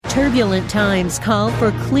Turbulent times call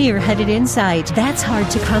for clear-headed insight. That's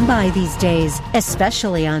hard to come by these days,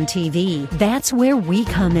 especially on TV. That's where we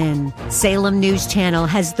come in. Salem News Channel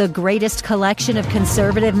has the greatest collection of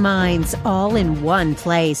conservative minds all in one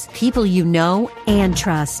place. People you know and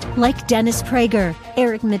trust, like Dennis Prager,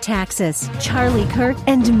 Eric Metaxas, Charlie Kirk,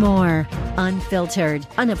 and more. Unfiltered,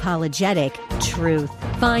 unapologetic truth.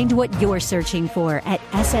 Find what you're searching for at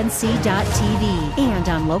snc.tv and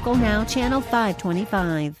on Local Now, Channel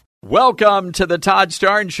 525. Welcome to the Todd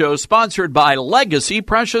Starnes Show, sponsored by Legacy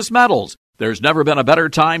Precious Metals. There's never been a better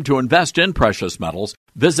time to invest in precious metals.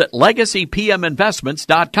 Visit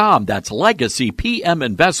LegacyPMInvestments.com. That's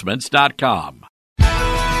LegacyPMInvestments.com.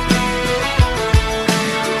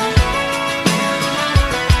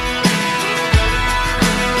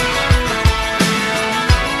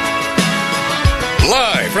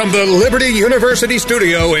 Live from the Liberty University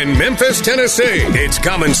studio in Memphis, Tennessee, it's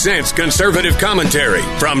Common Sense Conservative Commentary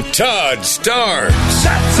from Todd Starnes.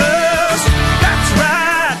 That's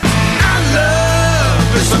right. I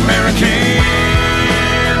love this American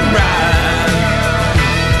ride.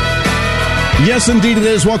 Yes, indeed it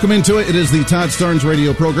is. Welcome into it. It is the Todd Starnes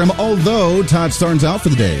radio program, although Todd Starnes out for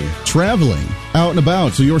the day, traveling, out and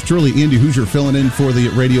about. So yours truly, Andy Hoosier, filling in for the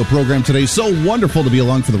radio program today. So wonderful to be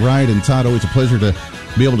along for the ride. And Todd, always a pleasure to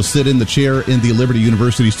be able to sit in the chair in the Liberty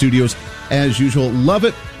University studios as usual. Love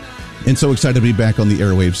it. And so excited to be back on the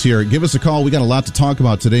airwaves here. Give us a call. We got a lot to talk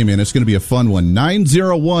about today, man. It's going to be a fun one.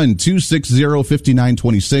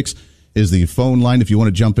 901-260-5926 is the phone line if you want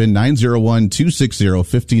to jump in.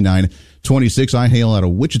 901-260-5926. I hail out of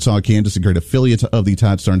Wichita, Kansas, a great affiliate of the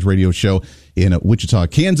Todd Starnes radio show in Wichita,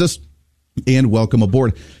 Kansas. And welcome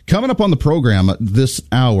aboard. Coming up on the program this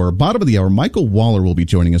hour, bottom of the hour, Michael Waller will be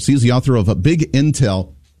joining us. He's the author of Big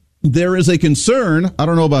Intel. There is a concern, I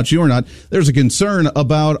don't know about you or not, there's a concern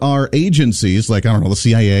about our agencies, like, I don't know, the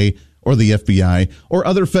CIA or the FBI or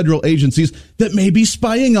other federal agencies that may be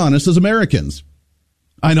spying on us as Americans.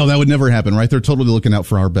 I know that would never happen, right? They're totally looking out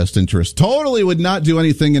for our best interest. Totally would not do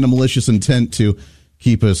anything in a malicious intent to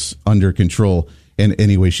keep us under control in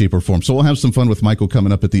any way, shape, or form. So we'll have some fun with Michael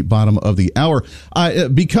coming up at the bottom of the hour.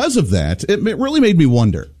 Because of that, it really made me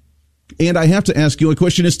wonder. And I have to ask you a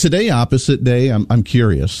question. Is today opposite day? I'm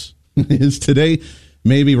curious. Is today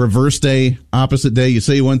maybe reverse day, opposite day? You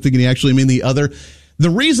say one thing and you actually mean the other.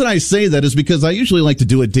 The reason I say that is because I usually like to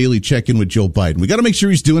do a daily check-in with Joe Biden. We got to make sure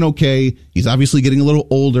he's doing okay. He's obviously getting a little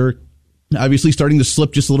older, obviously starting to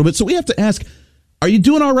slip just a little bit. So we have to ask, are you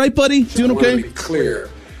doing all right, buddy? Doing okay? I want to be clear.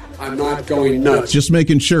 I'm not going nuts. Just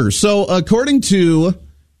making sure. So according to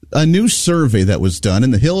a new survey that was done,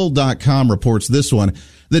 and thehill.com reports this one,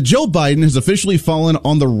 that Joe Biden has officially fallen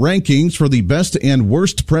on the rankings for the best and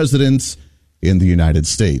worst presidents in the United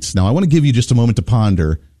States. Now, I want to give you just a moment to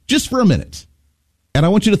ponder, just for a minute. And I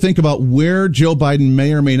want you to think about where Joe Biden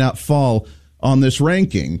may or may not fall on this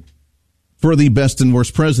ranking for the best and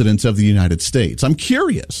worst presidents of the United States. I'm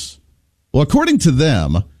curious. Well, according to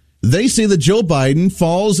them, they say that Joe Biden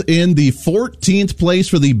falls in the 14th place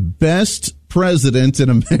for the best president in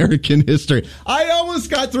American history. I almost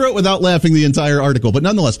got through it without laughing the entire article. But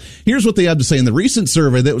nonetheless, here's what they have to say. In the recent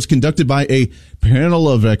survey that was conducted by a panel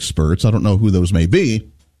of experts, I don't know who those may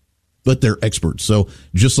be, but they're experts. So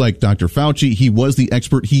just like Dr. Fauci, he was the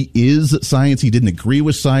expert. He is science. He didn't agree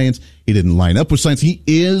with science. He didn't line up with science. He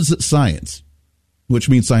is science, which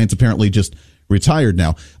means science apparently just retired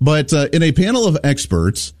now. But in a panel of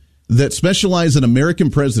experts that specialize in American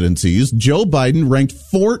presidencies, Joe Biden ranked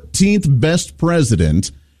 14th best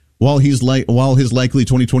president, while his likely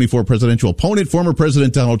 2024 presidential opponent, former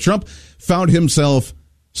President Donald Trump, found himself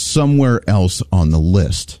somewhere else on the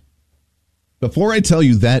list. Before I tell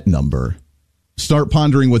you that number, start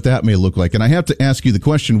pondering what that may look like. And I have to ask you the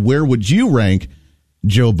question, where would you rank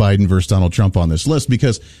Joe Biden versus Donald Trump on this list?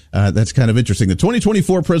 Because that's kind of interesting. The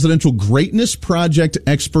 2024 Presidential Greatness Project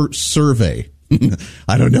Expert Survey.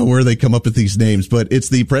 I don't know where they come up with these names, but it's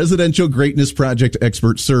the Presidential Greatness Project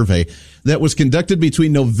Expert Survey that was conducted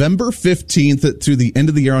between November 15th to the end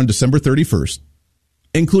of the year on December 31st,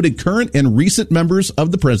 included current and recent members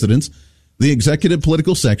of the president's, the executive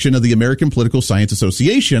political section of the American Political Science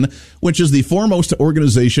Association, which is the foremost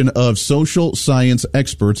organization of social science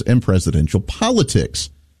experts in presidential politics.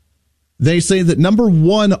 They say that number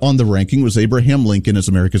one on the ranking was Abraham Lincoln as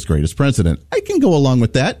America's greatest president. I can go along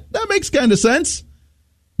with that. That makes kind of sense.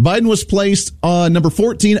 Biden was placed on number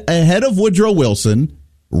 14 ahead of Woodrow Wilson,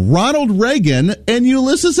 Ronald Reagan, and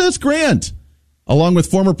Ulysses S. Grant, along with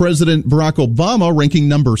former President Barack Obama ranking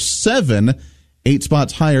number 7, 8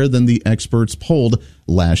 spots higher than the experts polled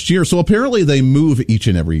last year. So apparently they move each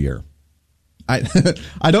and every year.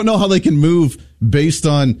 I don't know how they can move based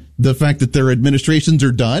on the fact that their administrations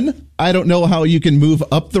are done. I don't know how you can move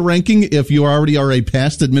up the ranking if you already are a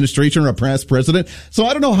past administration or a past president. So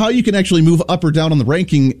I don't know how you can actually move up or down on the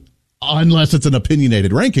ranking unless it's an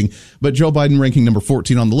opinionated ranking. But Joe Biden ranking number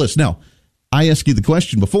 14 on the list. Now, I asked you the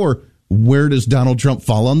question before, where does Donald Trump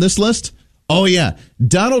fall on this list? Oh, yeah.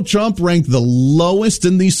 Donald Trump ranked the lowest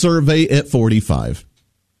in the survey at 45,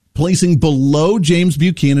 placing below James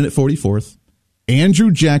Buchanan at 44th,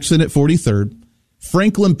 Andrew Jackson at 43rd,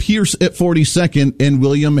 Franklin Pierce at 42nd, and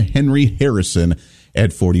William Henry Harrison at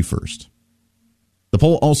 41st. The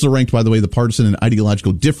poll also ranked, by the way, the partisan and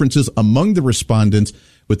ideological differences among the respondents,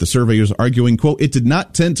 with the surveyors arguing, quote, it did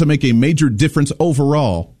not tend to make a major difference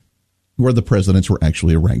overall where the presidents were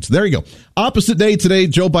actually ranked. There you go. Opposite day today,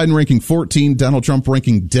 Joe Biden ranking 14, Donald Trump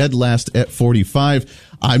ranking dead last at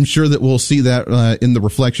 45. I'm sure that we'll see that in the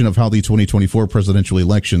reflection of how the 2024 presidential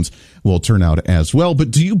elections will turn out as well.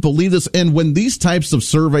 But do you believe this? And when these types of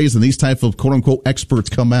surveys and these type of quote-unquote experts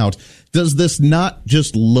come out, does this not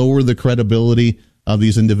just lower the credibility of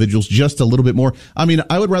these individuals just a little bit more? I mean,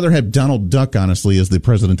 I would rather have Donald Duck, honestly, as the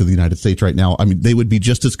president of the United States right now. I mean, they would be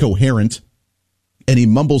just as coherent. And he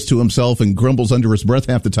mumbles to himself and grumbles under his breath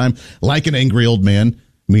half the time like an angry old man,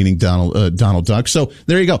 meaning Donald Duck. So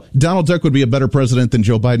there you go. Donald Duck would be a better president than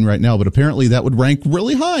Joe Biden right now, but apparently that would rank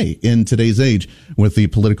really high in today's age with the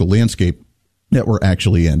political landscape that we're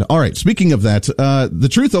actually in. All right, speaking of that, the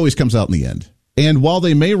truth always comes out in the end. And while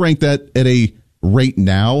they may rank that at a rate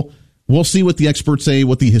now, we'll see what the experts say,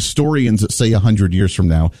 what the historians say 100 years from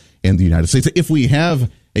now in the United States, if we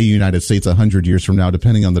have a United States 100 years from now,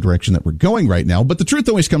 depending on the direction that we're going right now. But the truth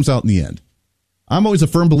always comes out in the end. I'm always a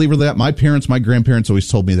firm believer of that. My parents, my grandparents always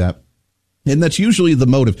told me that. And that's usually the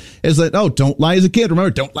motive, is that, oh, don't lie as a kid.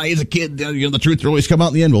 Remember, don't lie as a kid. You know, the truth will always come out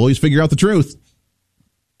in the end. We'll always figure out the truth.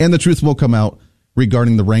 And the truth will come out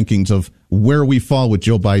regarding the rankings of where we fall with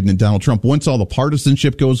Joe Biden and Donald Trump. Once all the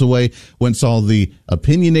partisanship goes away, once all the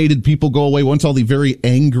opinionated people go away, once all the very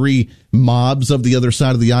angry mobs of the other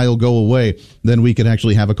side of the aisle go away, then we can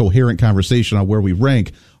actually have a coherent conversation on where we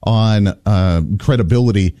rank on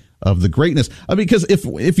credibility of the greatness. I mean, because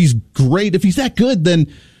if he's great, if he's that good,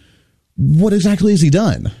 then what exactly has he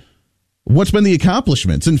done? What's been the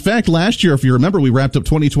accomplishments? In fact, last year, if you remember, we wrapped up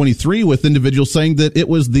 2023 with individuals saying that it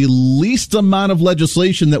was the least amount of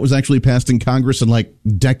legislation that was actually passed in Congress in like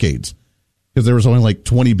decades, because there was only like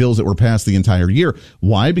 20 bills that were passed the entire year.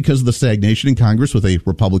 Why? Because of the stagnation in Congress with a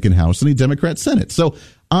Republican House and a Democrat Senate. So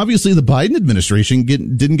obviously the Biden administration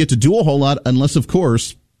didn't get to do a whole lot unless, of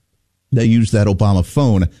course, they used that Obama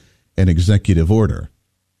phone and executive order.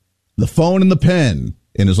 The phone and the pen.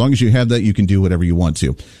 And as long as you have that, you can do whatever you want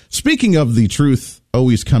to. Speaking of the truth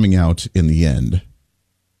always coming out in the end,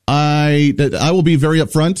 I will be very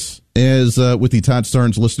upfront as with the Todd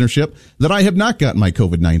Starnes listenership that I have not gotten my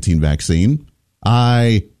COVID-19 vaccine.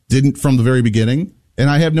 I didn't from the very beginning, and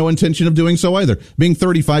I have no intention of doing so either. Being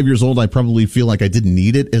 35 years old, I probably feel like I didn't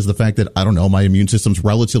need it, as the fact that, I don't know, my immune system's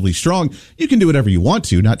relatively strong. You can do whatever you want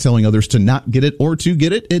to, not telling others to not get it or to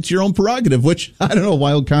get it. It's your own prerogative, which, I don't know, a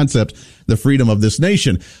wild concept, the freedom of this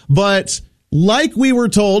nation. But like we were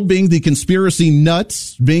told, being the conspiracy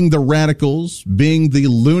nuts, being the radicals, being the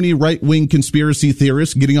loony right-wing conspiracy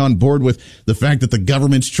theorists, getting on board with the fact that the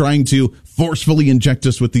government's trying to forcefully inject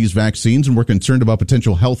us with these vaccines, and we're concerned about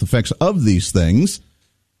potential health effects of these things,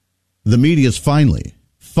 the media is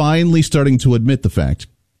finally starting to admit the fact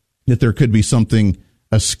that there could be something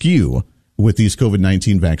askew with these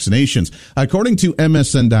COVID-19 vaccinations. According to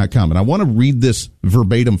MSN.com, and I want to read this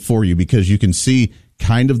verbatim for you because you can see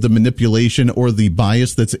kind of the manipulation or the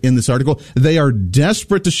bias that's in this article. They are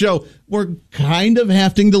desperate to show we're kind of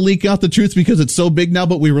having to leak out the truth because it's so big now,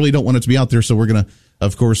 but we really don't want it to be out there. So we're going to,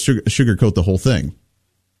 of course, sugarcoat the whole thing.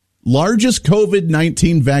 Largest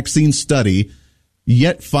COVID-19 vaccine study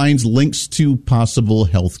yet finds links to possible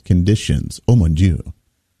health conditions. Oh, mon Dieu.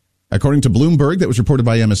 According to Bloomberg, that was reported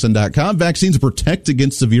by MSN.com, vaccines protect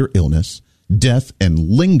against severe illness, death, and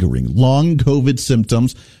lingering long COVID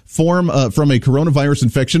symptoms from a coronavirus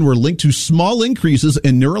infection were linked to small increases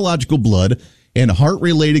in neurological, blood, and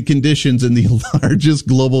heart-related conditions in the largest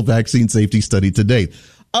global vaccine safety study to date.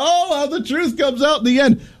 Oh, how the truth comes out in the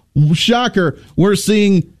end. Shocker. We're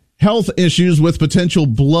seeing health issues with potential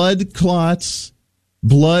blood clots,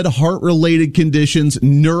 heart-related conditions,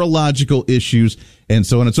 neurological issues, and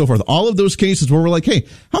so on and so forth. All of those cases where we're like, hey,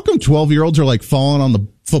 how come 12-year-olds are like falling on the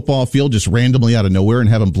football field just randomly out of nowhere and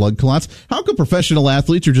having blood clots? How come professional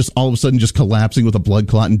athletes are just all of a sudden just collapsing with a blood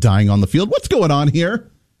clot and dying on the field? What's going on here?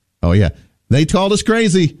 Oh, yeah. They called us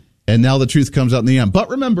crazy, and now the truth comes out in the end. But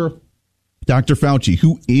remember, Dr. Fauci,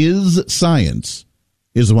 who is science,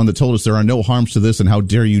 is the one that told us there are no harms to this, and how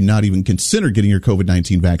dare you not even consider getting your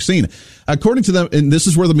COVID-19 vaccine. According to them, and this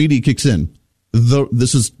is where the media kicks in,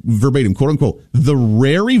 this is verbatim, quote unquote, the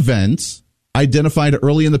rare events identified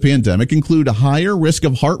early in the pandemic include a higher risk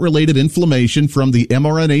of heart-related inflammation from the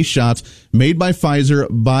mRNA shots made by Pfizer,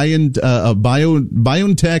 BioNTech,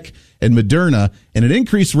 and Moderna, and an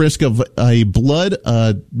increased risk of a blood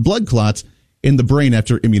clots in the brain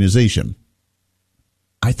after immunization.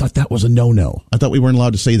 I thought that was a no-no. I thought we weren't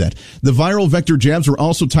allowed to say that. The viral vector jabs were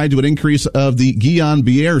also tied to an increase of the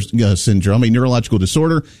Guillain-Barré syndrome, a neurological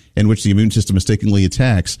disorder in which the immune system mistakenly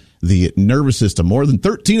attacks the nervous system. More than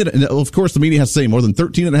 13, and of course the media has to say, more than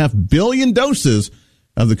 13.5 billion doses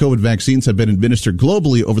of the COVID vaccines have been administered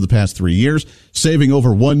globally over the past 3 years, saving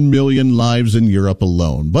over 1 million lives in Europe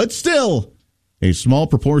alone. But still, a small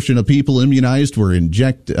proportion of people immunized were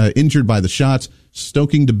injured by the shots,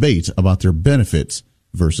 stoking debate about their benefits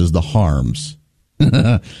versus the harms.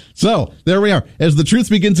 So, there we are. As the truth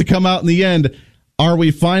begins to come out in the end, are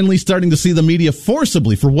we finally starting to see the media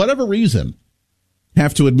forcibly, for whatever reason,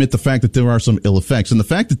 have to admit the fact that there are some ill effects? And the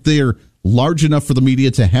fact that they're large enough for the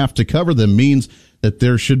media to have to cover them means that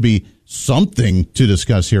there should be something to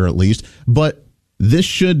discuss here at least. But this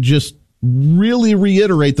should just really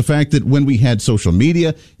reiterate the fact that when we had social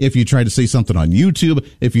media, if you tried to say something on YouTube,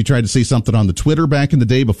 if you tried to say something on the Twitter back in the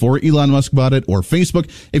day before Elon Musk bought it, or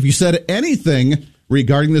Facebook, if you said anything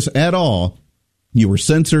regarding this at all, you were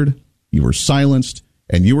censored, you were silenced,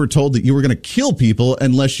 and you were told that you were going to kill people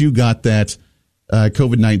unless you got that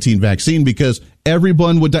COVID-19 vaccine, because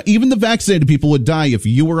everyone would die. Even the vaccinated people would die if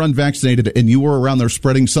you were unvaccinated and you were around there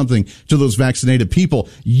spreading something to those vaccinated people.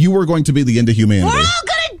 You were going to be the end of humanity. We're all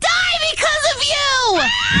going to die because of you!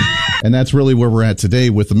 And that's really where we're at today,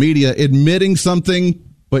 with the media admitting something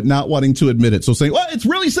but not wanting to admit it. So saying, well, it's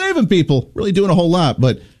really saving people, really doing a whole lot.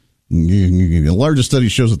 But the largest study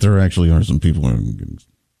shows that there actually are some people who are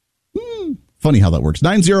funny how that works.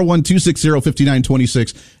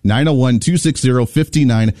 901-260-5926,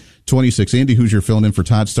 901-260-5926. Andy Hoosier filling in for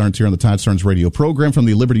Todd Starnes here on the Todd Starnes radio program from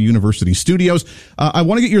the Liberty University studios. I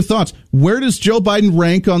want to get your thoughts. Where does Joe Biden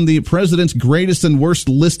rank on the president's greatest and worst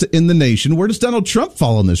list in the nation? Where does Donald Trump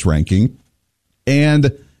fall in this ranking?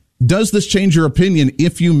 And does this change your opinion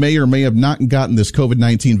if you may or may have not gotten this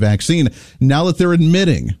COVID-19 vaccine, now that they're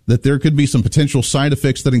admitting that there could be some potential side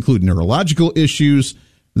effects that include neurological issues,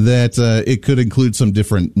 that it could include some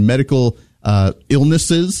different medical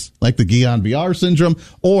illnesses like the Guillain-Barré syndrome,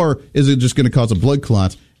 or is it just going to cause a blood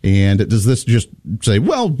clot? And does this just say,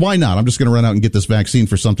 well, why not? I'm just going to run out and get this vaccine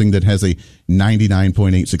for something that has a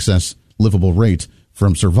 99.8 success livable rate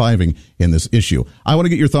from surviving in this issue. I want to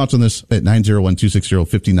get your thoughts on this at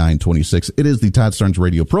 901-260-5926. It is the Todd Starnes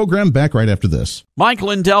radio program. Back right after this. Mike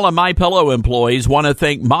Lindell and MyPillow employees want to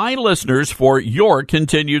thank my listeners for your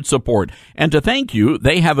continued support. And to thank you,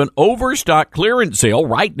 they have an overstock clearance sale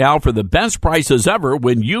right now for the best prices ever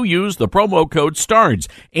when you use the promo code STARNS.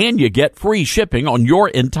 And you get free shipping on your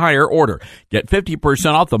entire order. Get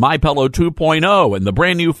 50% off the MyPillow 2.0 and the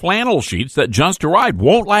brand new flannel sheets that just arrived.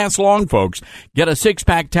 Won't last long, folks. Get a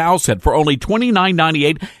 6-pack towel set for only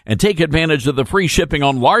 $29.98 and take advantage of the free shipping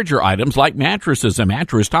on larger items like mattresses and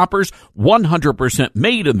mattress toppers, 100%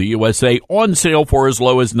 made in the USA, on sale for as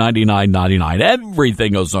low as $99.99.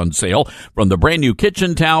 Everything is on sale, from the brand new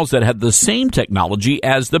kitchen towels that have the same technology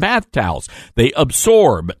as the bath towels. They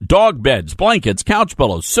absorb dog beds, blankets, couch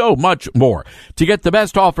pillows, so much more. To get the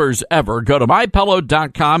best offers ever, go to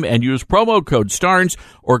MyPillow.com and use promo code STARNS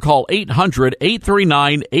or call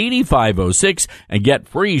 800-839-8506 and get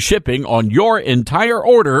free shipping on your entire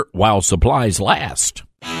order while supplies last.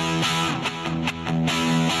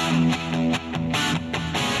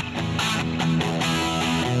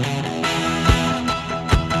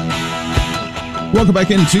 Welcome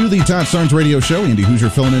back into the Todd Starnes radio show. Andy Hoosier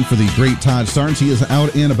filling in for the great Todd Starnes. He is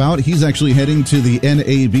out and about. He's actually heading to the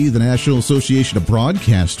NAB, the National Association of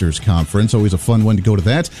Broadcasters Conference. Always a fun one to go to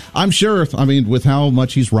that. I'm sure, with how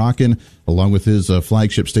much he's rocking, along with his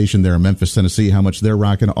flagship station there in Memphis, Tennessee, how much they're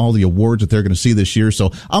rocking, all the awards that they're going to see this year.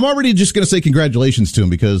 So I'm already just going to say congratulations to him,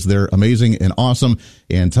 because they're amazing and awesome,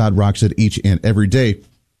 and Todd rocks it each and every day,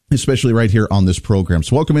 especially right here on this program.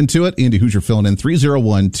 So welcome into it. Andy Hoosier filling in,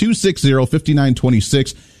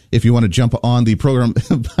 301-260-5926. If you want to jump on the program.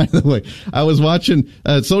 By the way, I was watching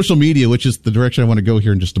social media, which is the direction I want to go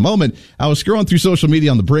here in just a moment. I was scrolling through social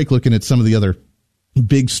media on the break, looking at some of the other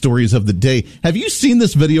big stories of the day. Have you seen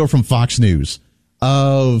this video from Fox News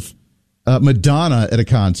of Madonna at a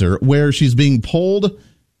concert where she's being pulled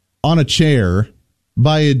on a chair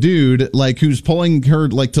by a dude like who's pulling her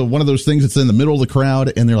like to one of those things that's in the middle of the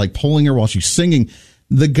crowd, and they're like pulling her while she's singing.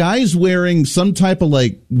 The guy's wearing some type of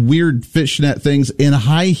like weird fishnet things in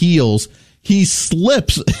high heels. He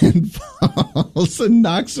slips and falls and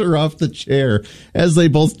knocks her off the chair as they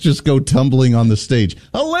both just go tumbling on the stage.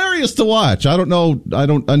 Hilarious to watch. I don't know. I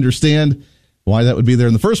don't understand why that would be there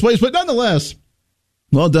in the first place, but nonetheless,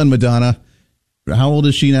 well done, Madonna. How old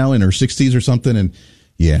is she now? In her 60s or something? And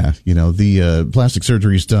yeah, you know, the plastic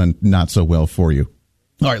surgery's done not so well for you.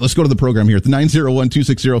 All right, let's go to the program here at the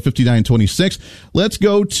 901-260-5926. Let's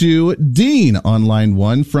go to Dean on line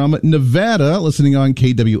 1 from Nevada, listening on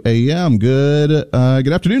KWAM. Good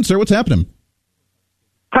afternoon, sir. What's happening?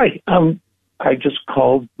 Hi. I just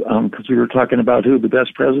called because we were talking about who the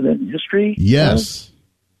best president in history. Yes.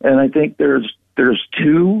 And I think there's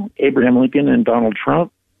two, Abraham Lincoln and Donald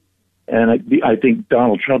Trump. And I think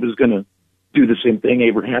Donald Trump is going to do the same thing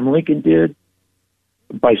Abraham Lincoln did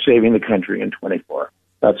by saving the country in 24.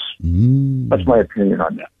 That's my opinion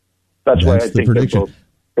on that. That's why I think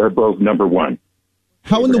they're both number one.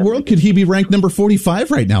 How in the world could he be ranked number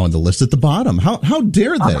 45 right now on the list at the bottom? How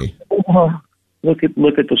dare they? Look at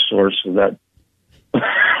the source of that.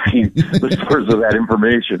 The source of that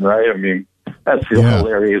information, right? I mean, that's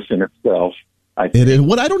hilarious in itself.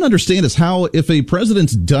 What I don't understand is how, if a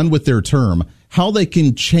president's done with their term, how they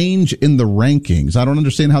can change in the rankings. I don't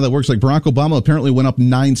understand how that works. Like Barack Obama apparently went up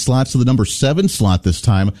 9 slots to the number 7 slot this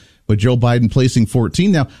time, but Joe Biden placing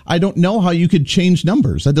 14. Now, I don't know how you could change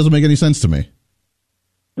numbers. That doesn't make any sense to me.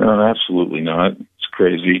 No, absolutely not. It's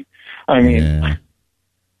crazy. I mean,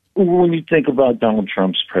 when you think about Donald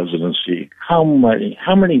Trump's presidency, how many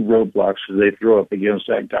roadblocks did they throw up against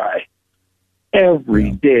that guy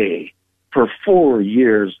every day for 4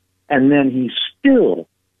 years, and then he still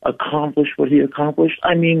accomplished what he accomplished?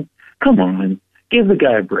 I mean, come on, give the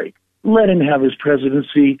guy a break. Let him have his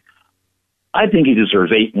presidency. I think he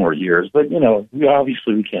deserves 8 more years, but, you know,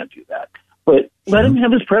 obviously we can't do that. But let him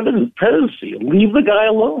have his presidency. Leave the guy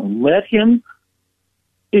alone. Let him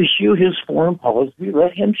issue his foreign policy.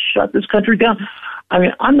 Let him shut this country down. I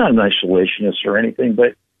mean, I'm not an isolationist or anything,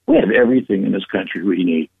 but we have everything in this country we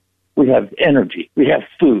need. We have energy. We have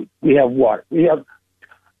food. We have water. We have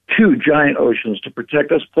 2 giant oceans to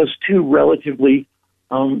protect us, plus 2 relatively,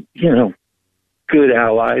 good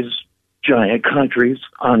allies, giant countries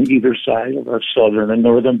on either side of our southern and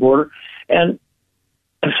northern border. And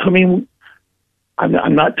so, I mean,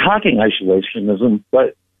 I'm not talking isolationism,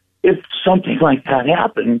 but if something like that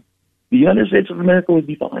happened, the United States of America would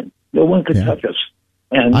be fine. No one could touch us.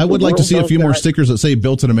 And I would like to see a few more stickers that say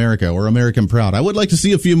 "Built in America" or "American Proud." I would like to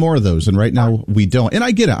see a few more of those, and right now we don't. And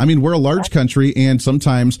I get it. I mean, we're a large country, and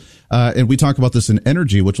sometimes, and we talk about this in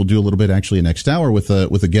energy, which we'll do a little bit actually next hour with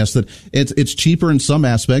a guest, that it's cheaper in some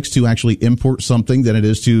aspects to actually import something than it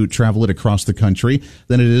is to travel it across the country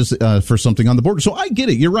than it is for something on the border. So I get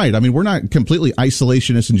it. You're right. I mean, we're not completely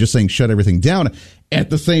isolationist and just saying shut everything down. At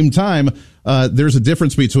the same time, there's a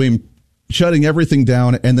difference between shutting everything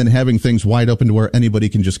down and then having things wide open to where anybody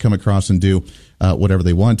can just come across and do whatever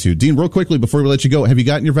they want to. Dean, real quickly before we let you go, have you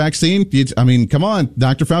gotten your vaccine? I mean, come on.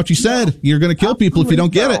 Dr. Fauci said you're going to kill people if you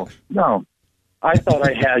don't get it. No. I thought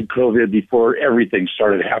I had COVID before everything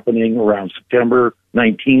started happening around September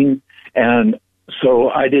 19. And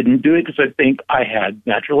so I didn't do it because I think I had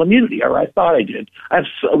natural immunity, or I thought I did. I have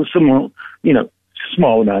some,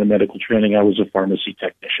 small amount of medical training. I was a pharmacy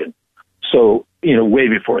technician. So, way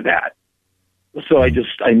before that. So I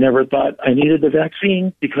never thought I needed the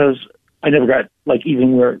vaccine because I never got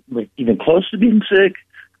even close to being sick.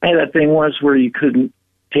 I had that thing once where you couldn't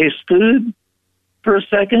taste food for a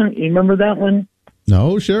second. You remember that one?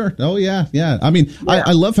 No, sure. Oh, yeah. I mean, yeah.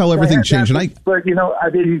 I love how everything changed. But, I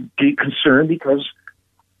didn't get concerned because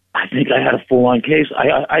I think I had a full-on case.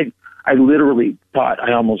 I literally thought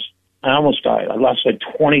I almost died. I lost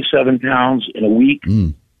 27 pounds in a week.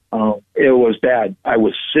 It was bad. I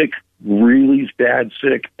was sick, really bad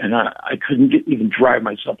sick, and I couldn't even drive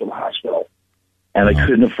myself to the hospital. And I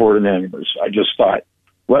couldn't afford an ambulance. I just thought,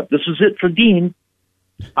 well, this is it for Dean.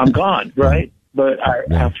 I'm gone, right? But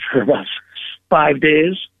after about 5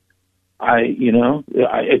 days,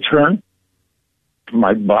 it turned.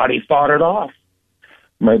 My body fought it off.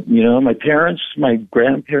 My parents, my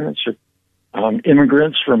grandparents are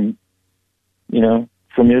immigrants from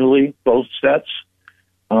Italy, both sets,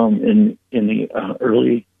 in the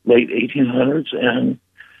late 1800s, and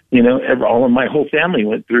all of my whole family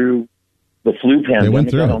went through the flu pandemic. They went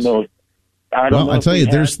through I don't know. I don't know. I tell you,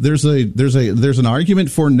 there's an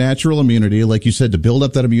argument for natural immunity, like you said, to build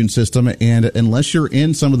up that immune system. And unless you're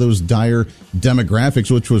in some of those dire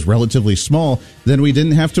demographics, which was relatively small, then we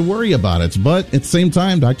didn't have to worry about it. But at the same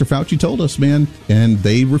time, Dr. Fauci told us, man, and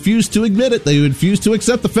they refused to admit it. They refused to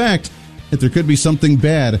accept the fact that there could be something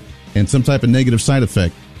bad and some type of negative side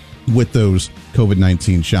effect with those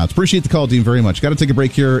COVID-19 shots. Appreciate the call, Dean, very much. Got to take a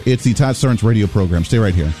break here. It's the Todd Starnes radio program. Stay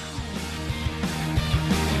right here.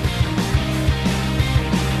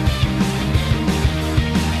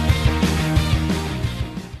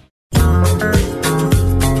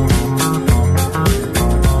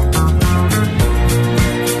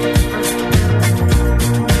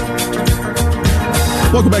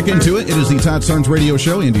 Welcome back into it. It is the Todd Starnes radio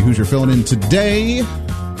show. Andy Hoosier filling in today.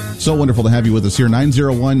 So wonderful to have you with us here.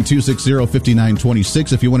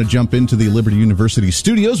 901-260-5926. If you want to jump into the Liberty University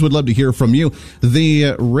studios, would love to hear from you.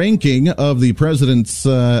 The ranking of the presidents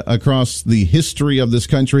across the history of this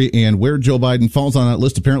country and where Joe Biden falls on that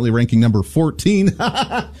list, apparently ranking number 14.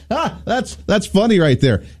 That's funny right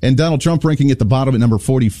there. And Donald Trump ranking at the bottom at number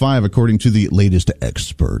 45, according to the latest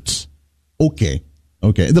experts. Okay.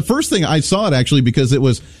 The first thing, I saw it actually because it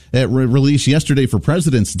was released yesterday for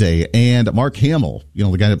President's Day, and Mark Hamill,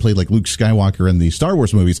 the guy that played like Luke Skywalker in the Star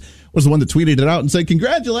Wars movies, was the one that tweeted it out and said,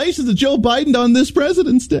 "Congratulations to Joe Biden on this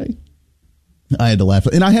President's Day." I had to laugh,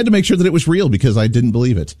 and I had to make sure that it was real because I didn't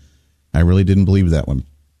believe it. I really didn't believe that one.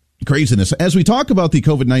 Craziness. As we talk about the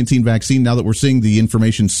COVID-19 vaccine, now that we're seeing the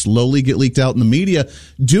information slowly get leaked out in the media,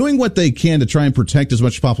 doing what they can to try and protect as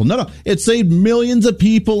much as possible. No, it saved millions of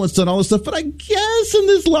people. It's done all this stuff. But I guess in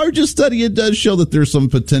this largest study, it does show that there's some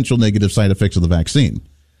potential negative side effects of the vaccine.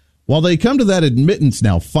 While they come to that admittance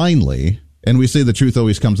now, finally, and we say the truth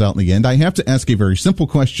always comes out in the end, I have to ask a very simple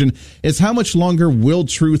question, is how much longer will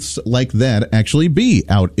truths like that actually be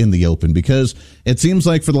out in the open? Because it seems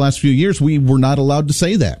like for the last few years, we were not allowed to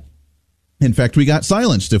say that. In fact, we got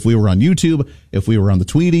silenced if we were on YouTube, if we were on the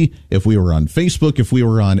Tweety, if we were on Facebook, if we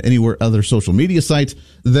were on anywhere other social media sites,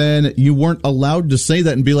 then you weren't allowed to say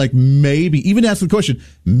that and be like, maybe, even ask the question,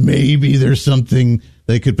 maybe there's something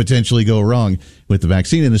that could potentially go wrong with the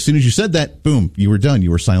vaccine. And as soon as you said that, boom, you were done. You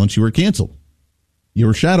were silenced. You were canceled. You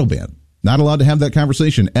were shadow banned. Not allowed to have that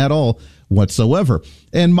conversation at all whatsoever.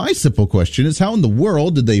 And my simple question is, how in the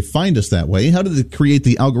world did they find us that way? How did they create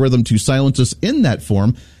the algorithm to silence us in that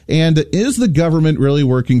form? And is the government really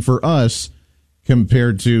working for us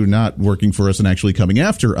compared to not working for us and actually coming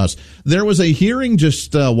after us? There was a hearing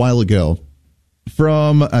just a while ago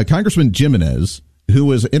from Congressman Jimenez, who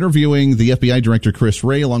was interviewing the FBI director, Chris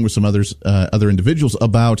Wray, along with some other individuals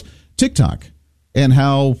about TikTok and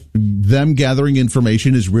how them gathering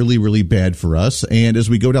information is really, really bad for us. And as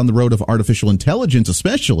we go down the road of artificial intelligence,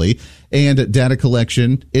 especially, and data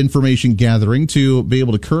collection, information gathering to be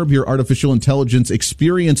able to curb your artificial intelligence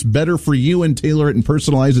experience better for you and tailor it and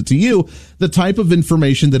personalize it to you, the type of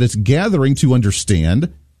information that it's gathering to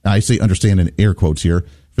understand, I say understand in air quotes here,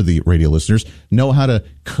 for the radio listeners, know how to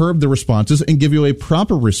curb the responses and give you a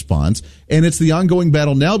proper response. And it's the ongoing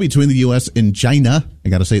battle now between the U.S. and China, I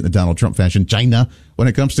got to say it in the Donald Trump fashion, China, when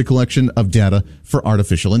it comes to collection of data for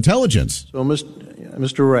artificial intelligence. So,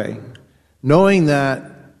 Mr. Wray, knowing that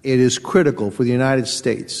it is critical for the United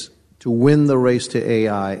States to win the race to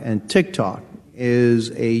AI, and TikTok is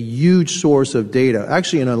a huge source of data,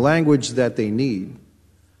 actually in a language that they need,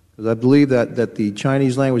 because I believe that the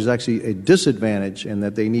Chinese language is actually a disadvantage and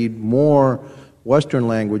that they need more Western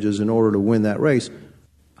languages in order to win that race.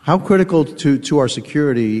 How critical to our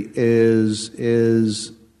security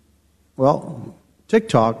is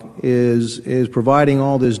TikTok is providing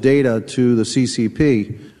all this data to the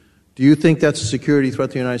CCP. Do you think that's a security threat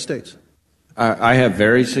to the United States? I have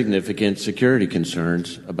very significant security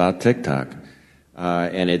concerns about TikTok.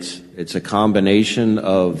 And it's a combination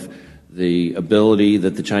of the ability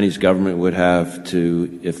that the Chinese government would have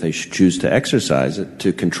to, if they choose to exercise it,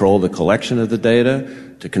 to control the collection of the data,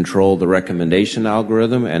 to control the recommendation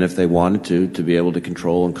algorithm, and if they wanted to be able to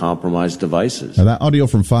control and compromise devices. Now that audio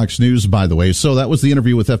from Fox News, by the way. So that was the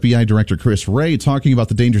interview with FBI Director Chris Wray talking about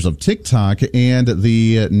the dangers of TikTok and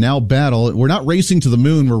the now battle. We're not racing to the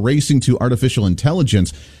moon. We're racing to artificial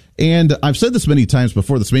intelligence. And I've said this many times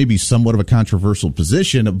before, this may be somewhat of a controversial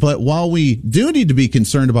position, but while we do need to be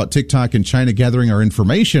concerned about TikTok and China gathering our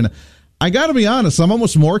information, I got to be honest, I'm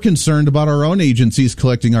almost more concerned about our own agencies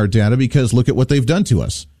collecting our data, because look at what they've done to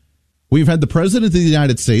us. We've had the President of the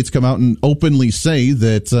United States come out and openly say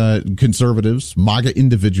that conservatives, MAGA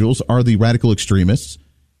individuals, are the radical extremists.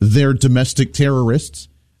 They're domestic terrorists.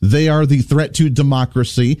 They are the threat to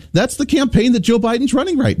democracy. That's the campaign that Joe Biden's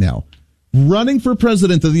running right now. Running for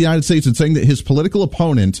president of the United States and saying that his political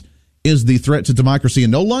opponent is the threat to democracy.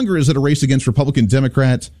 And no longer is it a race against Republican,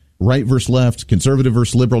 Democrat, right versus left, conservative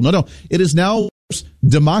versus liberal. No. It is now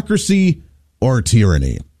democracy or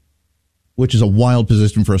tyranny, which is a wild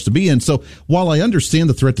position for us to be in. So while I understand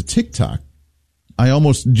the threat to TikTok, I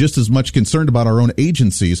almost just as much concerned about our own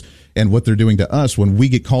agencies and what they're doing to us when we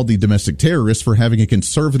get called the domestic terrorists for having a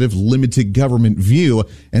conservative, limited government view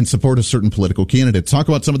and support a certain political candidate. Talk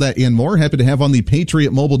about some of that and more. Happy to have on the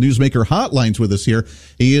Patriot Mobile Newsmaker hotlines with us here.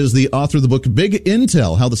 He is the author of the book Big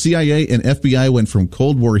Intel, How the CIA and FBI Went from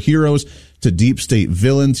Cold War Heroes to Deep State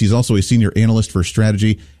Villains. He's also a senior analyst for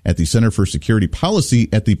strategy at the Center for Security Policy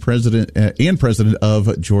at the president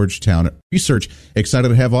of Georgetown Research. Excited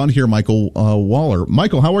to have on here Michael Waller.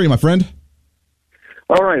 Michael, how are you, my friend?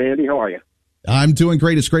 All right, Andy, how are you? I'm doing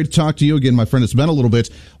great. It's great to talk to you again, my friend. It's been a little bit.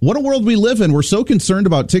 What a world we live in. We're so concerned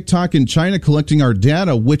about TikTok and China collecting our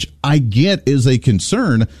data, which I get is a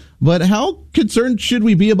concern. But how concerned should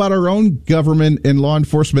we be about our own government and law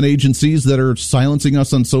enforcement agencies that are silencing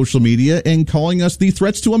us on social media and calling us the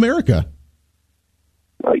threats to America?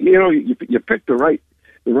 You picked the right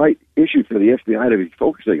issue for the FBI to be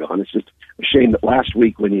focusing on. It's just a shame that last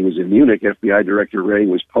week when he was in Munich, FBI Director Wray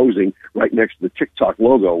was posing right next to the TikTok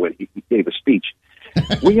logo when he gave a speech.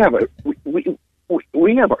 we have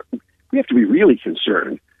to be really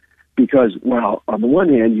concerned because while on the one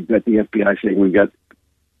hand you've got the FBI saying we've got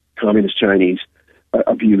communist Chinese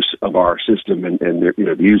abuse of our system and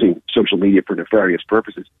they're using social media for nefarious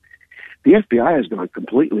purposes, the FBI has gone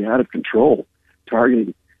completely out of control,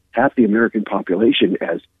 targeting half the American population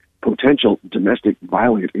as potential domestic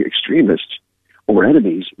violent extremists or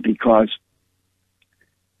enemies because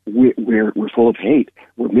we're full of hate.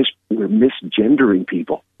 We're misgendering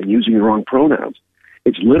people and using the wrong pronouns.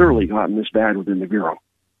 It's literally gotten this bad within the Bureau.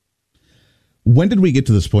 When did we get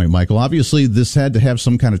to this point, Michael? Obviously, this had to have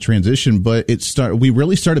some kind of transition, but we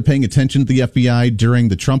really started paying attention to the FBI during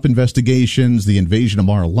the Trump investigations, the invasion of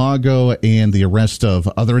Mar-a-Lago, and the arrest of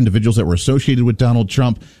other individuals that were associated with Donald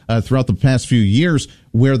Trump throughout the past few years,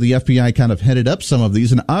 where the FBI kind of headed up some of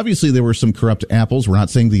these. And obviously, there were some corrupt apples. We're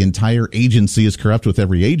not saying the entire agency is corrupt with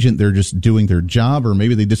every agent. They're just doing their job, or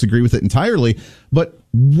maybe they disagree with it entirely. But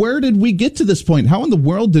where did we get to this point? How in the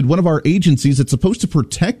world did one of our agencies that's supposed to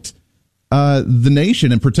protect the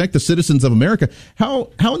nation and protect the citizens of America, how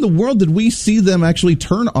in the world did we see them actually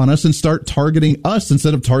turn on us and start targeting us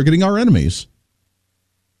instead of targeting our enemies?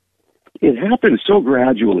 It happens so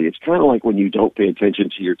gradually. It's kind of like when you don't pay attention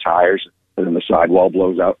to your tires and then the sidewall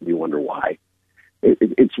blows out and you wonder why.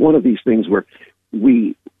 It's one of these things where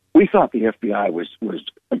we thought the FBI was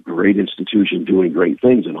a great institution doing great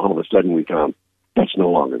things, and all of a sudden we found that's no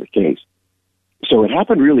longer the case. So it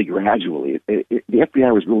happened really gradually. The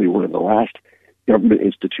FBI was really one of the last government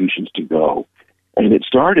institutions to go. And it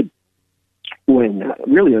started when,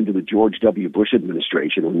 really under the George W. Bush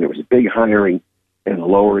administration, when there was a big hiring and a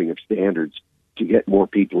lowering of standards to get more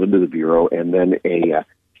people into the Bureau, and then a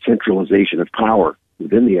centralization of power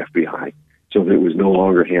within the FBI, so that it was no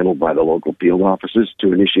longer handled by the local field offices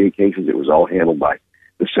to initiate cases. It was all handled by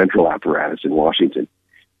the central apparatus in Washington,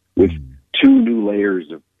 with 2 new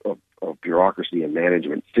layers of bureaucracy and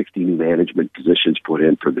management, 60 new management positions put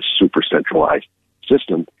in for this super centralized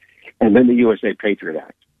system, and then the USA Patriot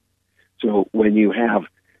Act. So when you have,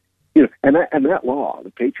 and that law,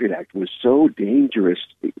 the Patriot Act, was so dangerous,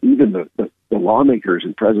 even the lawmakers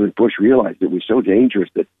and President Bush realized it was so dangerous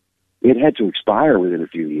that it had to expire within a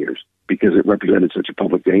few years because it represented such a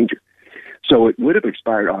public danger. So it would have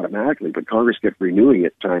expired automatically, but Congress kept renewing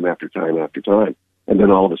it time after time after time, and then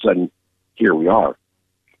all of a sudden, here we are.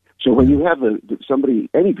 So when you have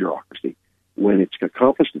any bureaucracy, when it's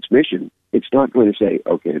accomplished its mission, it's not going to say,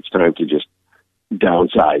 okay, it's time to just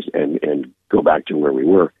downsize and go back to where we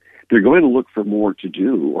were. They're going to look for more to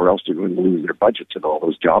do, or else they're going to lose their budgets and all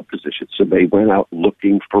those job positions. So they went out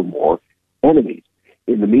looking for more enemies.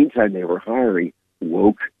 In the meantime, they were hiring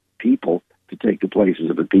woke people to take the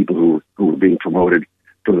places of the people who were being promoted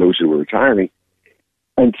for those who were retiring,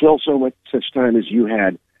 until such time as you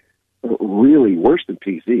had really worse than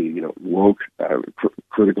PC, woke,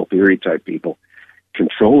 critical theory type people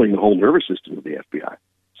controlling the whole nervous system of the FBI.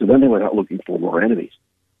 So then they went out looking for more enemies.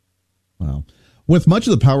 Wow. With much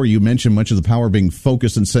of the power you mentioned, much of the power being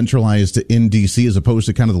focused and centralized in D.C. as opposed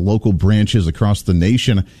to kind of the local branches across the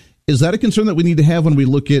nation, is that a concern that we need to have when we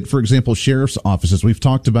look at, for example, sheriff's offices? We've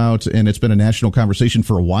talked about, and it's been a national conversation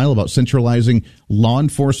for a while, about centralizing law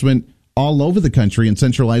enforcement all over the country and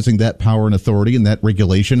centralizing that power and authority and that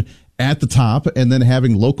regulation at the top, and then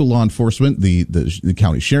having local law enforcement, the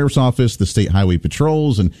county sheriff's office, the state highway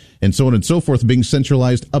patrols, and so on and so forth, being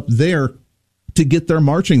centralized up there to get their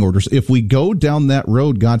marching orders. If we go down that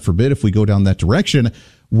road, God forbid, if we go down that direction,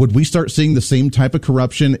 would we start seeing the same type of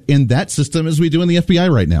corruption in that system as we do in the FBI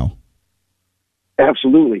right now?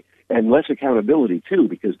 Absolutely. And less accountability, too,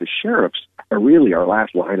 because the sheriffs are really our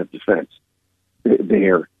last line of defense.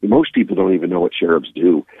 Most people don't even know what sheriffs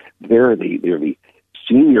do. They're the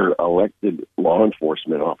senior elected law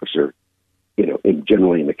enforcement officer,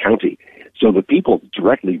 generally in the county. So the people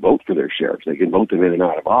directly vote for their sheriffs. They can vote them in and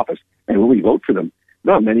out of office. And when we vote for them,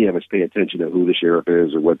 not many of us pay attention to who the sheriff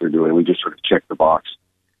is or what they're doing. We just sort of check the box,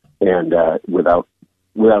 and without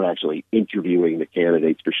actually interviewing the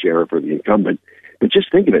candidates for sheriff or the incumbent. But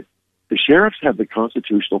just think of it. The sheriffs have the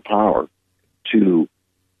constitutional power to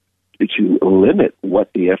limit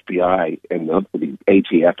what the FBI and the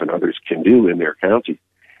ATF and others can do in their counties.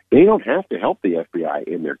 They don't have to help the FBI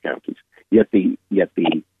in their counties. Yet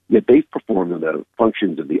they perform the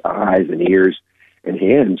functions of the eyes and ears and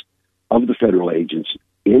hands of the federal agents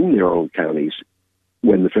in their own counties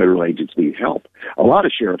when the federal agents need help. A lot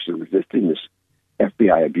of sheriffs are resisting this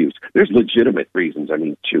FBI abuse. There's legitimate reasons,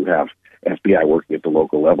 to have FBI working at the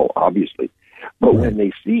local level, obviously. But when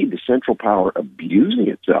they see the central power abusing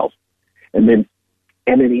itself, and then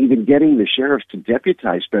even getting the sheriffs to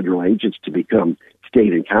deputize federal agents to become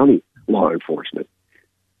state and county law enforcement,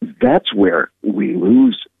 that's where we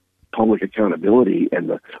lose public accountability, and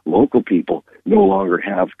the local people no longer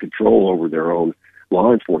have control over their own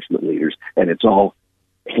law enforcement leaders, and it's all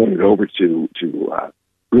handed over to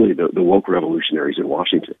really the woke revolutionaries in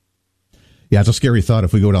Washington. Yeah, it's a scary thought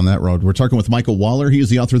if we go down that road. We're talking with Michael Waller. He is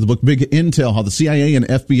the author of the book Big Intel, How the CIA and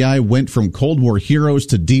FBI Went from Cold War Heroes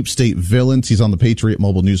to Deep State Villains. He's on the Patriot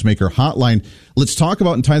Mobile Newsmaker hotline. Let's talk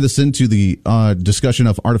about and tie this into the discussion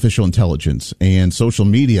of artificial intelligence and social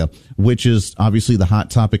media, which is obviously the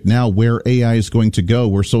hot topic now, where AI is going to go,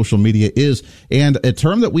 where social media is. And a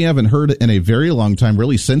term that we haven't heard in a very long time,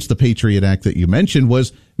 really since the Patriot Act that you mentioned,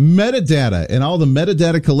 was metadata, and all the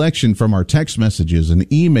metadata collection from our text messages and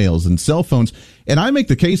emails and cell phones. And I make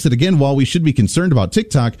the case that, again, while we should be concerned about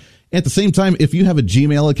TikTok, at the same time, if you have a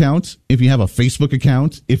Gmail account, if you have a Facebook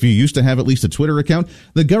account, if you used to have at least a Twitter account,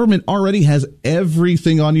 the government already has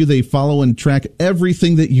everything on you. They follow and track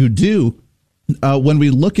everything that you do. When we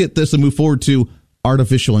look at this and move forward to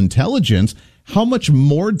artificial intelligence, how much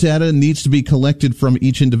more data needs to be collected from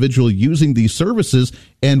each individual using these services,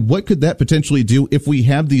 and what could that potentially do if we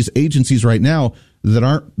have these agencies right now that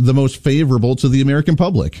aren't the most favorable to the American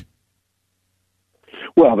public?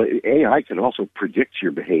 Well, the AI can also predict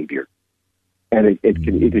your behavior, and it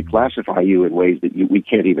can classify you in ways that we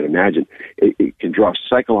can't even imagine. It can draw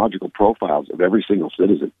psychological profiles of every single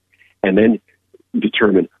citizen, and then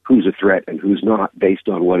determine who's a threat and who's not based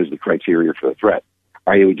on what is the criteria for the threat.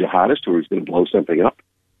 Are you a jihadist who's going to blow something up?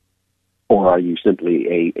 Or are you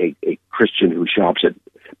simply a Christian who shops at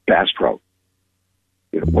Bass Pro?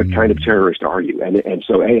 What kind of terrorist are you? And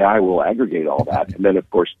so AI will aggregate all that. And then, of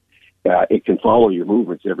course, it can follow your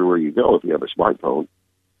movements everywhere you go if you have a smartphone,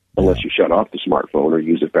 unless you shut off the smartphone or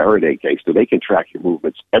use a Faraday case. So they can track your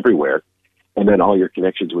movements everywhere, and then all your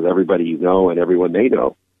connections with everybody you know and everyone they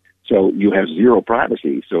know. So you have zero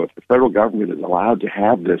privacy. So if the federal government is allowed to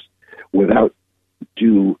have this without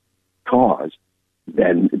due cause,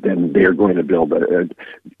 then they're going to build a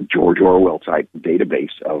George Orwell type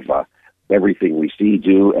database of everything we see,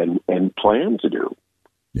 do, and plan to do.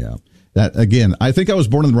 Yeah. That, again, I think I was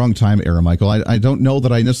born in the wrong time era, Michael. I don't know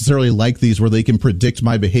that I necessarily like these where they can predict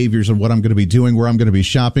my behaviors and what I'm going to be doing, where I'm going to be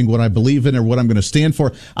shopping, what I believe in, or what I'm going to stand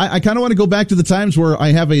for. I kind of want to go back to the times where I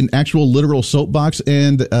have an actual literal soapbox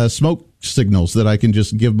and smoke signals that I can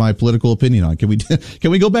just give my political opinion on. Can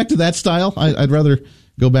we go back to that style? I'd rather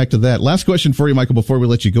go back to that. Last question for you, Michael, before we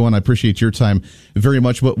let you go, and I appreciate your time very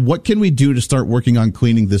much. But what can we do to start working on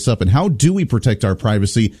cleaning this up, and how do we protect our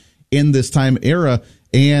privacy in this time era?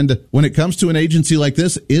 And when it comes to an agency like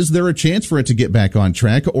this, is there a chance for it to get back on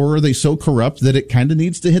track, or are they so corrupt that it kind of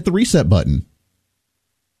needs to hit the reset button?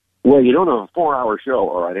 Well, you don't know a 4-hour show,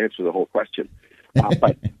 or I'd answer the whole question.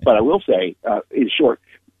 But I will say, in short,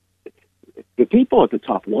 the people at the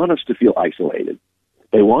top want us to feel isolated.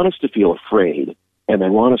 They want us to feel afraid, and they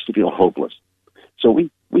want us to feel hopeless. So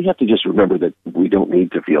we have to just remember that we don't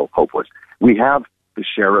need to feel hopeless. We have the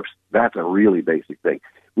sheriffs. That's a really basic thing.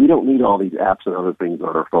 We don't need all these apps and other things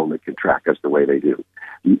on our phone that can track us the way they do.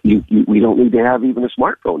 We don't need to have even a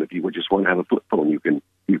smartphone. If you would just want to have a flip phone, you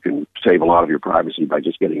can save a lot of your privacy by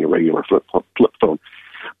just getting a regular flip phone.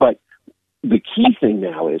 But the key thing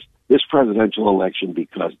now is this presidential election,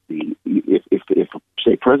 because if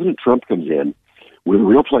say President Trump comes in with a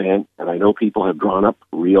real plan, and I know people have drawn up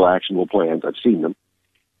real actionable plans, I've seen them,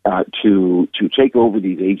 to take over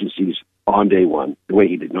these agencies on day one, the way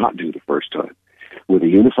he did not do the first time, with a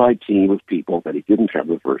unified team of people that he didn't have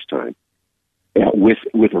the first time,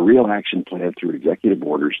 with a real action plan through executive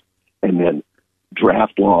orders, and then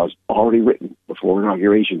draft laws already written before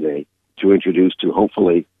Inauguration Day to introduce to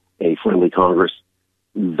hopefully a friendly Congress,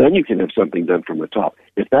 then you can have something done from the top.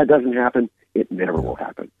 If that doesn't happen, it never will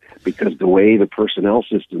happen. Because the way the personnel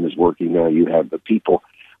system is working now, you have the people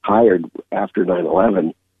hired after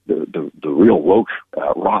 9/11, the real woke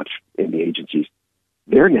rot in the agencies.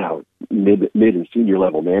 They're now mid and senior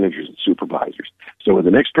level managers and supervisors. So in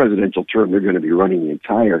the next presidential term, they're going to be running the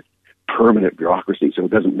entire permanent bureaucracy. So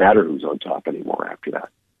it doesn't matter who's on top anymore after that.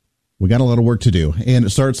 We got a lot of work to do. And it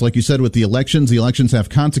starts, like you said, with the elections. The elections have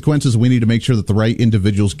consequences. We need to make sure that the right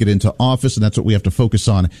individuals get into office, and that's what we have to focus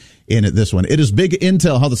on in this one. It is big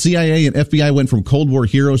intel, how the CIA and FBI went from Cold War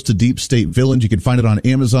heroes to deep state villains. You can find it on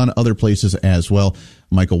Amazon, other places as well.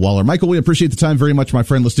 Michael Waller. Michael, we appreciate the time very much, my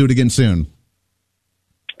friend. Let's do it again soon.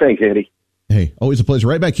 Thanks, Andy. Hey, always a pleasure.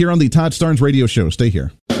 Right back here on the Todd Starnes Radio Show. Stay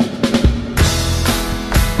here.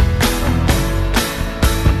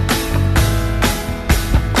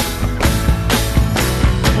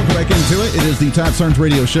 Into it. It is the Todd Starnes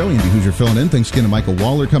Radio Show. Andy Hoosier filling in. Thanks again to Michael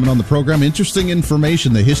Waller coming on the program. Interesting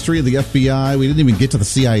information, the history of the FBI. We didn't even get to the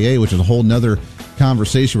CIA, which is a whole nother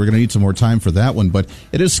conversation. We're going to need some more time for that one. But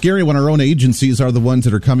it is scary when our own agencies are the ones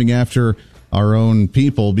that are coming after our own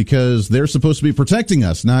people, because they're supposed to be protecting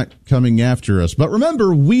us, not coming after us. But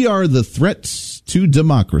remember, we are the threats to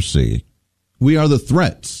democracy. We are the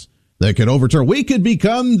threats that could overturn. We could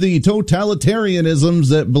become the totalitarianisms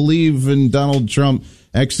that believe in Donald Trump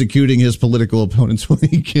executing his political opponents when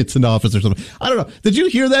he gets into office or something. I don't know. Did you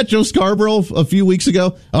hear that, Joe Scarborough, a few weeks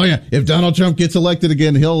ago? Oh, yeah. If Donald Trump gets elected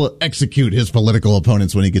again, he'll execute his political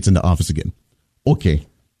opponents when he gets into office again. Okay,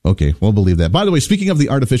 we'll believe that. By the way, speaking of the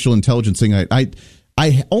artificial intelligence thing,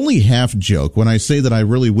 I only half joke when I say that I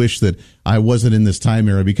really wish that I wasn't in this time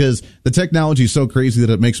era, because the technology is so crazy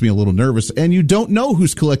that it makes me a little nervous, and you don't know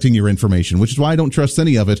who's collecting your information, which is why I don't trust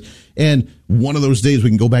any of it. And one of those days we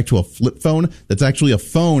can go back to a flip phone that's actually a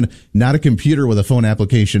phone, not a computer with a phone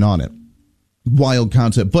application on it. Wild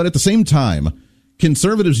concept. But at the same time,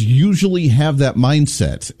 conservatives usually have that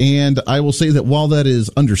mindset. And I will say that while that is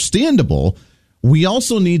understandable, we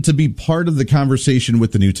also need to be part of the conversation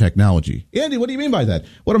with the new technology. Andy, what do you mean by that?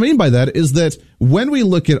 What I mean by that is that when we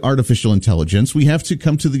look at artificial intelligence, we have to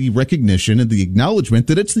come to the recognition and the acknowledgement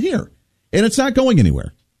that it's here and it's not going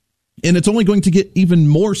anywhere. And it's only going to get even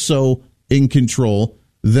more so in control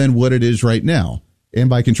than what it is right now. And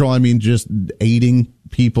by control, I mean just aiding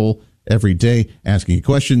people every day, asking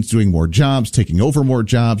questions, doing more jobs, taking over more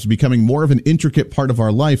jobs, becoming more of an intricate part of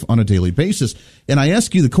our life on a daily basis. And I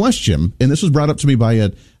ask you the question, and this was brought up to me by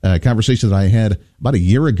a conversation that I had about a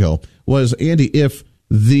year ago, was, Andy, if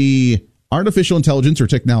the artificial intelligence or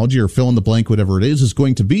technology or fill in the blank, whatever it is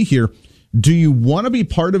going to be here, do you want to be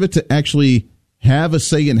part of it to actually have a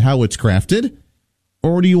say in how it's crafted?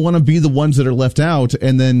 Or do you want to be the ones that are left out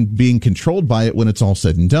and then being controlled by it when it's all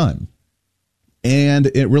said and done? And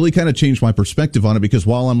it really kind of changed my perspective on it, because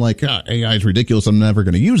while I'm like, AI is ridiculous, I'm never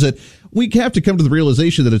going to use it, we have to come to the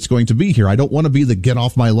realization that it's going to be here. I don't want to be the get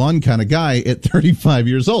off my lawn kind of guy at 35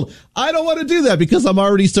 years old. I don't want to do that, because I'm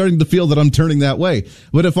already starting to feel that I'm turning that way.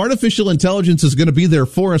 But if artificial intelligence is going to be there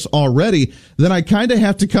for us already, then I kind of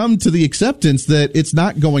have to come to the acceptance that it's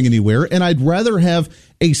not going anywhere. And I'd rather have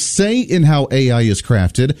a say in how AI is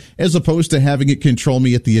crafted as opposed to having it control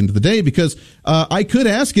me at the end of the day, because I could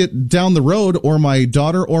ask it down the road, or my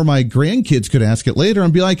daughter or my grandkids could ask it later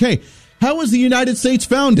and be like, hey, how was the United States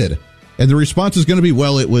founded? And the response is going to be,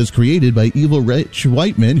 well, it was created by evil rich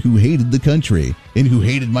white men who hated the country and who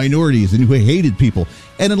hated minorities and who hated people.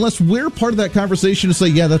 And unless we're part of that conversation to say,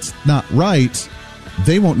 yeah, that's not right,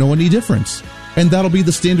 they won't know any difference. And that'll be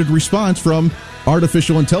the standard response from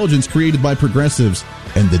artificial intelligence created by progressives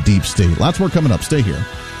and the deep state. Lots more coming up. Stay here.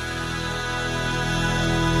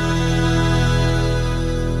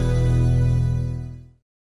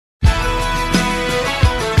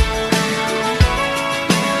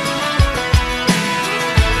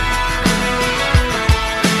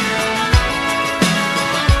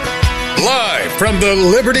 Live from the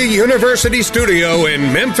Liberty University studio in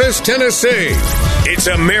Memphis, Tennessee, it's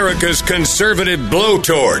America's conservative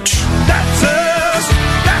blowtorch. That's us.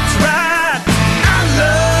 That's right. I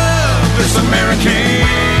love this American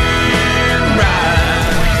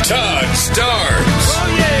ride. Todd Starnes.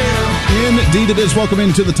 Oh, yeah. Indeed it is. Welcome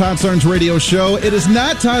into the Todd Starnes Radio Show. It is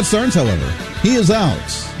not Todd Starnes, however. He is out.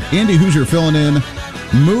 Andy Hoosier filling in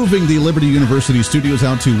moving the Liberty University studios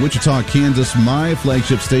out to Wichita, Kansas, my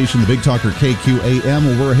flagship station, the Big Talker KQAM,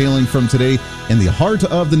 where we're hailing from today in the heart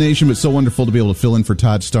of the nation. It's so wonderful to be able to fill in for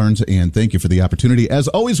Todd Starnes, and thank you for the opportunity. As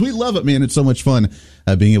always, we love it, man. It's so much fun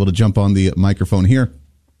being able to jump on the microphone here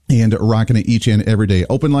and rocking it each and every day.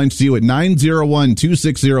 Open lines to you at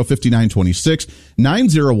 901-260-5926,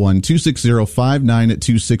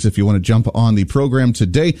 901-260-5926 if you want to jump on the program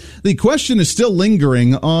today. The question is still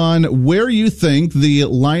lingering on where you think the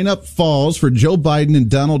lineup falls for Joe Biden and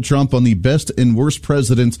Donald Trump on the best and worst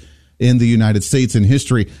presidents in the United States in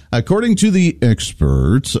history. According to the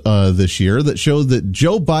experts this year that show that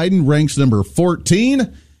Joe Biden ranks number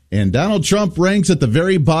 14, and Donald Trump ranks at the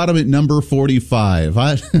very bottom at number 45.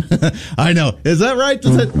 I know. Is that right?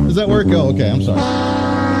 Does that work? Oh, okay.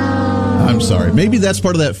 I'm sorry. Maybe that's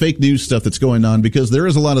part of that fake news stuff that's going on, because there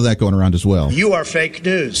is a lot of that going around as well. You are fake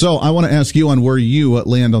news. So I want to ask you on where you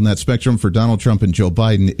land on that spectrum for Donald Trump and Joe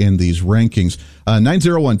Biden in these rankings.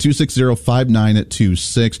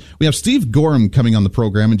 901-260-5926. We have Steve Gorham coming on the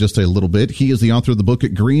program in just a little bit. He is the author of the book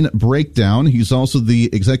Green Breakdown. He's also the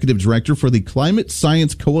executive director for the Climate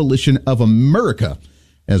Science Coalition of America.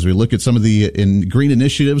 As we look at some of the green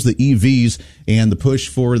initiatives, the EVs, and the push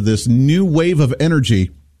for this new wave of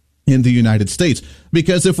energy in the United States.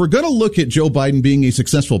 Because if we're going to look at Joe Biden being a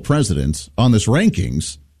successful president on this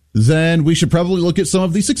rankings, then we should probably look at some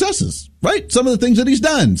of the successes, right? Some of the things that he's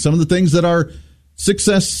done, some of the things that are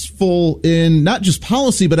successful in not just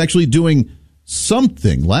policy, but actually doing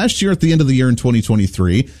something. Last year, at the end of the year in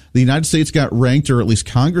 2023, the United States got ranked, or at least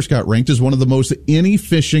Congress got ranked, as one of the most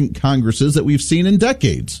inefficient Congresses that we've seen in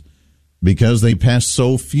decades, because they passed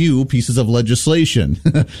so few pieces of legislation.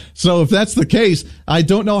 So if that's the case, I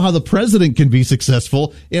don't know how the president can be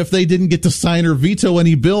successful if they didn't get to sign or veto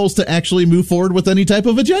any bills to actually move forward with any type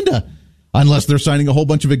of agenda, unless they're signing a whole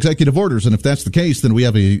bunch of executive orders. And if that's the case, then we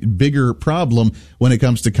have a bigger problem when it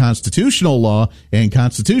comes to constitutional law and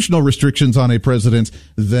constitutional restrictions on a president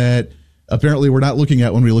that apparently we're not looking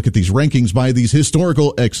at when we look at these rankings by these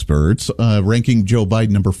historical experts, ranking Joe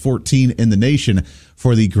Biden number 14 in the nation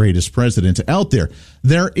for the greatest president out there.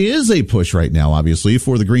 There is a push right now, obviously,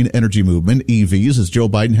 for the green energy movement, EVs, as Joe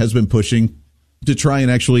Biden has been pushing to try and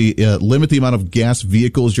actually limit the amount of gas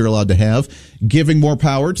vehicles you're allowed to have, giving more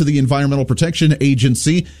power to the Environmental Protection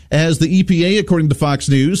Agency, as the EPA, according to Fox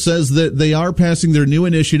News, says that they are passing their new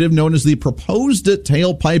initiative known as the Proposed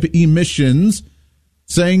Tailpipe Emissions,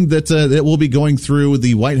 saying that it will be going through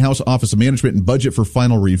the White House Office of Management and Budget for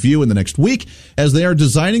final review in the next week, as they are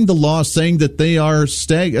designing the law, saying that they are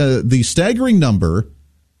the staggering number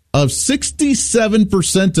of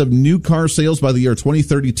 67% of new car sales by the year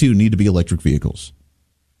 2032 need to be electric vehicles.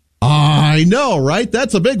 I know, right?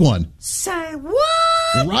 That's a big one. Say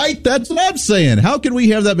what? Right? That's what I'm saying. How can we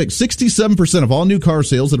have that big? 67% of all new car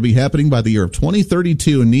sales that will be happening by the year of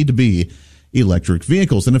 2032 need to be electric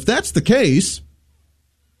vehicles. And if that's the case,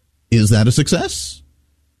 is that a success?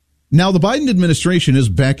 Now, the Biden administration is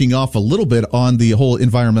backing off a little bit on the whole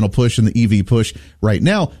environmental push and the EV push right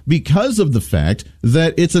now because of the fact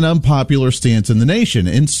that it's an unpopular stance in the nation,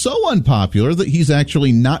 and so unpopular that he's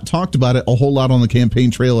actually not talked about it a whole lot on the campaign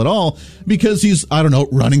trail at all, because he's,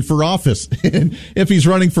 running for office. And if he's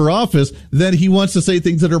running for office, then he wants to say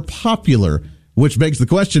things that are popular, which begs the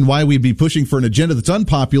question why we'd be pushing for an agenda that's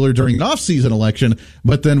unpopular during an off-season election,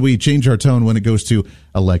 but then we change our tone when it goes to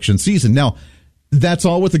election season. Now, that's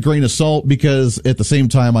all with a grain of salt, because at the same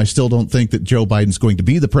time, I still don't think that Joe Biden's going to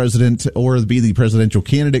be the president or be the presidential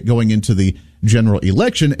candidate going into the general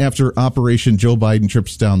election after Operation Joe Biden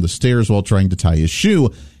trips down the stairs while trying to tie his shoe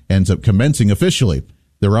ends up commencing officially.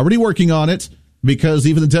 They're already working on it, because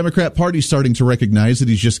even the Democrat Party's starting to recognize that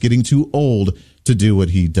he's just getting too old to do what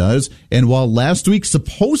he does. And while last week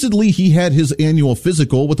supposedly he had his annual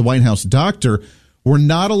physical with the White House doctor, we're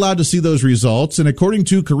not allowed to see those results. And according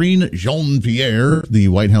to Karine Jean-Pierre, the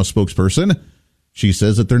White House spokesperson, she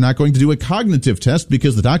says that they're not going to do a cognitive test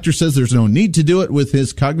because the doctor says there's no need to do it with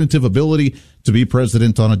his cognitive ability to be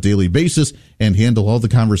president on a daily basis and handle all the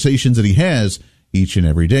conversations that he has each and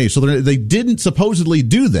every day. So they didn't supposedly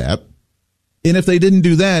do that. And if they didn't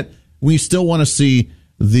do that, we still want to see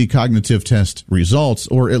the cognitive test results,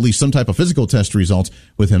 or at least some type of physical test results,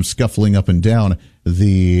 with him scuffling up and down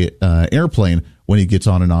the airplane when he gets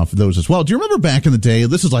on and off those as well. Do you remember back in the day?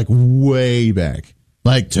 This is like way back,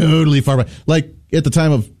 like totally far back. Like at the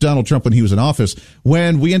time of Donald Trump when he was in office,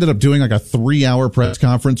 when we ended up doing like a 3-hour press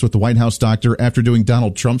conference with the White House doctor after doing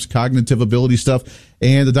Donald Trump's cognitive ability stuff.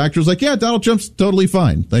 And the doctor was like, yeah, Donald Trump's totally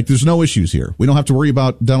fine. Like, there's no issues here. We don't have to worry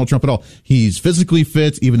about Donald Trump at all. He's physically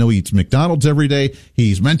fit, even though he eats McDonald's every day.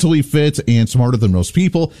 He's mentally fit and smarter than most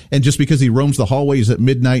people. And just because he roams the hallways at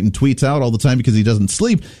midnight and tweets out all the time because he doesn't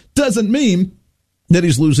sleep doesn't mean that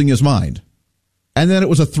he's losing his mind. And then it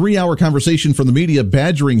was a 3-hour conversation from the media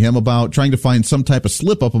badgering him about trying to find some type of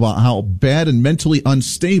slip up about how bad and mentally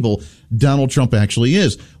unstable Donald Trump actually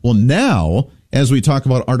is. Well, now, as we talk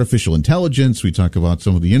about artificial intelligence, we talk about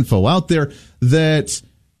some of the info out there, that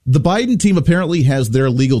the Biden team apparently has their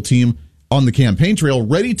legal team on the campaign trail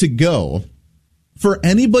ready to go for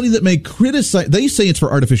anybody that may criticize. They say it's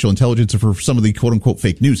for artificial intelligence or for some of the quote unquote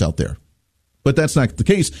fake news out there. But that's not the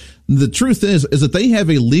case. The truth is that they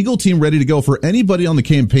have a legal team ready to go for anybody on the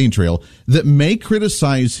campaign trail that may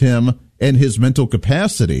criticize him and his mental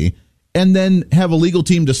capacity, and then have a legal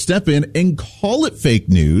team to step in and call it fake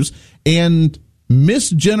news and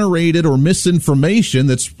misgenerated or misinformation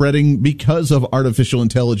that's spreading because of artificial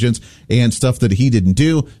intelligence and stuff that he didn't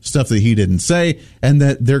do, stuff that he didn't say, and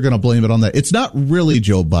that they're going to blame it on that. It's not really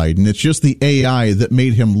Joe Biden. It's just the AI that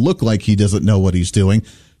made him look like he doesn't know what he's doing,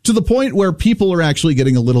 to the point where people are actually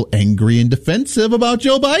getting a little angry and defensive about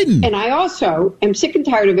Joe Biden. And I also am sick and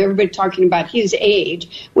tired of everybody talking about his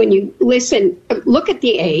age. When you look at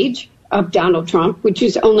the age of Donald Trump, which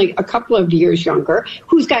is only a couple of years younger,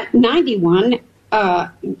 who's got 91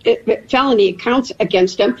 felony accounts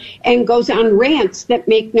against him and goes on rants that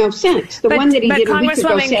make no sense. The one that he did a week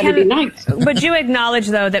ago Saturday night. Would you acknowledge,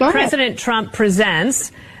 though, that President Trump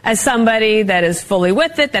presents as somebody that is fully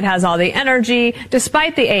with it, that has all the energy,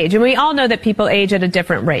 despite the age? And we all know that people age at a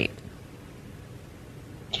different rate.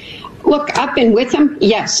 Look, I've been with him.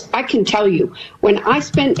 Yes, I can tell you. When I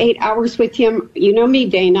spent 8 hours with him, you know me,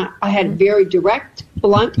 Dana, I had a very direct,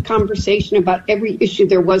 blunt conversation about every issue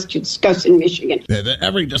there was to discuss in Michigan.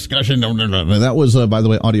 Every discussion. No. That was, by the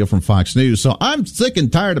way, audio from Fox News. So I'm sick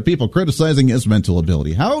and tired of people criticizing his mental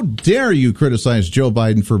ability. How dare you criticize Joe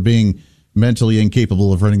Biden for being mentally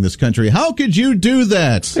incapable of running this country? How could you do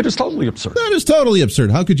that? It is totally absurd. That is totally absurd.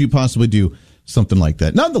 How could you possibly do something like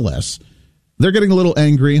that? Nonetheless, they're getting a little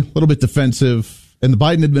angry, a little bit defensive, and the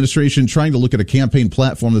Biden administration trying to look at a campaign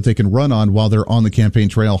platform that they can run on while they're on the campaign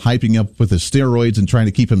trail, hyping up with his steroids and trying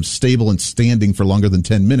to keep him stable and standing for longer than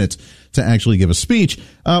 10 minutes to actually give a speech,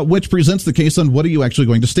 which presents the case on what are you actually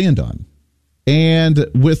going to stand on. And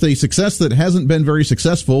with a success that hasn't been very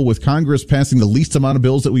successful, with Congress passing the least amount of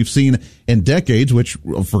bills that we've seen in decades, which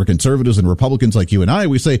for conservatives and Republicans like you and I,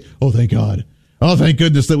 we say, oh, thank God. Oh, thank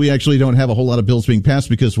goodness that we actually don't have a whole lot of bills being passed,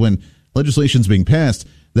 because when legislation's being passed,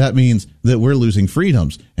 that means that we're losing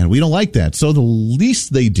freedoms, and we don't like that. So the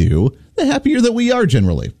least they do, the happier that we are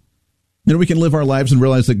generally. Then we can live our lives and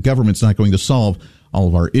realize that government's not going to solve all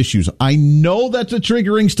of our issues. I know that's a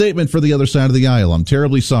triggering statement for the other side of the aisle. I'm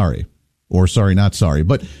terribly sorry. Or sorry, not sorry.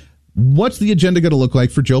 But what's the agenda going to look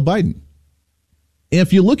like for Joe Biden?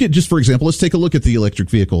 If you look at, just for example, let's take a look at the electric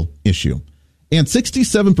vehicle issue. And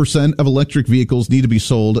 67% of electric vehicles need to be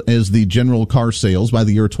sold as the general car sales by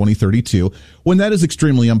the year 2032, when that is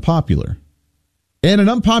extremely unpopular. And an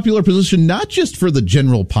unpopular position, not just for the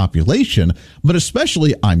general population, but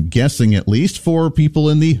especially, I'm guessing at least, for people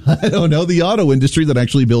in the, the auto industry that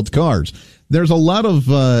actually builds cars. There's a lot of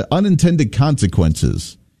unintended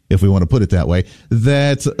consequences, if we want to put it that way,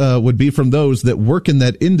 that would be from those that work in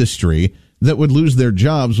that industry that would lose their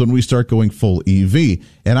jobs when we start going full EV.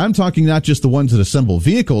 And I'm talking not just the ones that assemble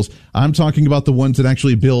vehicles, I'm talking about the ones that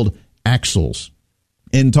actually build axles,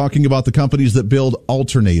 and talking about the companies that build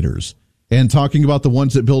alternators, and talking about the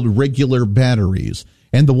ones that build regular batteries,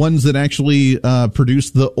 and the ones that actually produce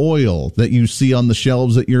the oil that you see on the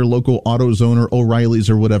shelves at your local AutoZone or O'Reilly's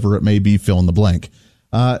or whatever it may be, fill in the blank.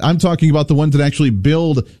 I'm talking about the ones that actually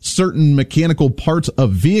build certain mechanical parts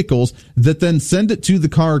of vehicles that then send it to the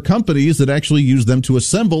car companies that actually use them to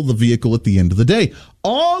assemble the vehicle at the end of the day.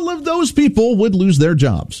 All of those people would lose their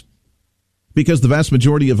jobs, because the vast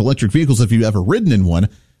majority of electric vehicles, if you've ever ridden in one,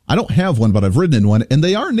 I don't have one, but I've ridden in one, and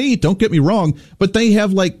they are neat, don't get me wrong, but they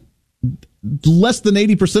have like less than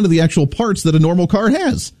 80% of the actual parts that a normal car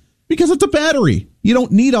has. Because it's a battery. You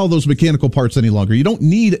don't need all those mechanical parts any longer. You don't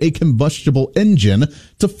need a combustible engine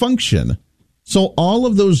to function. So all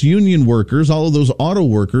of those union workers, all of those auto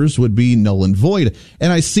workers would be null and void.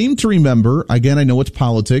 And I seem to remember, again, I know it's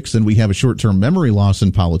politics and we have a short-term memory loss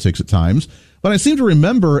in politics at times, but I seem to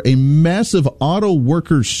remember a massive auto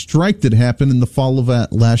workers strike that happened in the fall of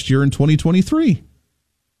last year in 2023.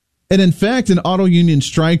 And in fact, an auto union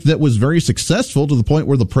strike that was very successful to the point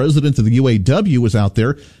where the president of the UAW was out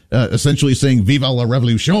there essentially saying Viva la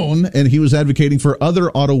Revolution, and he was advocating for other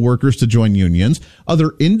auto workers to join unions,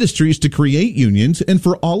 other industries to create unions, and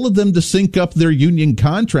for all of them to sync up their union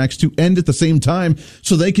contracts to end at the same time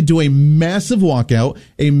so they could do a massive walkout,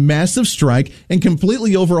 a massive strike, and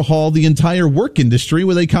completely overhaul the entire work industry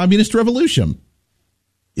with a communist revolution.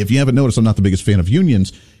 If you haven't noticed, I'm not the biggest fan of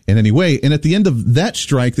unions in any way. And at the end of that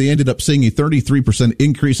strike, they ended up seeing a 33%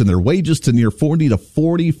 increase in their wages to near $40 to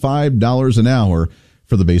 $45 an hour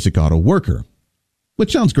for the basic auto worker,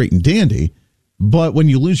 which sounds great and dandy. But when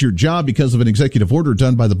you lose your job because of an executive order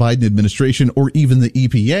done by the Biden administration or even the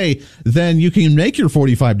EPA, then you can make your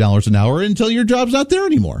 $45 an hour until your job's not there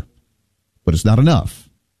anymore. But it's not enough.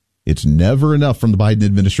 It's never enough from the Biden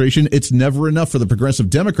administration. It's never enough for the progressive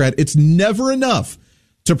Democrat. It's never enough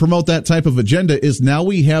to promote that type of agenda. Is now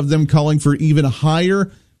we have them calling for even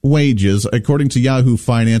higher wages. According to Yahoo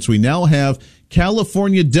Finance, we now have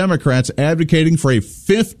California Democrats advocating for a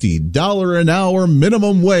 $50 an hour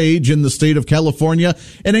minimum wage in the state of California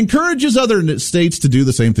and encourages other states to do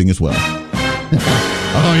the same thing as well.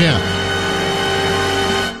 Oh, yeah.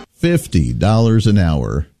 $50 an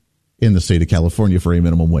hour in the state of California for a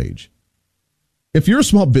minimum wage. If you're a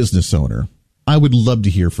small business owner, I would love to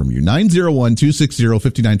hear from you.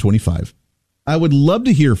 901-260-5925. I would love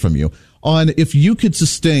to hear from you on if you could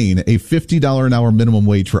sustain a $50 an hour minimum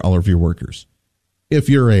wage for all of your workers. If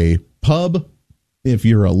you're a pub, if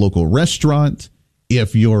you're a local restaurant,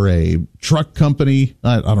 if you're a truck company,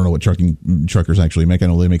 I don't know what truckers actually make. I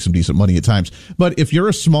know they make some decent money at times. But if you're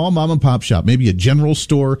a small mom and pop shop, maybe a general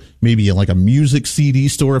store, maybe like a music CD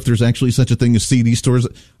store, if there's actually such a thing as CD stores.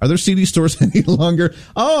 Are there CD stores any longer?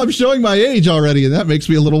 Oh, I'm showing my age already, and that makes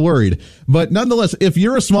me a little worried. But nonetheless, if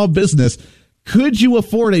you're a small business, could you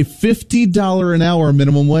afford a $50 an hour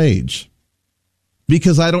minimum wage?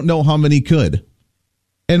 Because I don't know how many could.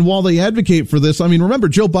 And while they advocate for this, I mean, remember,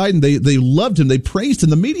 Joe Biden, they loved him. They praised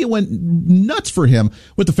him. The media went nuts for him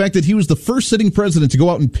with the fact that he was the first sitting president to go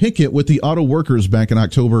out and picket with the auto workers back in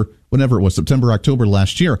October, whenever it was, September, October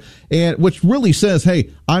last year. And which really says, hey,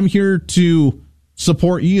 I'm here to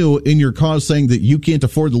support you in your cause, saying that you can't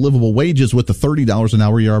afford the livable wages with the $30 an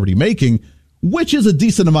hour you're already making, which is a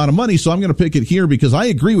decent amount of money. So I'm going to picket here because I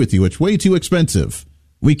agree with you. It's way too expensive.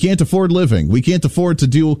 We can't afford living. We can't afford to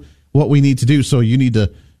do what we need to do. So you need to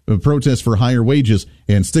protest for higher wages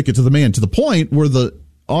and stick it to the man, to the point where the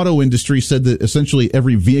auto industry said that essentially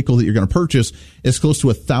every vehicle that you're going to purchase is close to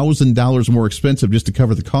 $1,000 more expensive just to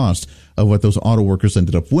cover the cost of what those auto workers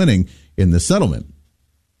ended up winning in the settlement.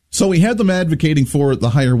 So we had them advocating for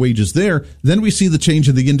the higher wages there. Then we see the change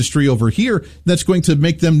in the industry over here that's going to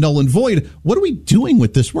make them null and void. What are we doing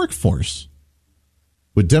with this workforce?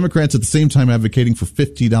 With Democrats at the same time advocating for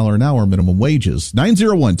 $50 an hour minimum wages.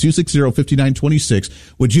 901-260-5926.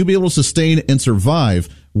 Would you be able to sustain and survive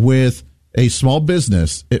with a small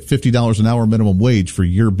business at $50 an hour minimum wage for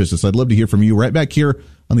your business? I'd love to hear from you right back here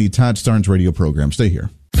on the Todd Starnes radio program. Stay here.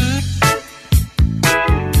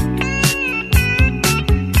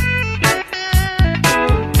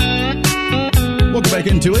 Welcome back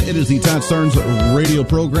into it. It is the Todd Starnes radio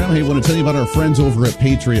program. Hey, I want to tell you about our friends over at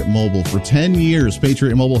Patriot Mobile. For 10 years,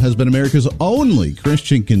 Patriot Mobile has been America's only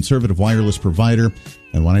Christian conservative wireless provider.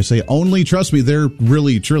 And when I say only, trust me, they're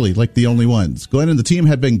really, truly like the only ones. Glenn and the team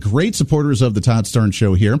have been great supporters of the Todd Starnes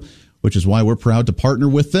show here, which is why we're proud to partner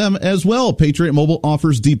with them as well. Patriot Mobile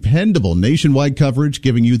offers dependable nationwide coverage,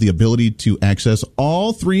 giving you the ability to access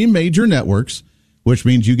all three major networks, which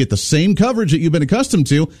means you get the same coverage that you've been accustomed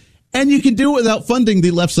to. And you can do it without funding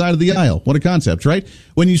the left side of the aisle. What a concept, right?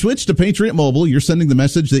 When you switch to Patriot Mobile, you're sending the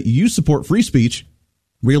message that you support free speech,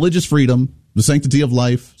 religious freedom, the sanctity of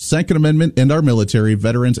life, Second Amendment, and our military,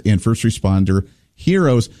 veterans, and first responder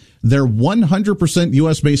heroes. Their 100%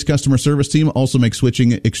 U.S.-based customer service team also makes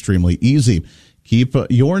switching extremely easy. Keep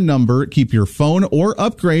your number, keep your phone, or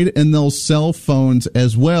upgrade, and they'll sell phones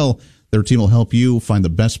as well. Their team will help you find the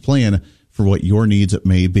best plan for what your needs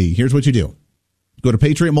may be. Here's what you do. Go to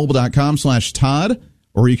patriotmobile.com/Todd,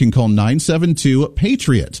 or you can call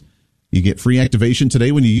 972-PATRIOT. You get free activation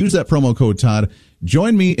today when you use that promo code Todd.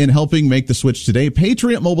 Join me in helping make the switch today.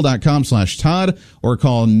 patriotmobile.com/Todd, or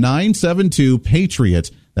call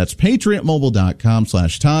 972-PATRIOT. That's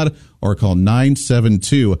patriotmobile.com/Todd, or call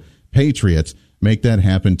 972-PATRIOT. Make that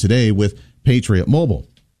happen today with Patriot Mobile.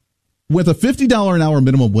 With a $50 an hour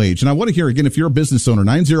minimum wage, and I want to hear, again, if you're a business owner,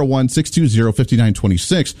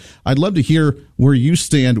 901-620-5926, I'd love to hear where you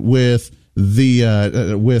stand with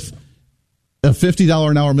the with a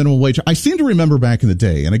 $50 an hour minimum wage. I seem to remember back in the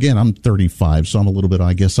day, and again, I'm 35, so I'm a little bit,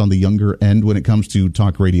 I guess, on the younger end when it comes to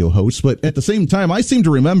talk radio hosts. But at the same time, I seem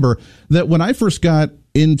to remember that when I first got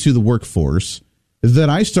into the workforce,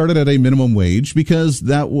 that I started at a minimum wage because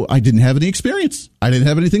I didn't have any experience. I didn't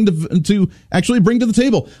have anything to actually bring to the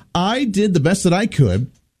table. I did the best that I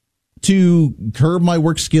could to curb my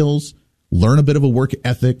work skills, learn a bit of a work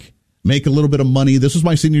ethic, make a little bit of money. This was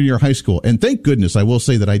my senior year of high school. And thank goodness, I will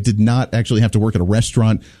say that I did not actually have to work at a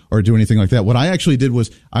restaurant or do anything like that. What I actually did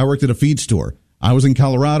was I worked at a feed store. I was in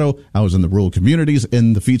Colorado. I was in the rural communities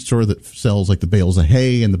in the feed store that sells like the bales of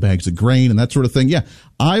hay and the bags of grain and that sort of thing. Yeah,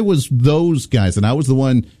 I was those guys, and I was the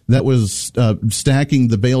one that was stacking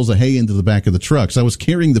the bales of hay into the back of the trucks. I was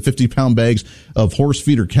carrying the 50-pound bags of horse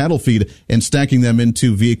feed or cattle feed and stacking them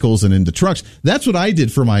into vehicles and into trucks. That's what I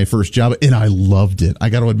did for my first job, and I loved it. I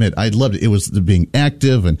got to admit, I loved it. It was being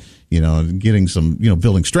active and, getting some,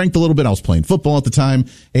 building strength a little bit. I was playing football at the time,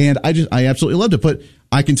 and I absolutely loved it. But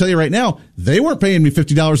I can tell you right now, they weren't paying me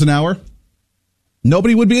 $50 an hour.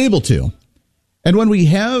 Nobody would be able to. And when we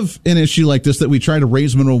have an issue like this, that we try to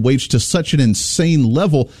raise minimum wage to such an insane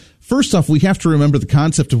level, first off, we have to remember the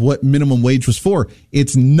concept of what minimum wage was for.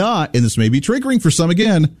 It's not, and this may be triggering for some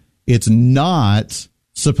again, it's not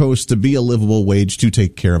supposed to be a livable wage to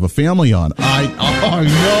take care of a family on. I'm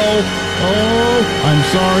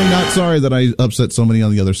sorry, not sorry that I upset somebody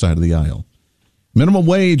on the other side of the aisle. Minimum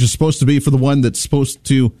wage is supposed to be for the one that's supposed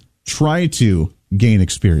to try to gain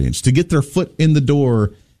experience, to get their foot in the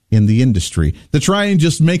door in the industry, to try and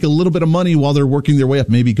just make a little bit of money while they're working their way up,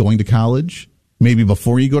 maybe going to college, maybe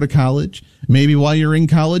before you go to college, maybe while you're in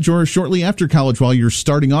college or shortly after college while you're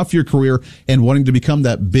starting off your career and wanting to become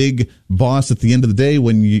that big boss at the end of the day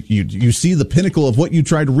when you see the pinnacle of what you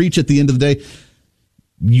try to reach at the end of the day.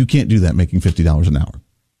 You can't do that making $50 an hour.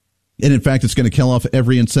 And in fact, it's going to kill off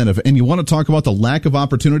every incentive. And you want to talk about the lack of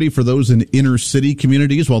opportunity for those in inner city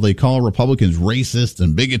communities while they call Republicans racist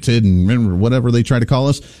and bigoted and whatever they try to call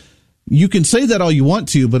us. You can say that all you want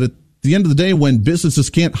to, but at the end of the day, when businesses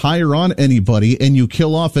can't hire on anybody and you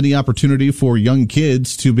kill off any opportunity for young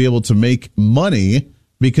kids to be able to make money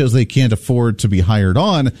because they can't afford to be hired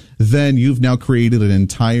on, then you've now created an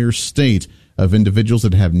entire state of individuals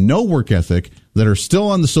that have no work ethic, that are still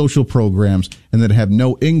on the social programs, and that have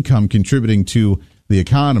no income contributing to the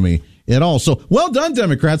economy at all. So well done,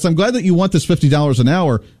 Democrats. I'm glad that you want this $50 an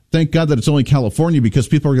hour. Thank God that it's only California, because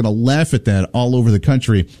people are going to laugh at that all over the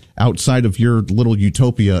country outside of your little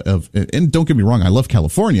utopia of, and don't get me wrong, I love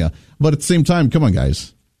California, but at the same time, come on,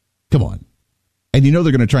 guys. Come on. And they're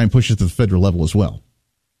going to try and push it to the federal level as well.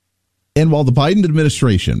 And while the Biden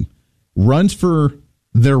administration runs for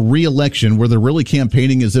their re-election, where they're really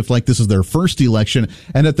campaigning as if like this is their first election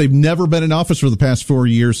and that they've never been in office for the past 4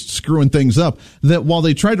 years, screwing things up, that while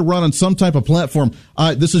they try to run on some type of platform,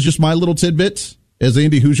 this is just my little tidbit as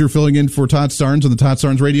Andy Hoosier filling in for Todd Starnes on the Todd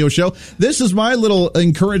Starnes radio show. This is my little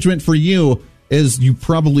encouragement for you, is you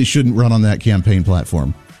probably shouldn't run on that campaign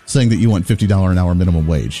platform saying that you want $50 an hour minimum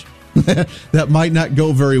wage. That might not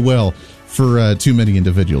go very well for too many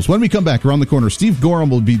individuals. When we come back around the corner, Steve Gorham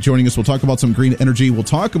will be joining us. We'll talk about some green energy. We'll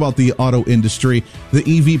talk about the auto industry, the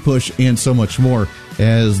EV push, and so much more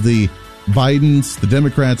as the Bidens, the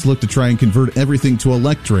Democrats, look to try and convert everything to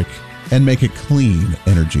electric and make it clean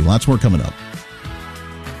energy. Lots more coming up.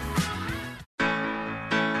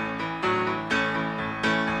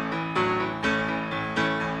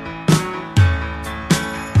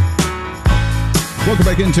 Welcome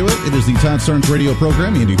back into it. It is the Todd Starnes radio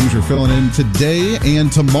program. Andy Hoosier filling in today and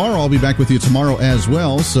tomorrow. I'll be back with you tomorrow as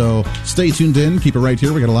well. So stay tuned in. Keep it right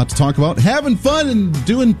here. We got a lot to talk about. Having fun and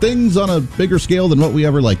doing things on a bigger scale than what we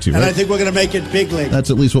ever like to. And right? I think we're going to make it big league. That's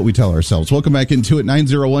at least what we tell ourselves. Welcome back into it.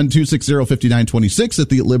 901-260-5926 at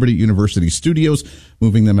the Liberty University Studios.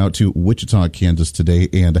 Moving them out to Wichita, Kansas today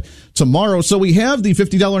and tomorrow. So we have the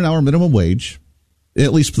 $50 an hour minimum wage.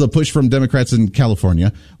 At least the push from Democrats in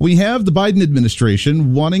California. We have the Biden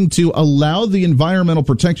administration wanting to allow the Environmental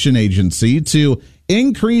Protection Agency to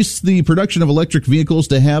increase the production of electric vehicles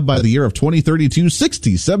to have by the year of 2032,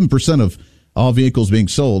 67% of all vehicles being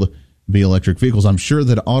sold be electric vehicles. I'm sure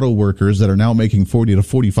that auto workers that are now making $40 to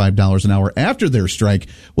 $45 an hour after their strike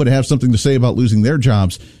would have something to say about losing their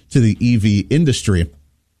jobs to the EV industry,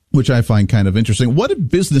 which I find kind of interesting. What are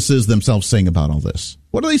businesses themselves saying about all this?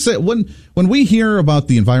 What do they say when we hear about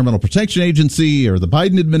the Environmental Protection Agency or the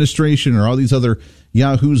Biden administration or all these other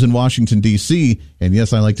yahoos in Washington, D.C., and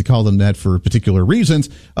yes, I like to call them that for particular reasons,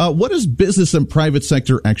 what is business and private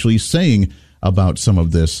sector actually saying about some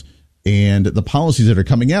of this and the policies that are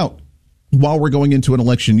coming out while we're going into an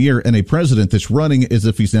election year, and a president that's running as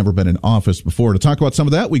if he's never been in office before. To talk about some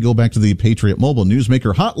of that, we go back to the Patriot Mobile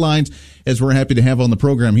Newsmaker Hotlines, as we're happy to have on the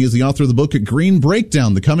program. He is the author of the book Green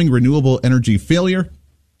Breakdown, The Coming Renewable Energy Failure.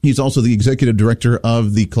 He's also the executive director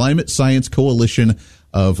of the Climate Science Coalition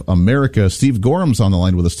of America. Steve Gorham's on the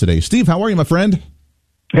line with us today. Steve, how are you, my friend?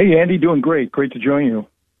 Hey, Andy, doing great. Great to join you.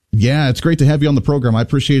 Yeah, it's great to have you on the program. I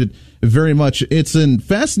appreciate it very much. It's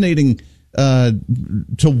fascinating to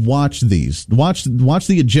watch these, watch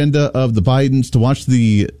the agenda of the Bidens, to watch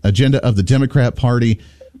the agenda of the Democrat Party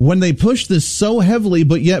when they push this so heavily,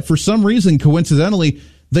 but yet for some reason, coincidentally,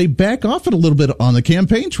 they back off it a little bit on the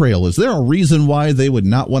campaign trail. Is there a reason why they would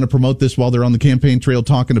not want to promote this while they're on the campaign trail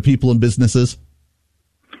talking to people and businesses?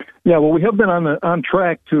 Yeah, well, we have been on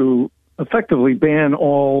track to effectively ban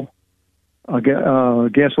all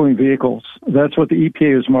gasoline vehicles. That's what the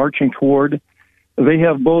EPA is marching toward. They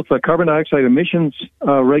have both carbon dioxide emissions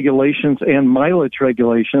regulations and mileage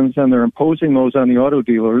regulations, and they're imposing those on the auto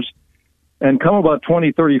dealers. And come about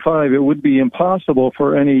 2035, it would be impossible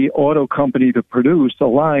for any auto company to produce a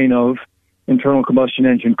line of internal combustion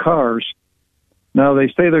engine cars. Now, they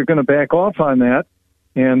say they're going to back off on that,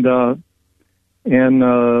 and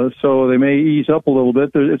so they may ease up a little bit.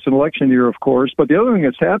 It's an election year, of course. But the other thing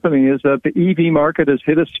that's happening is that the EV market has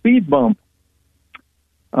hit a speed bump.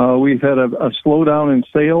 We've had a slowdown in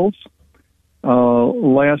sales.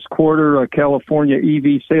 Last quarter, California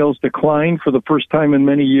EV sales declined for the first time in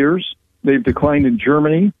many years. They've declined in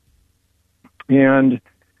Germany. And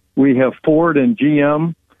we have Ford and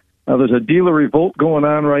GM. There's a dealer revolt going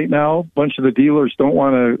on right now. A bunch of the dealers don't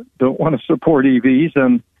want to support EVs,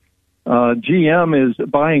 and GM is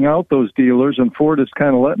buying out those dealers, and Ford is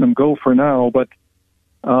kind of letting them go for now. But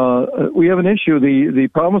we have an issue. The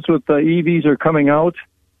problems with the EVs are coming out.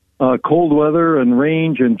 Cold weather and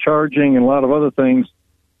range and charging and a lot of other things.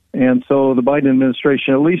 And so the Biden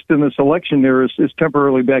administration, at least in this election year, is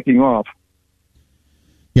temporarily backing off.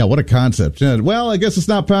 Yeah, what a concept. Yeah, well, I guess it's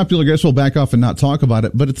not popular. I guess we'll back off and not talk about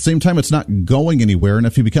it. But at the same time, it's not going anywhere. And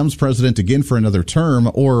if he becomes president again for another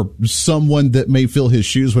term, or someone that may fill his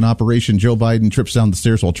shoes when Operation Joe Biden trips down the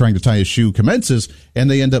stairs while trying to tie his shoe commences,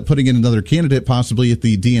 and they end up putting in another candidate, possibly at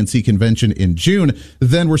the DNC convention in June,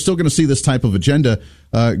 then we're still going to see this type of agenda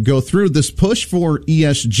go through. This push for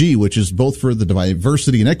ESG, which is both for the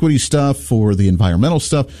diversity and equity stuff, for the environmental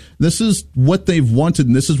stuff. This is what they've wanted,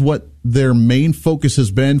 and this is what their main focus has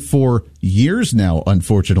been for years now,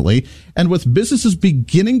 unfortunately. And with businesses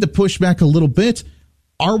beginning to push back a little bit,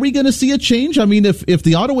 are we going to see a change? I mean, if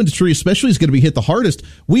the auto industry especially is going to be hit the hardest,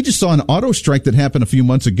 we just saw an auto strike that happened a few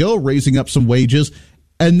months ago, raising up some wages.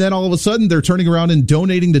 And then all of a sudden they're turning around and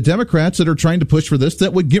donating to Democrats that are trying to push for this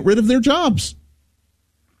that would get rid of their jobs.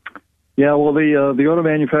 Yeah, well, the auto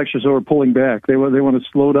manufacturers are pulling back. They want to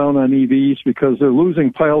slow down on EVs because they're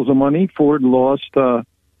losing piles of money. Ford lost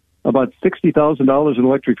about $60,000 in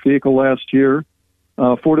electric vehicle last year,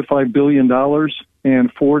 $4 to $5 billion,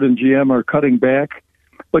 and Ford and GM are cutting back.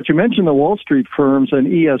 But you mentioned the Wall Street firms and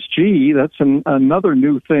ESG. That's another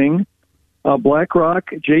new thing.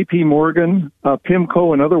 BlackRock, J.P. Morgan,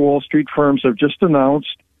 PIMCO, and other Wall Street firms have just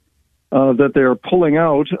announced that they're pulling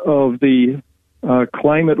out of the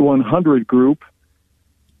Climate 100 group,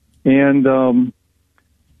 and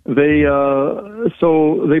they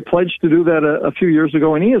pledged to do that a few years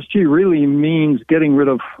ago. And ESG really means getting rid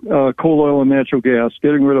of coal oil and natural gas,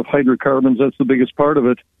 getting rid of hydrocarbons. That's the biggest part of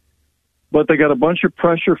it. But they got a bunch of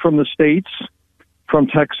pressure from the states, from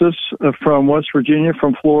Texas, from West Virginia,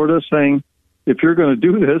 from Florida, saying, if you're going to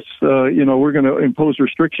do this, we're going to impose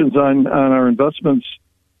restrictions on our investments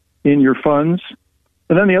in your funds.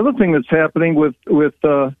 And then the other thing that's happening with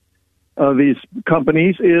these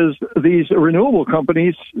companies is these renewable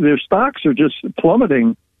companies, their stocks are just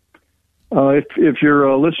plummeting. If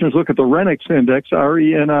your listeners look at the RENIX index,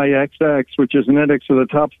 RENIXX, which is an index of the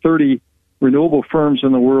top 30 renewable firms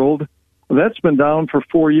in the world, that's been down for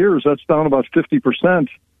 4 years. That's down about 50%.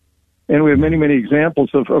 And we have many, many examples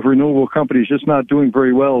of renewable companies just not doing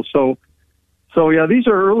very well. So yeah, these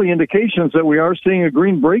are early indications that we are seeing a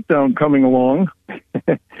green breakdown coming along.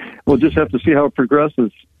 We'll just have to see how it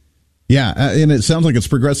progresses. Yeah, and it sounds like it's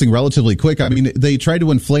progressing relatively quick. I mean, they try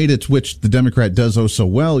to inflate it, which the Democrat does oh so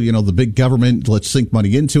well. You know, the big government, let's sink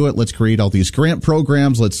money into it. Let's create all these grant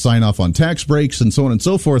programs. Let's sign off on tax breaks and so on and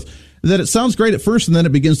so forth. That it sounds great at first, and then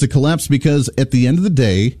it begins to collapse because at the end of the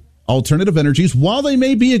day, alternative energies, while they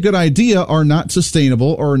may be a good idea, are not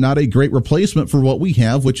sustainable or not a great replacement for what we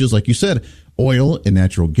have, which is, like you said, oil and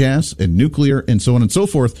natural gas and nuclear and so on and so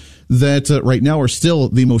forth, that right now are still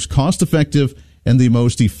the most cost-effective and the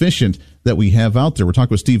most efficient. that we have out there. We're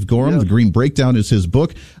talking with Steve Gorham. The Green Breakdown is his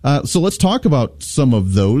book. So let's talk about some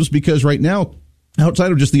of those, because right now,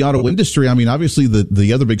 outside of just the auto industry, I mean, obviously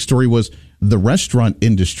the other big story was the restaurant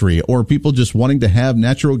industry, or people just wanting to have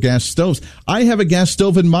natural gas stoves. I have a gas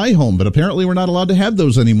stove in my home, but apparently we're not allowed to have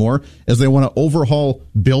those anymore, as they want to overhaul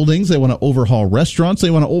buildings. They want to overhaul restaurants. They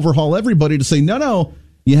want to overhaul everybody to say, no,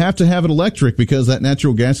 you have to have it electric because that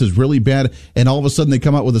natural gas is really bad. And all of a sudden they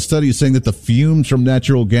come out with a study saying that the fumes from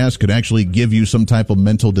natural gas could actually give you some type of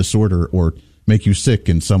mental disorder or make you sick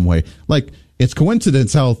in some way. Like, it's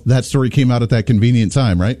coincidence how that story came out at that convenient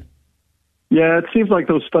time, right? Yeah, it seems like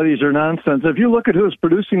those studies are nonsense. If you look at who's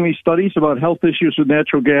producing these studies about health issues with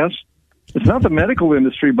natural gas, it's not the medical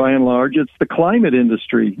industry by and large, it's the climate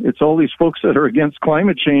industry. It's all these folks that are against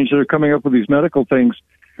climate change that are coming up with these medical things.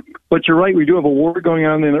 But you're right, we do have a war going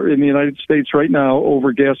on in the United States right now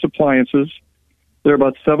over gas appliances. There are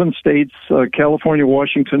about 7 states, California,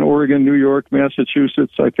 Washington, Oregon, New York,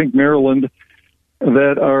 Massachusetts, I think Maryland,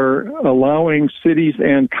 that are allowing cities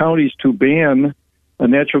and counties to ban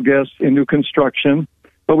natural gas in new construction.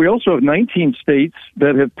 But we also have 19 states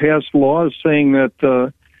that have passed laws saying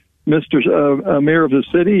that, Mr. Mayor of the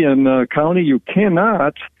city and county, you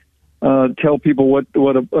cannot tell people what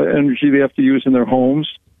energy they have to use in their homes.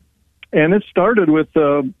 And it started with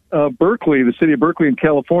Berkeley, the city of Berkeley in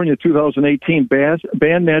California, 2018,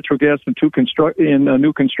 banned natural gas in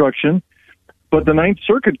new construction. But the Ninth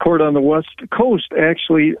Circuit Court on the West Coast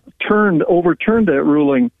actually overturned that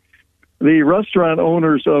ruling. The restaurant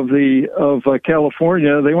owners of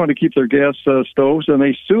California, they wanted to keep their gas stoves, and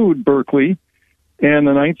they sued Berkeley. And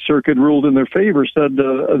the Ninth Circuit ruled in their favor, said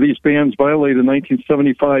these bans violated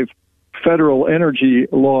 1975 federal energy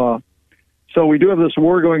law. So we do have this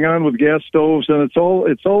war going on with gas stoves, and it all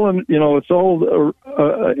evolves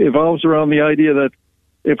around the idea that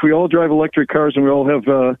if we all drive electric cars and we all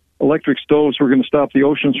have electric stoves, we're going to stop the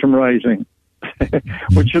oceans from rising,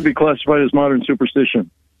 which should be classified as modern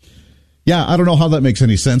superstition. Yeah, I don't know how that makes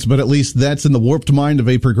any sense, but at least that's in the warped mind of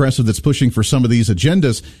a progressive that's pushing for some of these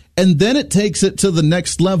agendas. And then it takes it to the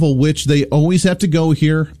next level, which they always have to go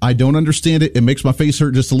here. I don't understand it. It makes my face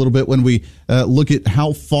hurt just a little bit when we look at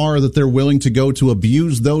how far that they're willing to go to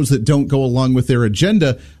abuse those that don't go along with their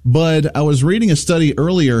agenda. But I was reading a study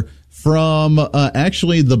earlier from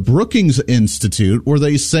actually the Brookings Institute, where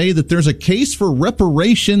they say that there's a case for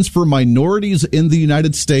reparations for minorities in the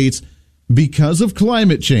United States because of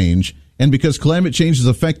climate change. And because climate change is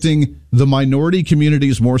affecting the minority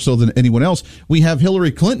communities more so than anyone else, we have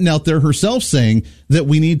Hillary Clinton out there herself saying that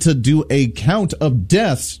we need to do a count of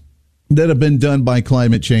deaths that have been done by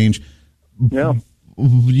climate change. Yeah.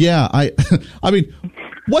 Yeah. I mean,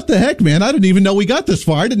 what the heck, man? I didn't even know we got this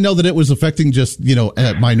far. I didn't know that it was affecting just,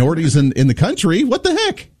 minorities in the country. What the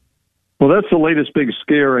heck? Well, that's the latest big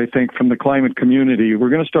scare, I think, from the climate community.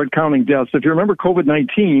 We're going to start counting deaths. If you remember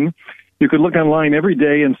COVID-19, you could look online every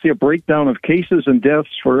day and see a breakdown of cases and deaths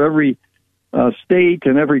for every state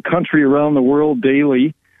and every country around the world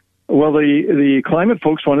daily. Well, the climate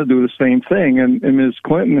folks want to do the same thing, and Ms.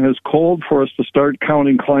 Clinton has called for us to start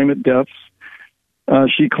counting climate deaths.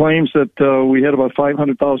 She claims that we had about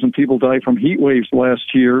 500,000 people die from heat waves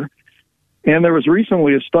last year. And there was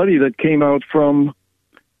recently a study that came out from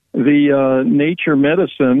the Nature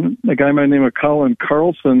Medicine, a guy by the name of Colin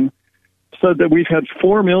Carlson, said that we've had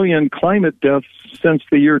 4 million climate deaths since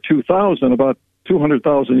the year 2000, about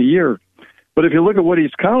 200,000 a year. But if you look at what he's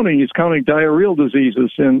counting diarrheal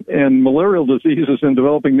diseases and malarial diseases in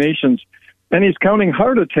developing nations, and he's counting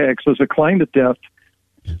heart attacks as a climate death.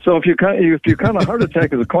 So if you count a heart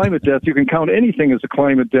attack as a climate death, you can count anything as a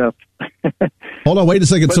climate death. Hold on, wait a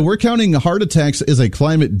second. So we're counting heart attacks as a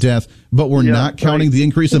climate death, but we're not counting the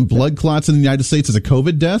increase in blood clots in the United States as a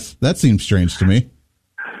COVID death? That seems strange to me.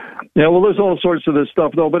 Yeah, well, there's all sorts of this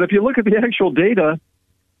stuff, though. But if you look at the actual data,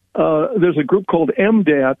 there's a group called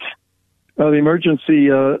MDAT,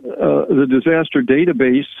 the Disaster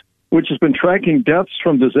Database, which has been tracking deaths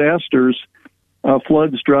from disasters,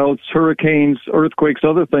 floods, droughts, hurricanes, earthquakes,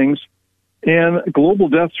 other things. And global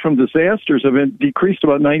deaths from disasters have been decreased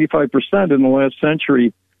about 95% in the last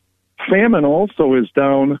century. Famine also is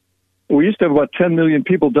down. We used to have about 10 million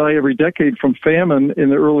people die every decade from famine in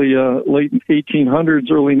the late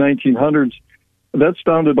 1800s, early 1900s. That's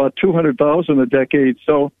down to about 200,000 a decade.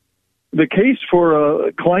 So the case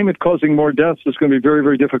for climate causing more deaths is going to be very,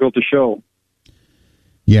 very difficult to show.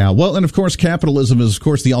 Yeah, well, and of course, capitalism is, of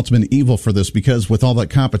course, the ultimate evil for this, because with all that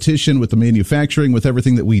competition, with the manufacturing, with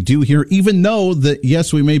everything that we do here, even though that,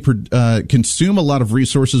 yes, we may consume a lot of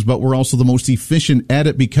resources, but we're also the most efficient at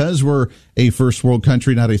it because we're a first world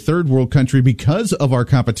country, not a third world country, because of our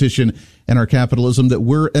competition and our capitalism, that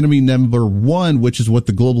we're enemy number one, which is what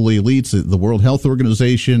the global elites, the World Health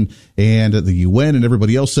Organization and the UN and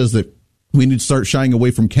everybody else says, that we need to start shying away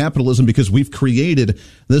from capitalism because we've created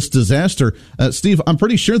this disaster. Steve, I'm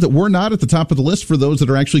pretty sure that we're not at the top of the list for those that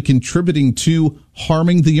are actually contributing to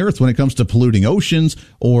harming the earth when it comes to polluting oceans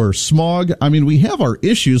or smog. I mean, we have our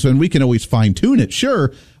issues and we can always fine tune it,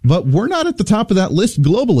 sure, but we're not at the top of that list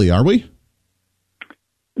globally, are we?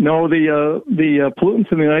 No, the pollutants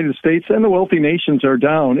in the United States and the wealthy nations are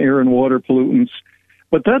down, air and water pollutants.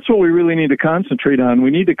 But that's what we really need to concentrate on.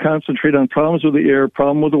 We need to concentrate on problems with the air,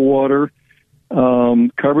 problem with the water,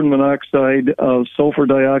 carbon monoxide, sulfur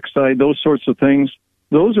dioxide, those sorts of things.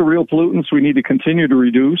 Those are real pollutants we need to continue to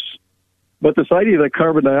reduce. But this idea that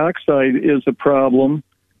carbon dioxide is a problem,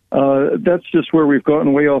 that's just where we've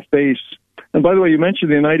gotten way off base. And by the way, you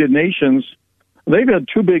mentioned the United Nations. They've had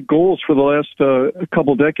two big goals for the last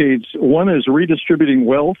couple decades. One is redistributing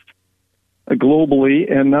wealth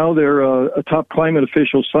globally, and now their a top climate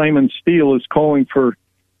official, Simon Steele, is calling for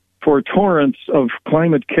torrents of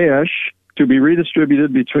climate cash to be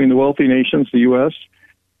redistributed between the wealthy nations, the U.S.,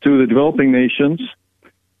 to the developing nations.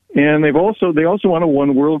 And they also want a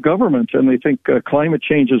one world government, and they think climate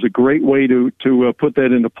change is a great way to put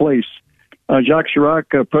that into place. Jacques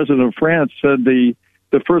Chirac, president of France, said the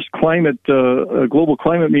first global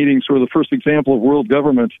climate meetings were the first example of world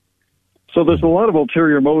government. So there's a lot of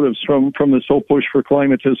ulterior motives from this whole push for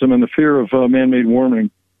climatism and the fear of man-made warming.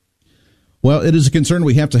 Well, it is a concern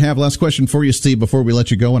we have to have. Last question for you, Steve, before we let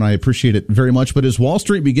you go, and I appreciate it very much. But as Wall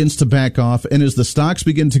Street begins to back off, and as the stocks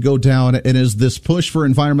begin to go down, and as this push for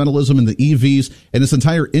environmentalism and the EVs and this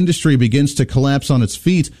entire industry begins to collapse on its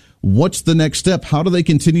feet, what's the next step? How do they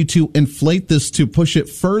continue to inflate this to push it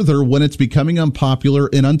further when it's becoming unpopular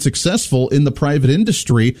and unsuccessful in the private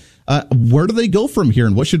industry? Where do they go from here,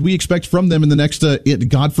 and what should we expect from them in the next,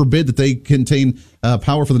 God forbid, that they contain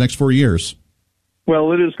power for the next 4 years?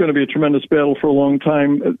 Well, it is going to be a tremendous battle for a long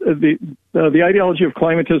time. The ideology of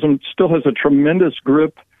climatism still has a tremendous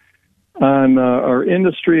grip on our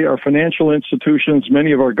industry, our financial institutions,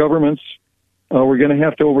 many of our governments. We're going to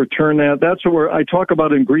have to overturn that. That's what I talk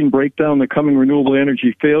about in Green Breakdown, the coming renewable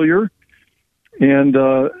energy failure. And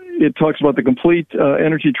it talks about the complete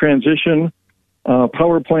energy transition,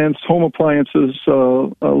 power plants, home appliances,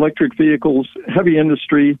 electric vehicles, heavy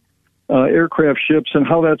industry, aircraft, ships, and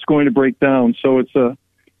how that's going to break down. So it's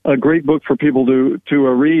a great book for people to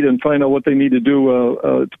read and find out what they need to do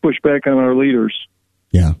to push back on our leaders.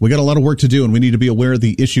 Yeah, we got a lot of work to do, and we need to be aware of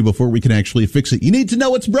the issue before we can actually fix it. You need to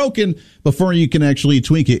know it's broken before you can actually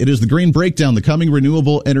tweak it. It is the Green Breakdown, the coming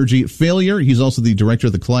renewable energy failure. He's also the director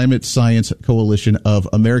of the Climate Science Coalition of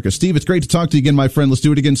America. Steve, it's great to talk to you again, my friend. Let's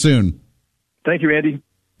do it again soon. Thank you, Andy.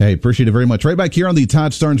 Hey, appreciate it very much. Right back here on the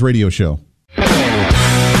Todd Starnes Radio Show.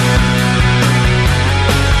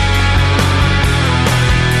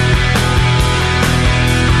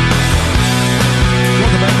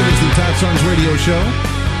 Starnes Radio Show,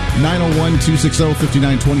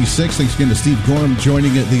 901-260-5926. Thanks again to Steve Gorham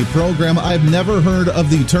joining the program. I've never heard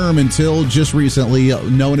of the term until just recently,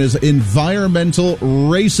 known as environmental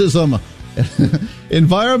racism.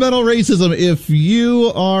 Environmental racism. If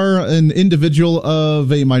you are an individual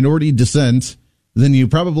of a minority descent, then you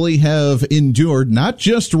probably have endured not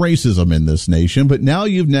just racism in this nation, but now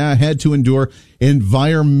you've had to endure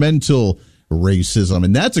environmental racism.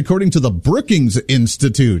 And that's according to the Brookings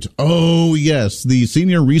Institute. Oh, yes. The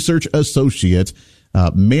senior research associate,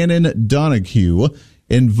 Manon Donahue,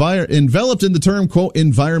 enveloped in the term, quote,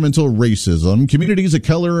 environmental racism. Communities of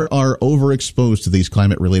color are overexposed to these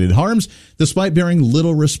climate-related harms, despite bearing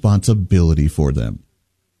little responsibility for them.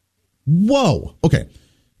 Whoa. Okay.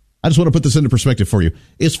 I just want to put this into perspective for you.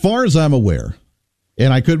 As far as I'm aware,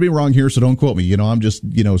 and I could be wrong here, so don't quote me. I'm just,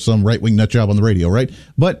 some right-wing nut job on the radio, right?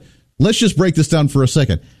 But let's just break this down for a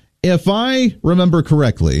second. If I remember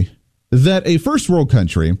correctly, that a first world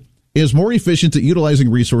country is more efficient at utilizing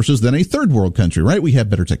resources than a third world country, right? We have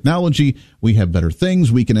better technology. We have better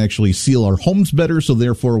things. We can actually seal our homes better. So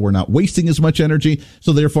therefore, we're not wasting as much energy.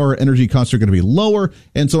 So therefore, our energy costs are going to be lower,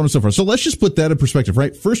 and so on and so forth. So let's just put that in perspective,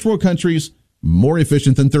 right? First world countries, more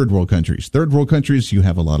efficient than third world countries. Third world countries, you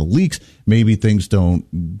have a lot of leaks. Maybe things don't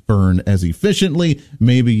burn as efficiently.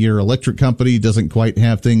 Maybe your electric company doesn't quite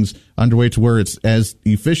have things underway to where it's as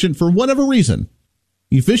efficient for whatever reason.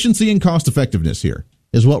 Efficiency and cost effectiveness here.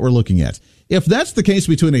 is what we're looking at. If that's the case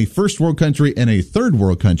between a first world country and a third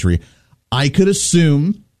world country, I could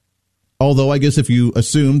assume, although I guess if you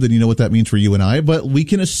assume, then you know what that means for you and I, but we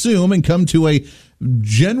can assume and come to a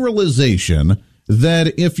generalization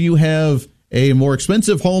that if you have a more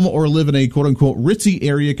expensive home or live in a quote-unquote ritzy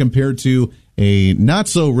area compared to a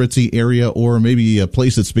not-so-ritzy area, or maybe a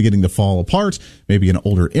place that's beginning to fall apart, maybe an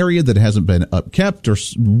older area that hasn't been upkept,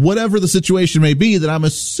 or whatever the situation may be, that I'm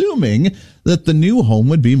assuming that the new home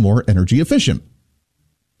would be more energy efficient.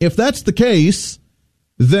 If that's the case,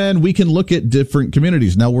 then we can look at different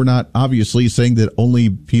communities. Now, we're not obviously saying that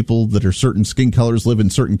only people that are certain skin colors live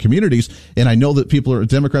in certain communities, and I know that people are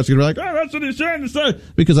Democrats are going to be like, oh, that's what he's trying to say,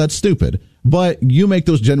 because that's stupid. But you make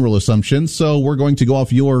those general assumptions, so we're going to go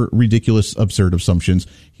off your ridiculous, absurd assumptions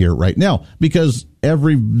here right now, because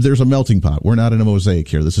there's a melting pot. We're not in a mosaic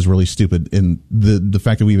here. This is really stupid in the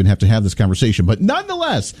fact that we even have to have this conversation. But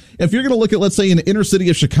nonetheless, if you're going to look at, let's say, an inner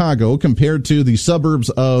city of Chicago compared to the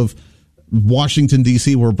suburbs of Washington,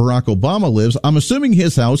 D.C., where Barack Obama lives, I'm assuming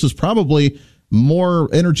his house is probably more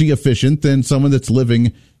energy efficient than someone that's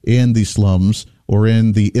living in the slums or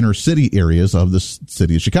in the inner city areas of the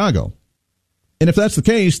city of Chicago. And if that's the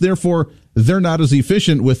case, therefore, they're not as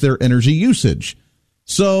efficient with their energy usage.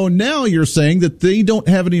 So now you're saying that they don't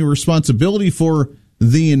have any responsibility for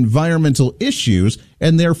the environmental issues,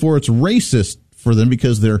 and therefore it's racist for them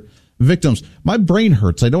because they're victims. My brain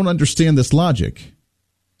hurts. I don't understand this logic.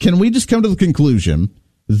 Can we just come to the conclusion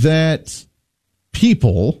that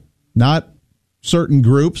people, not certain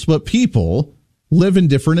groups, but people, live in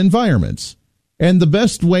different environments? And the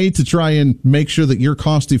best way to try and make sure that you're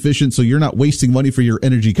cost efficient so you're not wasting money for your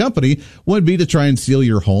energy company would be to try and steal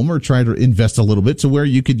your home or try to invest a little bit to where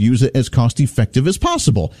you could use it as cost effective as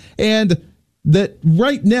possible. And that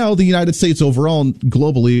right now, the United States overall and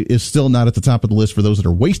globally is still not at the top of the list for those that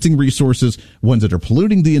are wasting resources, ones that are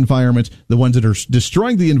polluting the environment, the ones that are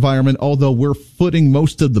destroying the environment, although we're footing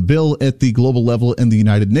most of the bill at the global level in the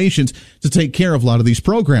United Nations to take care of a lot of these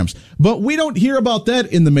programs. But we don't hear about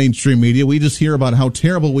that in the mainstream media. We just hear about how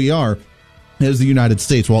terrible we are as the United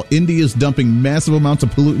States. While India is dumping massive amounts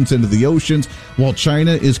of pollutants into the oceans, while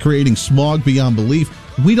China is creating smog beyond belief,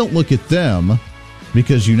 we don't look at them.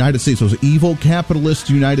 Because United States, those evil capitalist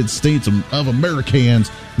United States of Americans,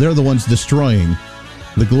 they're the ones destroying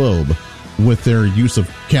the globe with their use of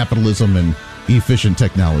capitalism and efficient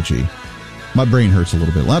technology. My brain hurts a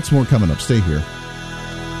little bit. Lots more coming up. Stay here.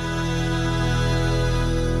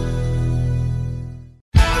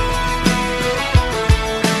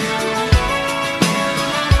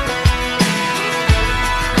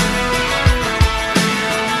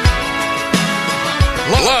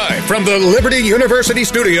 From the Liberty University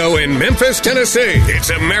studio in Memphis, Tennessee, it's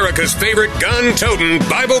America's favorite gun-toting,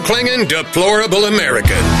 Bible-clinging, deplorable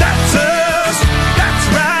American. That's us. That's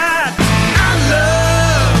right. I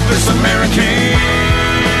love this American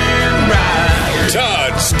ride.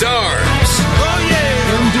 Todd Starnes. Oh,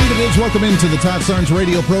 yeah. Indeed it is. Welcome into the Todd Starnes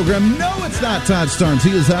radio program. No, it's not Todd Starnes.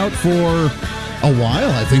 He is out for a while,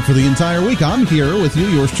 I think, for the entire week. I'm here with you,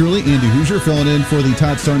 yours truly, Andy Hoosier, filling in for the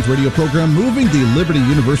Todd Starnes radio program, moving the Liberty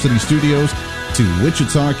University studios to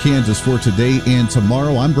Wichita, Kansas for today and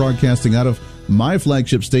tomorrow. I'm broadcasting out of my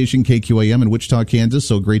flagship station, KQAM in Wichita, Kansas.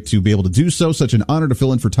 So great to be able to do so. Such an honor to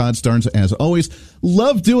fill in for Todd Starnes, as always.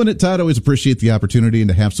 Love doing it, Todd. Always appreciate the opportunity and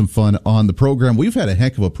to have some fun on the program. We've had a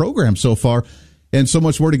heck of a program so far, and so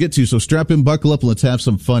much more to get to, so strap in, buckle up, and let's have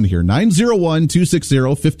some fun here.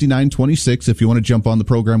 901-260-5926 if you want to jump on the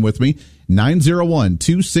program with me.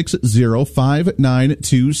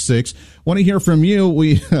 901-260-5926. Want to hear from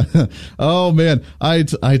you. Oh, man.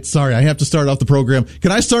 Sorry, I have to start off the program.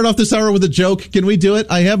 Can I start off this hour with a joke? Can we do it?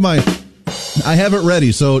 I have it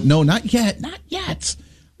ready, so no, not yet. Not yet.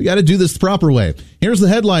 We got to do this the proper way. Here's the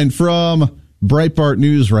headline from Breitbart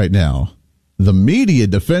News right now. The media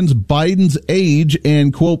defends Biden's age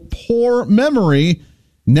and, quote, poor memory,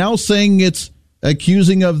 now saying it's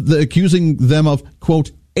accusing them of,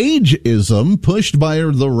 quote, ageism pushed by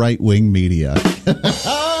the right-wing media.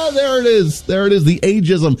 There it is. There it is, the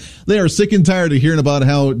ageism. They are sick and tired of hearing about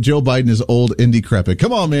how Joe Biden is old and decrepit.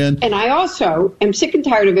 Come on, man. And I also am sick and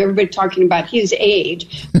tired of everybody talking about his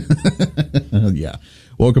age. Yeah.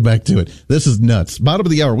 Welcome back to it. This is nuts. Bottom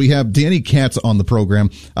of the hour, we have Danny Katz on the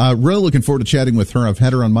program. Really looking forward to chatting with her. I've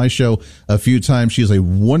had her on my show a few times. She is a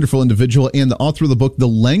wonderful individual and the author of the book, The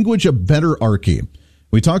Language of Betterarchy.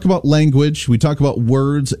 We talk about language, we talk about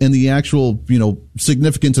words, and the actual,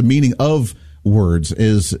 significance and meaning of words,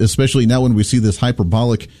 is especially now when we see this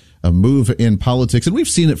hyperbolic move in politics. And we've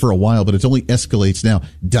seen it for a while, but it only escalates now.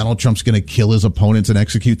 Donald Trump's going to kill his opponents and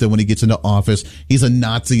execute them when he gets into office. He's a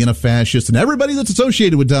Nazi and a fascist. And everybody that's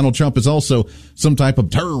associated with Donald Trump is also some type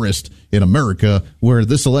of terrorist in America, where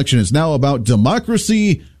this election is now about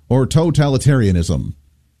democracy or totalitarianism,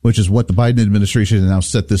 which is what the Biden administration has now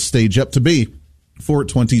set this stage up to be for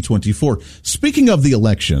 2024. Speaking of the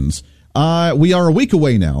elections, we are a week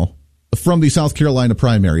away now from the South Carolina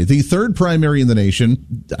primary, the third primary in the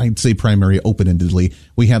nation. I'd say primary open-endedly.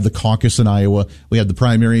 We have the caucus in Iowa. We have the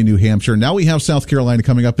primary in New Hampshire. Now we have South Carolina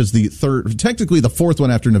coming up as the third, technically the fourth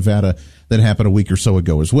one after Nevada, that happened a week or so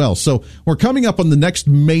ago as well. So we're coming up on the next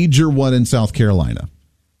major one in South Carolina.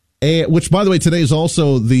 Which, by the way, today is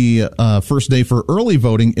also the first day for early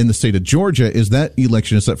voting in the state of Georgia. Is that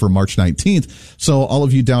election is set for March 19th. So all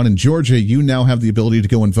of you down in Georgia, you now have the ability to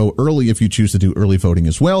go and vote early if you choose to do early voting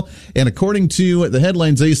as well. And according to the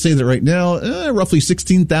headlines, they say that right now, roughly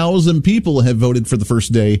 16,000 people have voted for the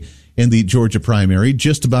first day in the Georgia primary,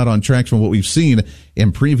 just about on track from what we've seen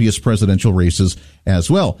in previous presidential races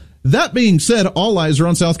as well. That being said, all eyes are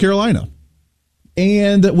on South Carolina.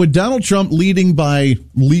 And with Donald Trump leading by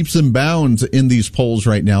leaps and bounds in these polls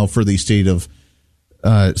right now for the state of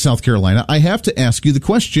South Carolina, I have to ask you the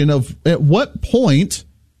question of, at what point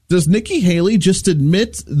does Nikki Haley just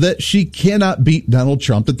admit that she cannot beat Donald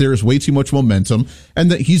Trump, that there is way too much momentum,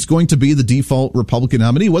 and that he's going to be the default Republican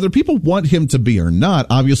nominee, whether people want him to be or not?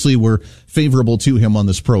 Obviously, we're favorable to him on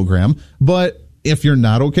this program, but if you're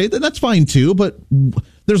not okay, then that's fine too. But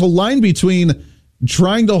there's a line between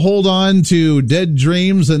trying to hold on to dead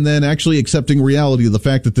dreams and then actually accepting reality of the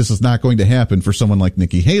fact that this is not going to happen for someone like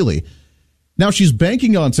Nikki Haley. Now, she's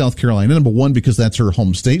banking on South Carolina, number one, because that's her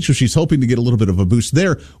home state, so she's hoping to get a little bit of a boost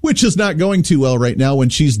there, which is not going too well right now when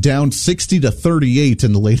she's down 60-38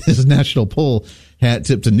 in the latest national poll. Hat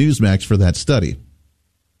tip to Newsmax for that study.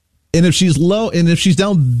 And if she's low, and if she's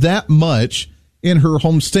down that much in her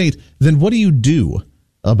home state, then what do you do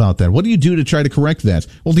about that? What do you do to try to correct that?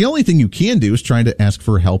 Well, the only thing you can do is try to ask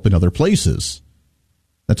for help in other places.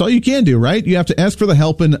 That's all you can do, right? You have to ask for the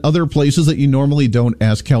help in other places that you normally don't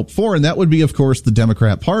ask help for. And that would be, of course, the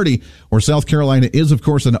Democrat Party, where South Carolina is, of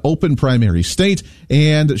course, an open primary state.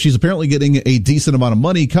 And she's apparently getting a decent amount of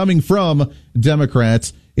money coming from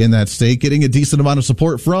Democrats in that state, getting a decent amount of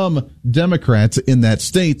support from Democrats in that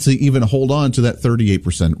state to even hold on to that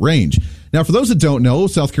 38% range. Now, for those that don't know,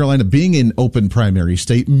 South Carolina being an open primary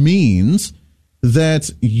state means that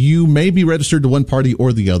you may be registered to one party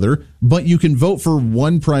or the other, but you can vote for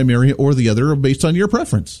one primary or the other based on your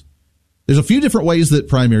preference. There's a few different ways that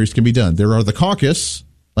primaries can be done. There are the caucus,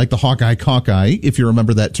 like the Hawkeye cockeye, if you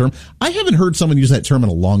remember that term. I haven't heard someone use that term in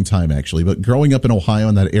a long time, actually, but growing up in Ohio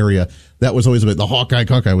in that area, that was always a bit, the Hawkeye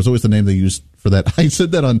cockeye was always the name they used for that. I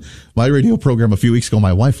said that on my radio program a few weeks ago.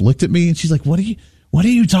 My wife looked at me and she's like, what are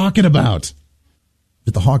you talking about?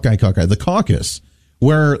 But the Hawkeye cockeye, the caucus,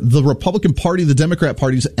 where the Republican Party, the Democrat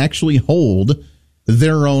parties actually hold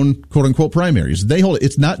their own quote-unquote primaries. They hold it.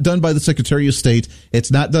 It's not done by the Secretary of State. It's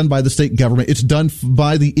not done by the state government. It's done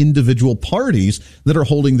by the individual parties that are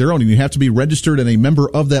holding their own. And you have to be registered and a member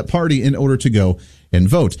of that party in order to go and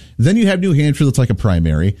vote. Then you have New Hampshire, that's like a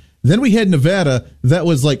primary. Then we had Nevada, that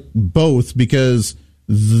was like both, because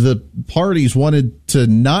the parties wanted to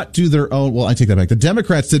not do their own. Well, I take that back. The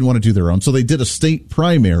Democrats didn't want to do their own, so they did a state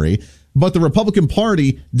primary. But the Republican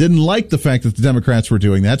Party didn't like the fact that the Democrats were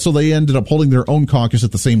doing that, so they ended up holding their own caucus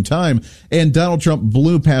at the same time, and Donald Trump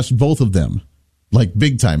blew past both of them, like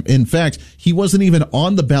big time. In fact, he wasn't even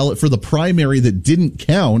on the ballot for the primary that didn't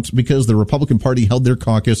count because the Republican Party held their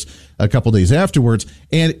caucus a couple days afterwards,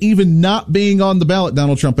 and even not being on the ballot,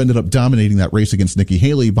 Donald Trump ended up dominating that race against Nikki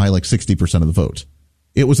Haley by like 60% of the vote.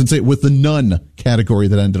 It was insane, with the none category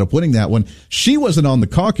that ended up winning that one. She wasn't on the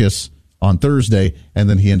caucus on Thursday, and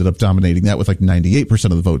then he ended up dominating that with like 98%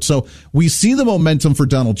 of the vote. So we see the momentum for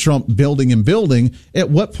Donald Trump building and building.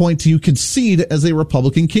 At what point do you concede as a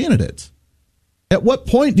Republican candidate? At what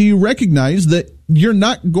point do you recognize that you're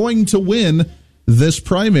not going to win this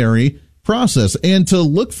primary process? And to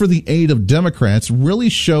look for the aid of Democrats really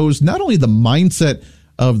shows not only the mindset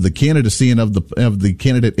of the candidacy and of the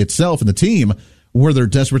candidate itself and the team, where they're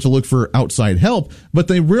desperate to look for outside help, but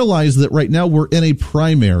they realize that right now we're in a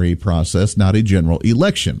primary process, not a general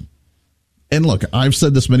election. And look, I've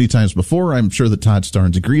said this many times before, I'm sure that Todd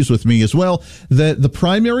Starnes agrees with me as well, that the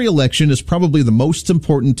primary election is probably the most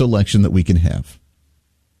important election that we can have.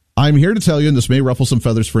 I'm here to tell you, and this may ruffle some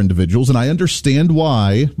feathers for individuals, and I understand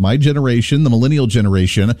why my generation, the millennial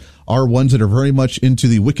generation, are ones that are very much into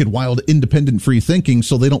the wicked, wild, independent free thinking,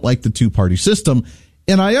 so they don't like the two-party system.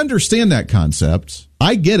 And I understand that concept.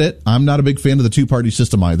 I get it. I'm not a big fan of the two-party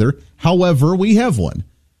system either. However, we have one.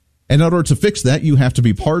 And in order to fix that, you have to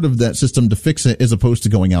be part of that system to fix it as opposed to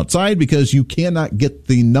going outside, because you cannot get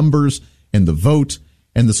the numbers and the vote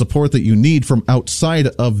and the support that you need from outside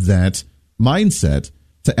of that mindset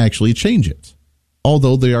to actually change it.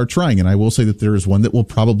 Although they are trying, and I will say that there is one that will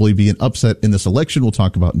probably be an upset in this election we'll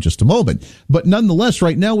talk about in just a moment. But nonetheless,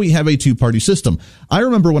 right now we have a two-party system. I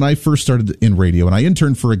remember when I first started in radio, and I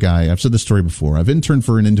interned for a guy, I've said this story before, I've interned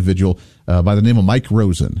for an individual by the name of Mike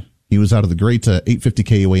Rosen. He was out of the great 850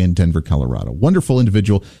 KOA in Denver, Colorado. Wonderful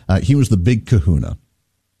individual. He was the big kahuna.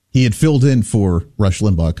 He had filled in for Rush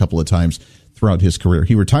Limbaugh a couple of times throughout his career.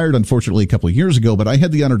 He retired, unfortunately, a couple of years ago, but I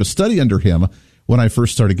had the honor to study under him when I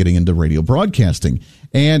first started getting into radio broadcasting.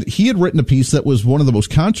 And he had written a piece that was one of the most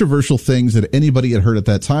controversial things that anybody had heard at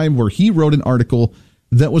that time, where he wrote an article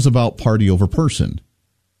that was about party over person,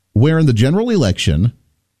 where in the general election,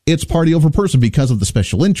 it's party over person because of the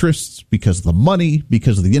special interests, because of the money,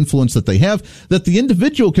 because of the influence that they have, that the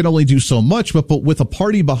individual can only do so much, but with a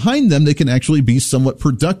party behind them, they can actually be somewhat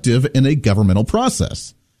productive in a governmental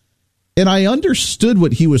process. And I understood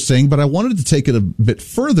what he was saying, but I wanted to take it a bit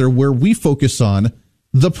further, where we focus on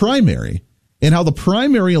the primary and how the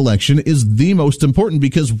primary election is the most important,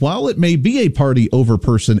 because while it may be a party over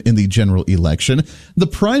person in the general election, the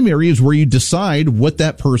primary is where you decide what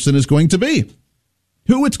that person is going to be,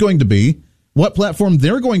 who it's going to be, what platform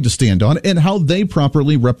they're going to stand on, and how they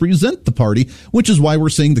properly represent the party, which is why we're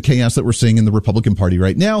seeing the chaos that we're seeing in the Republican Party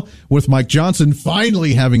right now, with Mike Johnson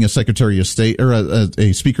finally having a Secretary of State or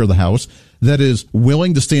a Speaker of the House that is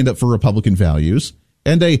willing to stand up for Republican values,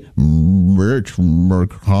 and a Mitch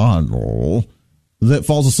McConnell that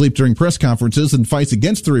falls asleep during press conferences and fights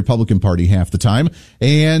against the Republican Party half the time,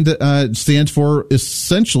 and stands for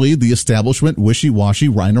essentially the establishment wishy-washy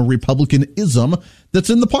rhino Republicanism that's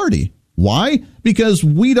in the party. Why? Because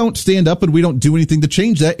we don't stand up and we don't do anything to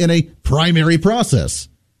change that in a primary process.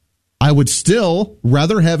 I would still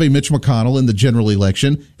rather have a Mitch McConnell in the general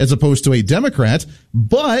election as opposed to a Democrat,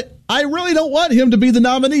 but I really don't want him to be the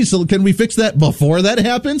nominee. So can we fix that before that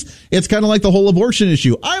happens? It's kind of like the whole abortion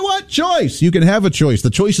issue. I want choice. You can have a choice. The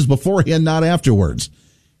choice is beforehand, not afterwards.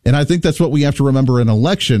 And I think that's what we have to remember in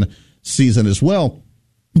election season as well,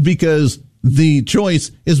 because the choice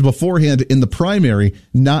is beforehand in the primary,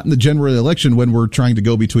 not in the general election when we're trying to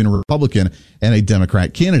go between a Republican and a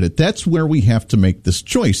Democrat candidate. That's where we have to make this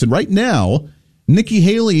choice. And right now, Nikki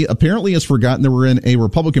Haley apparently has forgotten that we're in a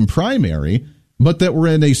Republican primary, but that we're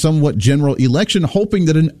in a somewhat general election, hoping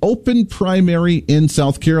that an open primary in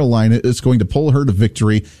South Carolina is going to pull her to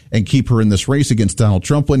victory and keep her in this race against Donald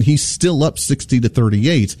Trump when he's still up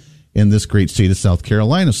 60-38 in this great state of South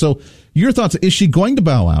Carolina. So your thoughts, is she going to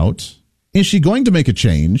bow out? Is she going to make a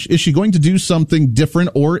change? Is she going to do something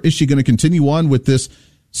different, or is she going to continue on with this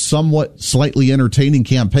somewhat slightly entertaining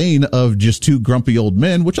campaign of just two grumpy old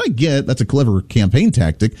men, which I get, that's a clever campaign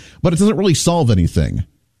tactic, but it doesn't really solve anything.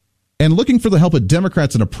 And looking for the help of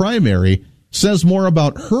Democrats in a primary says more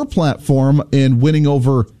about her platform in winning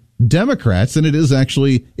over Democrats than it is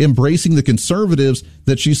actually embracing the conservatives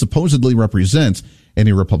that she supposedly represents in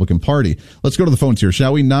a Republican Party. Let's go to the phones here,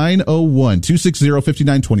 shall we?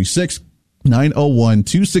 901-260-5926.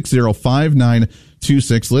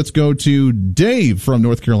 901-260-5926. Let's go to Dave from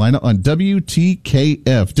North Carolina on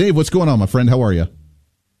WTKF. Dave, what's going on, my friend? How are you?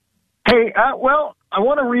 Hey, well, I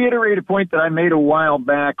want to reiterate a point that I made a while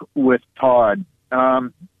back with Todd. I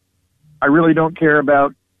really don't care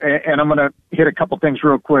about, and I'm going to hit a couple things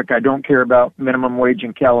real quick. I don't care about minimum wage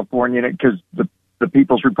in California because the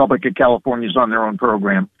People's Republic of California is on their own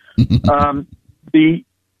program. The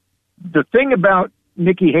thing about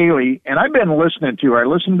Nikki Haley, and I've been listening to her. I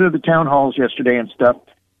listened to the town halls yesterday and stuff.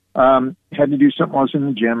 Had to do something while I was in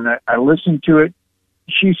the gym, and I listened to it.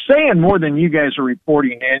 She's saying more than you guys are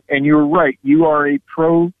reporting, and you're right. You are a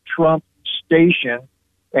pro-Trump station,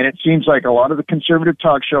 and it seems like a lot of the conservative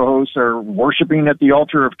talk show hosts are worshiping at the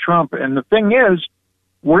altar of Trump. And the thing is,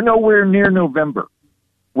 we're nowhere near November.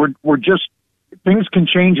 We're just, things can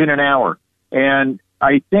change in an hour. And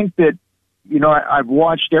I think that, you know, I've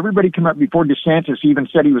watched everybody come up before DeSantis even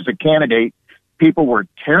said he was a candidate. People were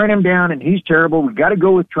tearing him down, and he's terrible. We got to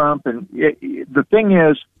go with Trump. And the thing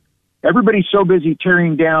is, everybody's so busy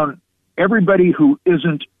tearing down everybody who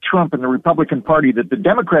isn't Trump in the Republican Party that the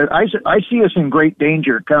Democrat, I see us in great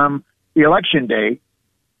danger come the election day,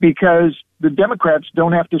 because the Democrats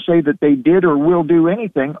don't have to say that they did or will do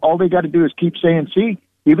anything. All they got to do is keep saying, see,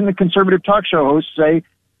 even the conservative talk show hosts say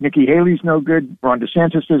Nikki Haley's no good, Ron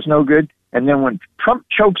DeSantis is no good. And then when Trump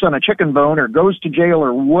chokes on a chicken bone or goes to jail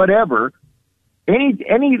or whatever,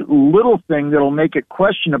 any little thing that'll make it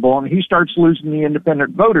questionable, and he starts losing the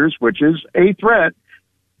independent voters, which is a threat.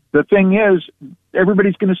 The thing is,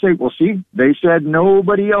 everybody's going to say, well, see, they said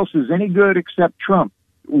nobody else is any good except Trump.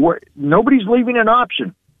 Nobody's leaving an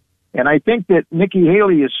option. And I think that Nikki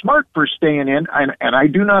Haley is smart for staying in, and I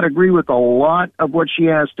do not agree with a lot of what she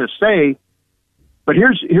has to say. But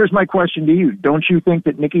here's my question to you. Don't you think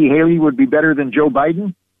that Nikki Haley would be better than Joe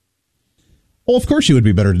Biden? Well, of course she would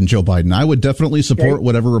be better than Joe Biden. I would definitely support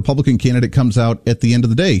whatever Republican candidate comes out at the end of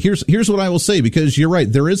the day. Here's what I will say, because you're right.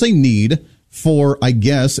 There is a need for, I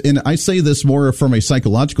guess, and I say this more from a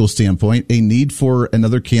psychological standpoint, a need for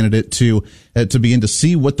another candidate to begin to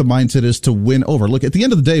see what the mindset is to win over. Look, at the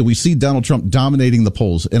end of the day, we see Donald Trump dominating the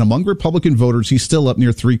polls, and among Republican voters, he's still up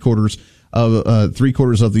near three quarters of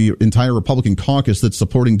the entire Republican caucus that's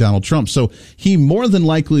supporting Donald Trump. So he more than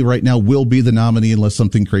likely right now will be the nominee unless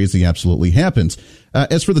something crazy absolutely happens.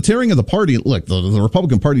 As for the tearing of the party, look, the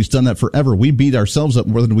Republican Party's done that forever. We beat ourselves up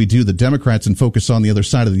more than we do the Democrats and focus on the other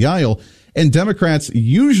side of the aisle. And Democrats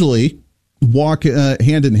usually walk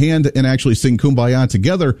hand in hand and actually sing Kumbaya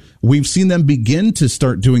together. We've seen them begin to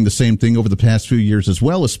start doing the same thing over the past few years as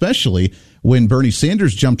well, especially when Bernie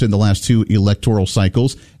Sanders jumped in the last two electoral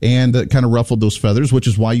cycles and kind of ruffled those feathers, which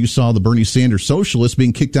is why you saw the Bernie Sanders socialists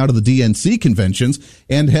being kicked out of the DNC conventions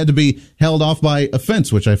and had to be held off by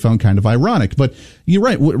offense, which I found kind of ironic. But you're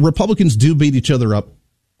right. Republicans do beat each other up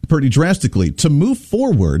pretty drastically. To move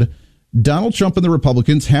forward, Donald Trump and the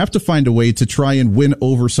Republicans have to find a way to try and win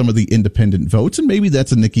over some of the independent votes, and maybe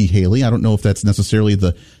that's a Nikki Haley. I don't know if that's necessarily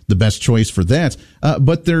the best choice for that,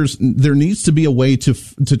 but there needs to be a way to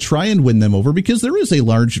try and win them over, because there is a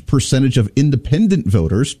large percentage of independent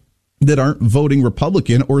voters that aren't voting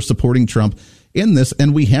Republican or supporting Trump in this,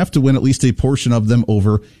 and we have to win at least a portion of them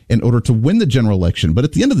over in order to win the general election. But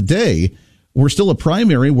at the end of the day, we're still a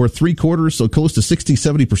primary where 3/4, so close to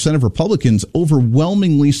 60-70% of Republicans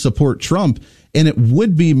overwhelmingly support Trump. And it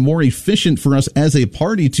would be more efficient for us as a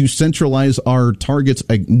party to centralize our targets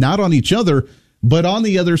not on each other, but on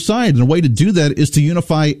the other side. And a way to do that is to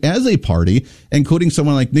unify as a party, including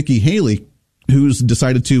someone like Nikki Haley, who's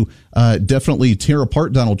decided to definitely tear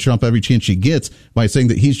apart Donald Trump every chance she gets by saying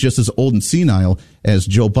that he's just as old and senile as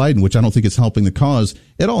Joe Biden, which I don't think is helping the cause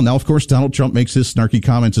at all. Now, of course, Donald Trump makes his snarky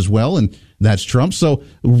comments as well, and that's Trump. So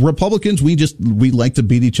Republicans, we like to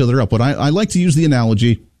beat each other up. But I like to use the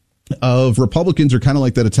analogy of Republicans are kind of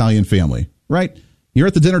like that Italian family, right? You're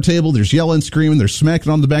at the dinner table, there's yelling, screaming, they're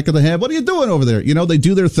smacking on the back of the head. What are you doing over there? You know, they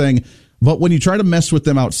do their thing. But when you try to mess with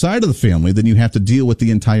them outside of the family, then you have to deal with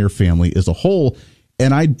the entire family as a whole.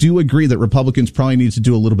 And I do agree that Republicans probably need to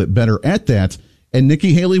do a little bit better at that. And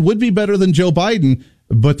Nikki Haley would be better than Joe Biden,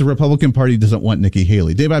 but the Republican Party doesn't want Nikki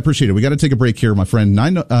Haley. Dave, I appreciate it. We got to take a break here, my friend.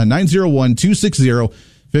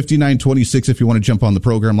 901-260-5926 if you want to jump on the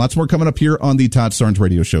program. Lots more coming up here on the Todd Starnes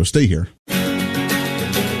Radio Show. Stay here.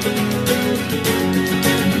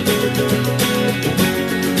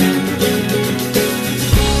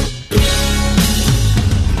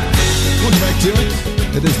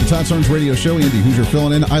 It is the Todd Starnes Radio Show. Andy Hoosier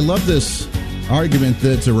filling in. I love this argument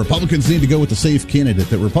that Republicans need to go with the safe candidate,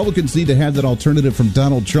 that Republicans need to have that alternative from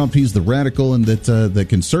Donald Trump. He's the radical, and that the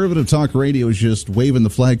conservative talk radio is just waving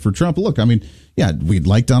the flag for Trump. Look, I mean, yeah, we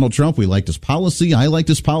like Donald Trump. We liked his policy. I liked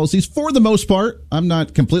his policies for the most part. I'm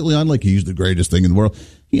not completely on like he's the greatest thing in the world.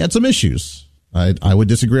 He had some issues. I would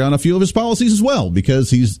disagree on a few of his policies as well,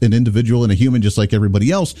 because he's an individual and a human just like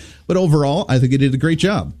everybody else. But overall, I think he did a great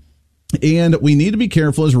job. And we need to be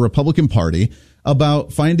careful as a Republican Party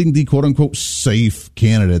about finding the quote-unquote safe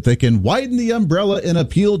candidate that can widen the umbrella and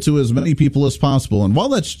appeal to as many people as possible. And while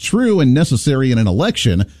that's true and necessary in an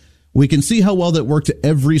election, we can see how well that worked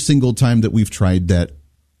every single time that we've tried that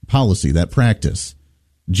policy, that practice.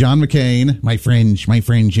 John McCain, my friend,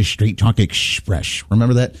 just straight talk express.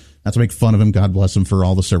 Remember that? Not to make fun of him, God bless him for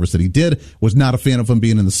all the service that he did. Was not a fan of him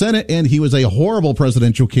being in the Senate, and he was a horrible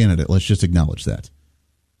presidential candidate. Let's just acknowledge that.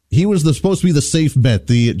 He was supposed to be the safe bet,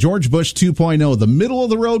 the George Bush 2.0, the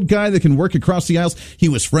middle-of-the-road guy that can work across the aisles. He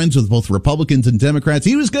was friends with both Republicans and Democrats.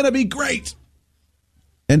 He was going to be great.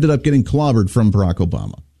 Ended up getting clobbered from Barack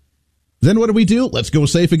Obama. Then what do we do? Let's go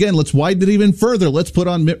safe again. Let's widen it even further. Let's put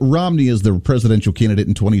on Mitt Romney as the presidential candidate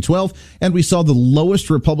in 2012. And we saw the lowest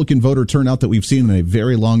Republican voter turnout that we've seen in a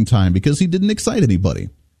very long time because he didn't excite anybody.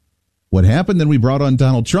 What happened? Then we brought on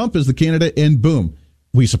Donald Trump as the candidate, and boom.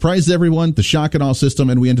 We surprised everyone, the shock and awe system,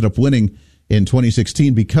 and we ended up winning in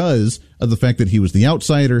 2016 because of the fact that he was the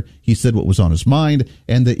outsider. He said what was on his mind,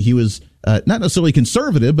 and that he was not necessarily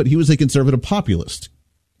conservative, but he was a conservative populist.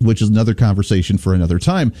 which is another conversation for another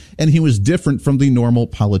time. And he was different from the normal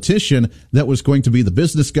politician that was going to be the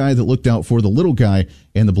business guy that looked out for the little guy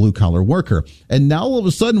and the blue-collar worker. And now all of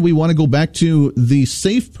a sudden we want to go back to the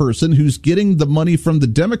safe person who's getting the money from the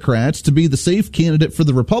Democrats to be the safe candidate for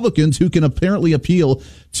the Republicans, who can apparently appeal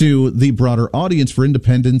to the broader audience for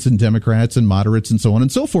independents and Democrats and moderates and so on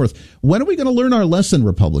and so forth. When are we going to learn our lesson,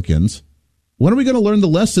 Republicans? When are we going to learn the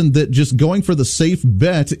lesson that just going for the safe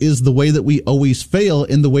bet is the way that we always fail,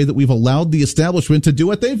 in the way that we've allowed the establishment to do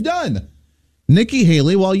what they've done? Nikki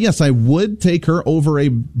Haley, while yes, I would take her over a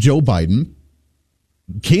Joe Biden,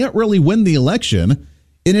 can't really win the election.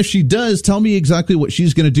 And if she does, tell me exactly what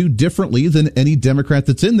she's going to do differently than any Democrat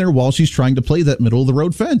that's in there while she's trying to play that middle of the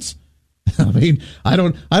road fence. I mean, I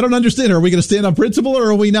don't understand. Are we going to stand on principle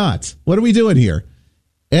or are we not? What are we doing here?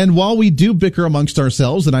 And while we do bicker amongst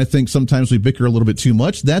ourselves, and I think sometimes we bicker a little bit too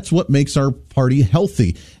much, that's what makes our party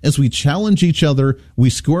healthy. As we challenge each other, we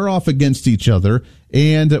square off against each other,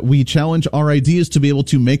 and we challenge our ideas to be able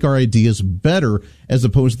to make our ideas better, as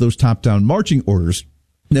opposed to those top-down marching orders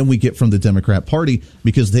that we get from the Democrat Party,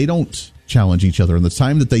 because they don't challenge each other. And the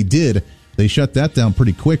time that they did, they shut that down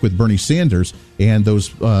pretty quick with Bernie Sanders and those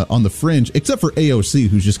on the fringe, except for AOC,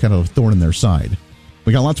 who's just kind of a thorn in their side.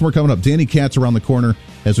 We got lots more coming up. Danny Katz around the corner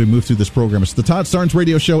as we move through this program. It's the Todd Starnes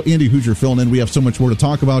Radio Show. Andy Hoosier filling in. We have so much more to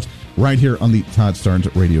talk about right here on the Todd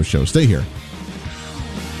Starnes Radio Show. Stay here.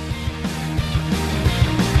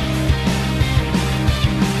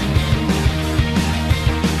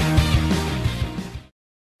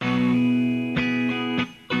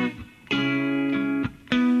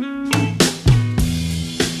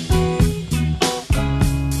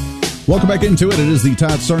 Welcome back into it. It is the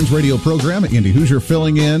Todd Starnes Radio program. Andy Hoosier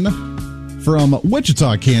filling in from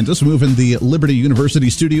Wichita, Kansas, moving the Liberty University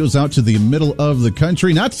studios out to the middle of the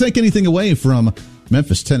country. Not to take anything away from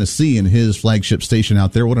Memphis, Tennessee, and his flagship station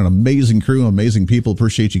out there. What an amazing crew, amazing people.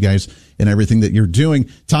 Appreciate you guys and everything that you're doing.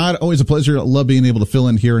 Todd, always a pleasure. Love being able to fill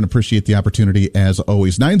in here and appreciate the opportunity as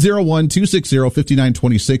always.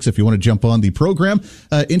 901-260-5926 if you want to jump on the program.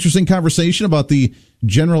 Interesting conversation about the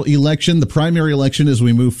general election, the primary election as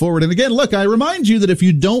we move forward. And again, look, I remind you that if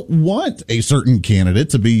you don't want a certain candidate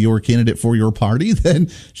to be your candidate for your party, then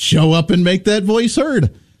show up and make that voice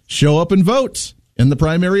heard. Show up and vote in the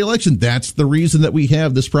primary election. That's the reason that we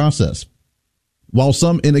have this process. While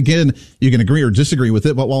some, and again, you can agree or disagree with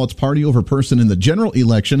it, but while it's party over person in the general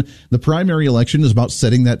election, the primary election is about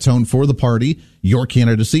setting that tone for the party, your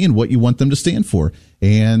candidacy, and what you want them to stand for.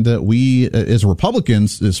 And we, as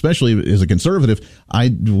Republicans, especially as a conservative,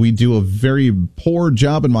 we do a very poor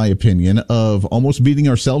job, in my opinion, of almost beating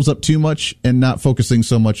ourselves up too much and not focusing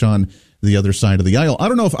so much on the other side of the aisle. I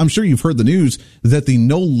don't know if, I'm sure you've heard the news that the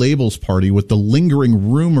No Labels Party, with the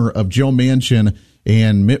lingering rumor of Joe Manchin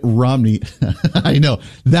and Mitt Romney, I know,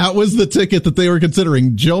 that was the ticket that they were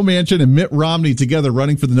considering, Joe Manchin and Mitt Romney together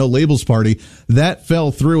running for the No Labels Party. That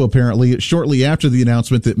fell through, apparently, shortly after the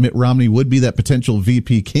announcement that Mitt Romney would be that potential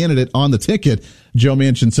VP candidate on the ticket. Joe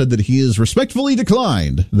Manchin said that he has respectfully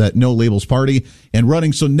declined that No Labels Party and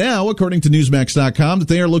running. So now, according to Newsmax.com, that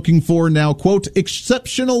they are looking for now, quote,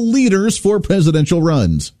 exceptional leaders for presidential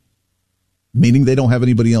runs, meaning they don't have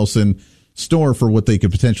anybody else in store for what they could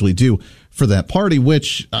potentially do for that party,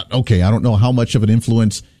 which, okay, I don't know how much of an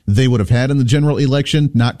influence they would have had in the general election.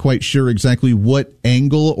 Not quite sure exactly what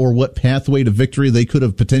angle or what pathway to victory they could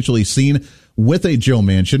have potentially seen with a Joe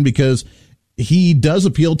Manchin, because he does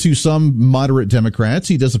appeal to some moderate Democrats.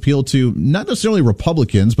 He does appeal to not necessarily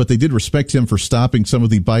Republicans, but they did respect him for stopping some of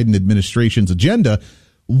the Biden administration's agenda,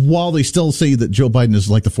 while they still say that Joe Biden is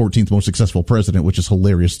like the 14th most successful president, which is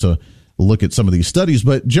hilarious to look at some of these studies.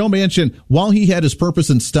 But Joe Manchin, while he had his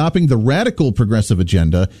purpose in stopping the radical progressive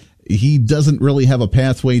agenda, he doesn't really have a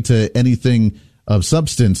pathway to anything of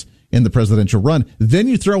substance in the presidential run. Then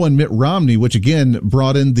you throw in Mitt Romney, which again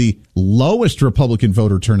brought in the lowest Republican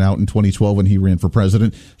voter turnout in 2012 when he ran for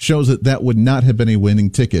president, shows that that would not have been a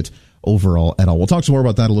winning ticket overall at all. We'll talk some more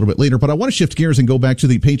about that a little bit later, but I want to shift gears and go back to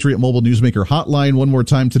the Patriot Mobile Newsmaker hotline one more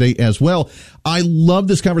time today as well. I love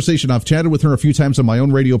this conversation. I've chatted with her a few times on my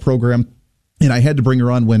own radio program, and I had to bring her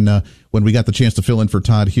on when we got the chance to fill in for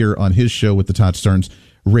Todd here on his show with the Todd Starnes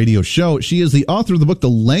Radio Show. She is the author of the book, The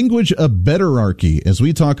Language of Betterarchy, as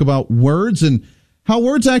we talk about words and how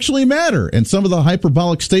words actually matter and some of the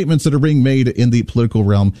hyperbolic statements that are being made in the political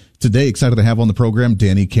realm today. Excited to have on the program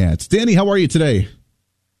Danny Katz. Danny, how are you today?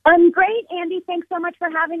 I'm great, Andy. Thanks so much for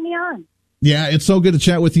having me on. Yeah, it's so good to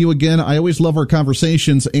chat with you again. I always love our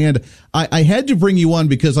conversations, and I had to bring you on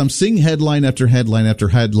because I'm seeing headline after headline after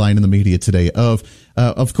headline in the media today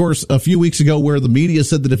of course, a few weeks ago where the media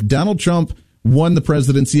said that if Donald Trump won the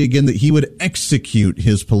presidency again, that he would execute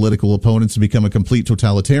his political opponents and become a complete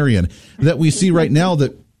totalitarian. That we see right now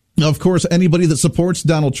that, of course, anybody that supports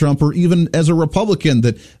Donald Trump, or even as a Republican,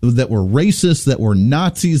 that we're racist, that we're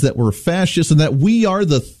Nazis, that we're fascists, and that we are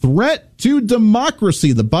the threat to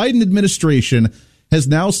democracy. The Biden administration has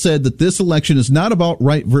now said that this election is not about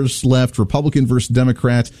right versus left, Republican versus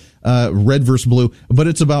Democrat, red versus blue, but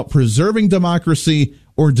it's about preserving democracy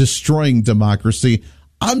or destroying democracy.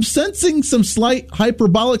 I'm sensing some slight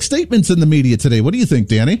hyperbolic statements in the media today. What do you think,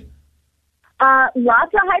 Danny?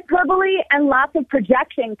 Lots of hyperbole and lots of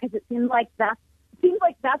projection, because it seems like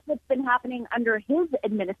that's what's been happening under his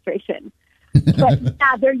administration. But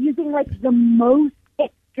yeah, they're using like the most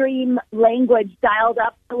extreme language, dialed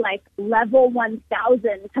up to like level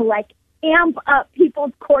 1,000, to like amp up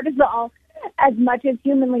people's cortisol as much as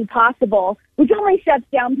humanly possible, which only shuts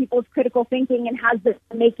down people's critical thinking and has them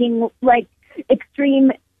making like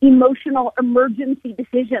extreme emotional emergency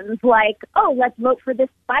decisions like, oh, let's vote for this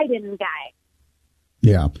Biden guy.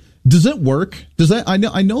 Yeah. Does it work? Does that? I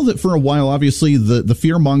know that for a while, obviously, the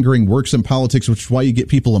fear mongering works in politics, which is why you get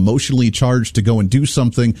people emotionally charged to go and do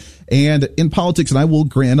something. And in politics, and I will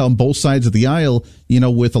grant on both sides of the aisle,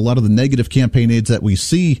 with a lot of the negative campaign aids that we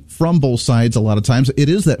see from both sides, a lot of times it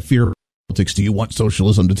is that fear. Do you want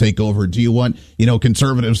socialism to take over? Do you want,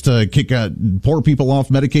 conservatives to kick poor people off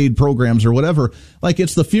Medicaid programs or whatever? Like,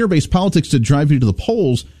 it's the fear-based politics to drive you to the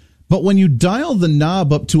polls. But when you dial the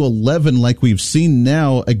knob up to 11, like we've seen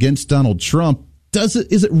now against Donald Trump, is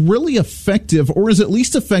it really effective, or is it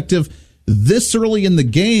least effective this early in the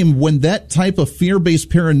game when that type of fear-based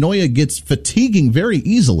paranoia gets fatiguing very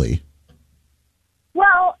easily?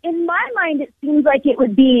 Well, in my mind, it seems like it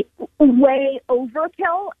would be way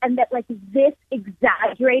overkill, and that like this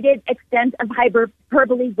exaggerated extent of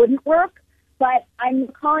hyperbole wouldn't work. But I'm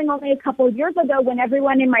recalling only a couple of years ago when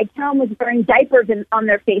everyone in my town was wearing diapers on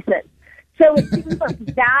their faces. So it seems like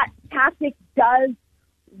that tactic does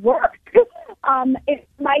work. It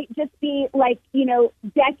might just be like,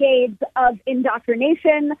 decades of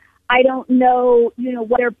indoctrination. I don't know,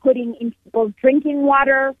 what they're putting in people's drinking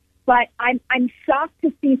water. But I'm shocked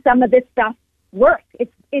to see some of this stuff work.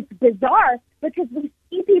 It's bizarre because we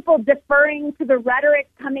see people deferring to the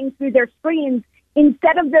rhetoric coming through their screens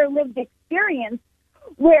instead of their lived experience,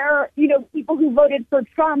 where, people who voted for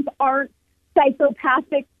Trump aren't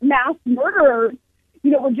psychopathic mass murderers,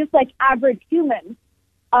 we're just like average humans.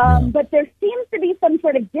 But there seems to be some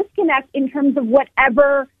sort of disconnect in terms of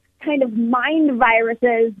whatever kind of mind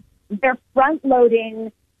viruses they're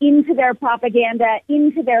front-loading into their propaganda,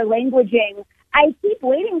 into their languaging. I keep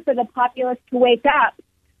waiting for the populace to wake up,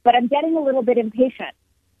 but I'm getting a little bit impatient.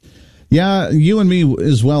 Yeah, you and me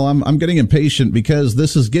as well. I'm getting impatient because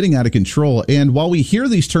this is getting out of control. And while we hear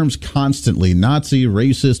these terms constantly, Nazi,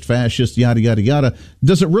 racist, fascist, yada, yada, yada,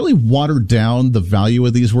 does it really water down the value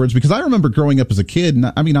of these words? Because I remember growing up as a kid,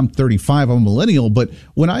 and I mean, I'm 35, I'm a millennial, but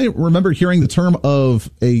when I remember hearing the term of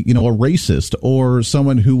a racist or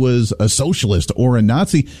someone who was a socialist or a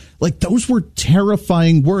Nazi, like those were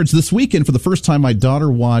terrifying words. This weekend, for the first time, my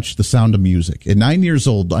daughter watched The Sound of Music. At 9 years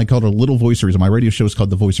old, I called her Little Voice of Reason. My radio show is called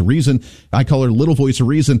The Voice of Reason. I call her Little Voice of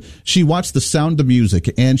Reason. She watched The Sound of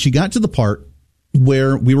Music, and she got to the part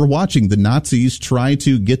where we were watching the Nazis try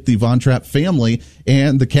to get the Von Trapp family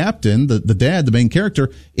and the captain, the dad, the main character,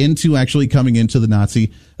 into actually coming into the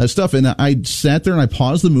Nazi stuff. And I sat there and I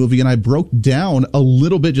paused the movie and I broke down a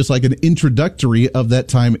little bit, just like an introductory of that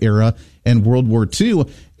time era and World War II.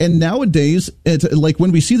 And nowadays, it's like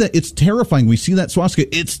when we see that, it's terrifying. We see that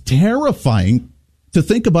swastika. It's terrifying to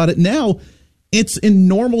think about it now. It's in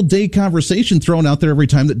normal day conversation thrown out there every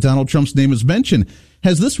time that Donald Trump's name is mentioned.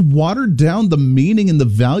 Has this watered down the meaning and the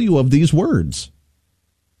value of these words?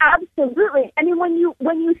 Absolutely. I mean, when you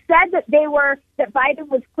said that Biden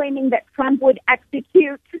was claiming that Trump would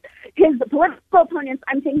execute his political opponents,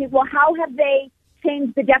 I'm thinking, well, how have they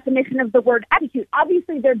changed the definition of the word execute?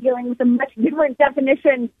 Obviously, they're dealing with a much different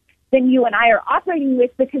definition than you and I are operating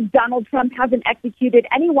with, because Donald Trump hasn't executed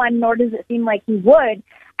anyone, nor does it seem like he would.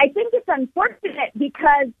 I think it's unfortunate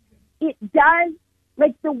because it does,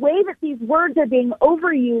 like the way that these words are being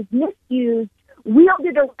overused, misused,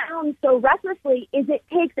 wielded around so recklessly, is it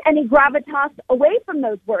takes any gravitas away from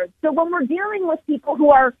those words. So when we're dealing with people who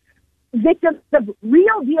are victims of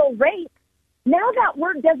real deal rape, now that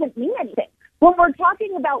word doesn't mean anything. When we're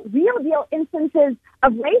talking about real deal instances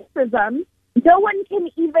of racism, no one can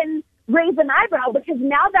even raise an eyebrow because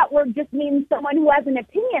now that word just means someone who has an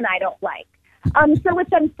opinion I don't like. So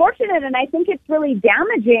it's unfortunate, and I think it's really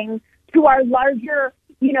damaging to our larger,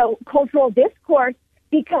 cultural discourse,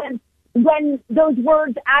 because when those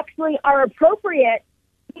words actually are appropriate,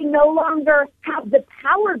 they no longer have the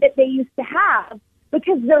power that they used to have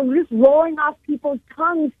because they're just rolling off people's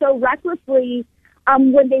tongues so recklessly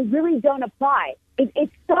when they really don't apply.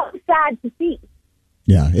 It's so sad to see.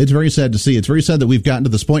 Yeah, it's very sad to see. It's very sad that we've gotten to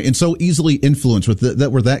this point and so easily influenced with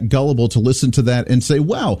that we're that gullible to listen to that and say,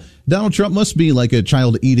 wow, Donald Trump must be like a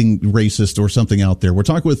child-eating racist or something out there. We're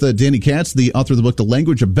talking with Danny Katz, the author of the book, The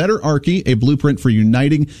Language of Betterarchy, a blueprint for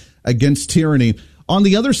uniting against tyranny. On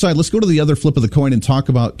the other side, let's go to the other flip of the coin and talk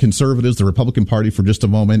about conservatives, the Republican Party, for just a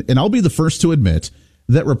moment. And I'll be the first to admit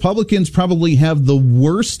that Republicans probably have the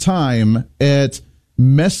worst time at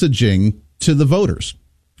messaging to the voters.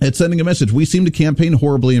 At sending a message. We seem to campaign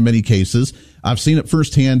horribly in many cases. I've seen it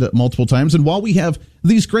firsthand multiple times. And while we have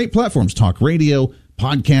these great platforms, talk radio,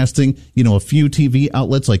 podcasting, a few TV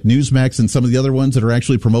outlets like Newsmax and some of the other ones that are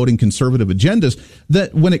actually promoting conservative agendas,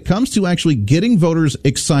 that when it comes to actually getting voters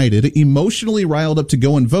excited, emotionally riled up to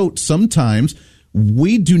go and vote, sometimes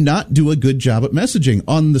we do not do a good job at messaging.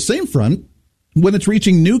 On the same front, when it's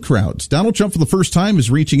reaching new crowds, Donald Trump for the first time is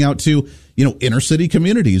reaching out to, inner city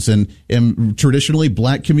communities and traditionally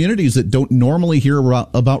black communities that don't normally hear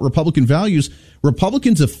about Republican values.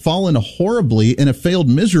 Republicans have fallen horribly and have failed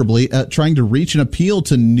miserably at trying to reach and appeal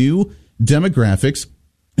to new demographics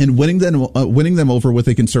and winning them over with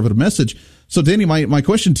a conservative message. So, Danny, my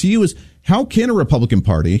question to you is, how can a Republican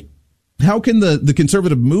Party, how can the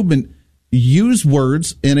conservative movement use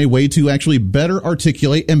words in a way to actually better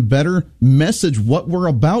articulate and better message what we're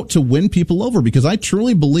about to win people over? Because I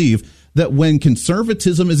truly believe that when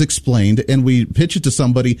conservatism is explained and we pitch it to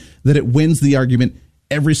somebody, that it wins the argument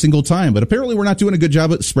every single time. But apparently we're not doing a good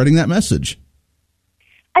job at spreading that message.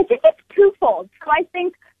 I think it's twofold. So I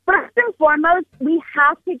think first and foremost, we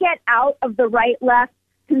have to get out of the right-left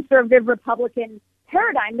conservative Republican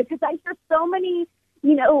paradigm, because I hear so many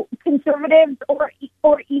conservatives or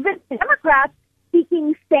even Democrats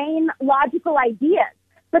speaking sane, logical ideas.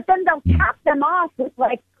 But then they'll cap them off with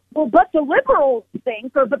well, but the liberals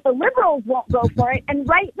think, or but the liberals won't go for it. And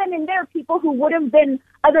right then and there, people who would have been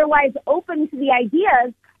otherwise open to the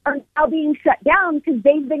ideas are now being shut down because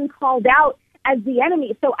they've been called out as the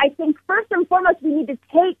enemy. So I think first and foremost, we need to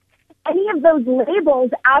take any of those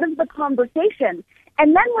labels out of the conversation.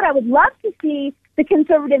 And then what I would love to see the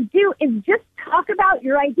conservatives do is just talk about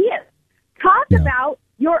your ideas. Talk about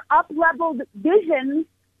your up-leveled visions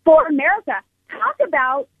for America. Talk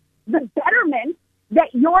about the betterment that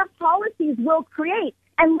your policies will create,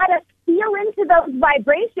 and let us feel into those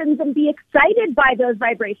vibrations and be excited by those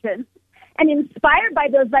vibrations and inspired by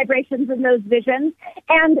those vibrations and those visions,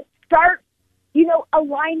 and start,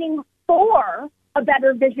 aligning for a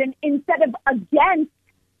better vision instead of against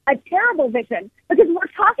a terrible vision. Because we're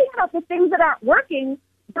talking about the things that aren't working.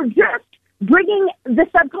 We're just bringing the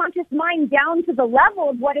subconscious mind down to the level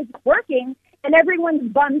of what is working, and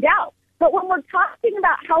everyone's bummed out. But when we're talking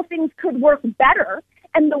about how things could work better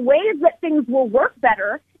and the ways that things will work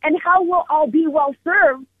better and how we'll all be well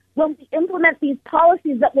served when we implement these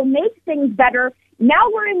policies that will make things better, now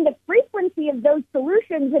we're in the frequency of those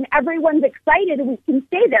solutions and everyone's excited and we can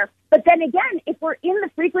stay there. But then again, if we're in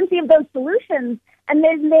the frequency of those solutions and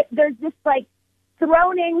then there's this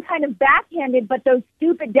thrown in kind of backhanded, but those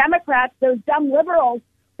stupid Democrats, those dumb liberals,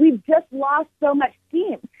 we've just lost so much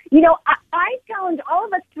steam. I challenge all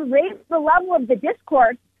of us to raise the level of the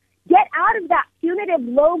discourse, get out of that punitive,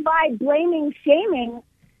 low-vibe, blaming, shaming,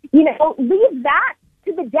 leave that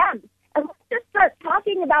to the Dems. And let's just start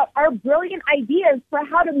talking about our brilliant ideas for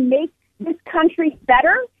how to make this country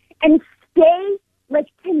better and stay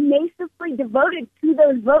tenaciously devoted to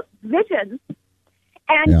those visions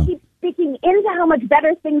and keep speaking into how much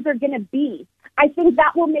better things are going to be. I think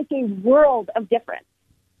that will make a world of difference.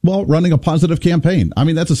 Well, running a positive campaign. I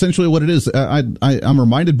mean, that's essentially what it is. I'm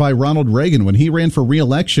reminded by Ronald Reagan when he ran for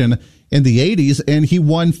re-election in the 80s, and he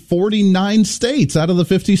won 49 states out of the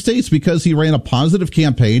 50 states because he ran a positive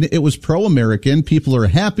campaign. It was pro-American. People are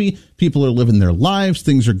happy. People are living their lives.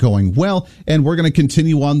 Things are going well, and we're going to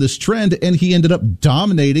continue on this trend. And he ended up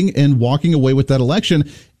dominating and walking away with that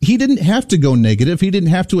election. He didn't have to go negative. He didn't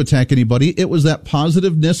have to attack anybody. It was that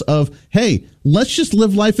positiveness of, hey, let's just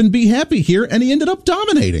live life and be happy here. And he ended up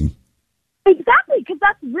dominating. Exactly, because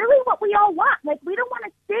that's really what we all want. We don't want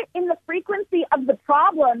to sit in the frequency of the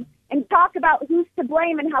problem and talk about who's to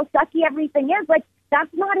blame and how sucky everything is. That's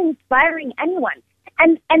not inspiring anyone.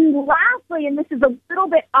 And lastly, and this is a little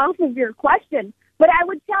bit off of your question, but I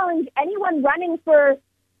would challenge anyone running for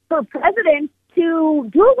president to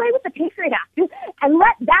do away with the Patriot Act and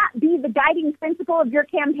let that be the guiding principle of your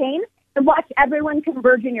campaign and watch everyone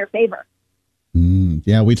converge in your favor.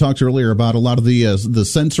 Yeah, we talked earlier about a lot of the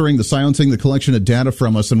censoring, the silencing, the collection of data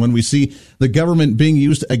from us, and when we see the government being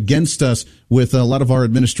used against us with a lot of our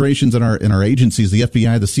administrations and our agencies, the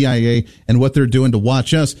FBI, the CIA, and what they're doing to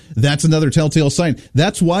watch us, that's another telltale sign.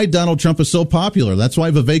 That's why Donald Trump is so popular. That's why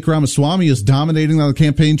Vivek Ramaswamy is dominating on the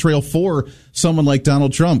campaign trail for someone like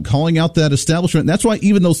Donald Trump, calling out that establishment. And that's why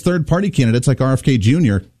even those third-party candidates like RFK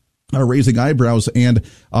Jr. are raising eyebrows and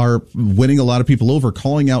are winning a lot of people over,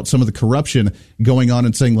 calling out some of the corruption going on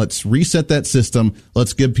and saying, let's reset that system.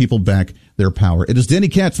 Let's give people back their power. It is Danny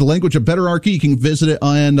Katz, The Language of Betterarchy. You can visit it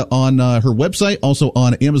on her website, also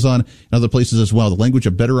on Amazon and other places as well. The Language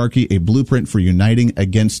of Betterarchy, a blueprint for uniting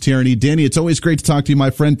against tyranny. Danny, it's always great to talk to you, my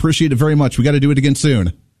friend. Appreciate it very much. We got to do it again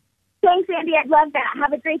soon. Thanks, Andy. I'd love that.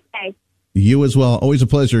 Have a great day. You as well. Always a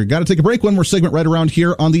pleasure. Got to take a break. One more segment right around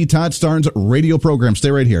here on the Todd Starnes radio program. Stay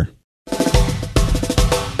right here.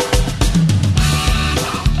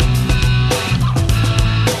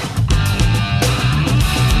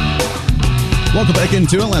 Welcome back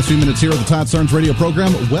into it. Last few minutes here of the Todd Starnes radio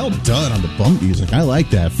program. Well done on the bump music. I like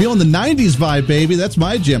that. Feeling the 90s vibe, baby. That's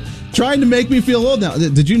my jam. Trying to make me feel old now.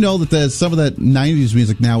 Did you know that some of that 90s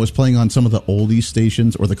music now is playing on some of the oldie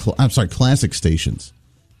stations or classic stations?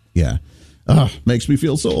 Yeah. Makes me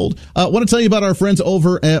feel so old. I want to tell you about our friends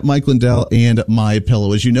over at Mike Lindell and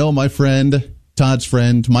MyPillow. As you know, my friend, Todd's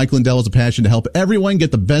friend, Mike Lindell has a passion to help everyone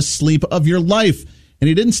get the best sleep of your life. And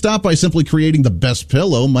he didn't stop by simply creating the best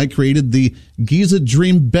pillow. Mike created the Giza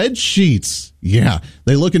Dream bed sheets. Yeah,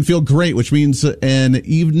 they look and feel great, which means an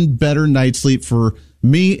even better night's sleep for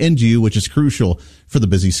me and you, which is crucial for the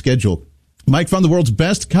busy schedule. Mike found the world's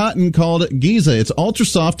best cotton called Giza. It's ultra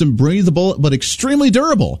soft and breathable, but extremely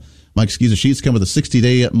durable. Mike's Giza sheets come with a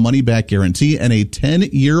 60-day money-back guarantee and a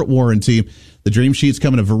 10-year warranty. The Dream Sheets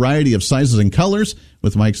come in a variety of sizes and colors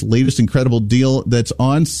with Mike's latest incredible deal that's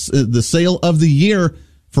on the sale of the year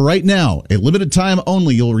for right now. A limited time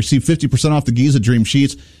only. You'll receive 50% off the Giza Dream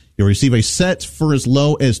Sheets. You'll receive a set for as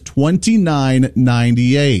low as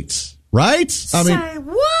 $29.98. Right? Say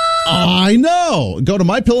what? I know. Go to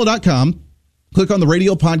MyPillow.com, click on the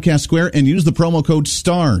radio podcast square, and use the promo code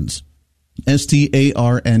STARNES.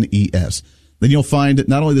 STARNES. Then you'll find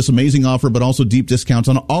not only this amazing offer, but also deep discounts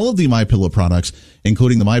on all of the MyPillow products,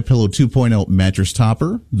 including the MyPillow 2.0 mattress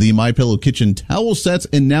topper, the MyPillow kitchen towel sets,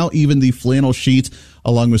 and now even the flannel sheets,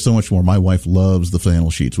 along with so much more. My wife loves the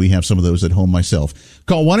flannel sheets. We have some of those at home myself.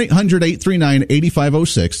 Call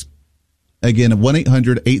 1-800-839-8506. Again,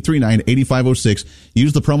 1-800-839-8506.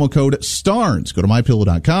 Use the promo code STARNES. Go to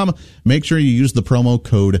MyPillow.com. Make sure you use the promo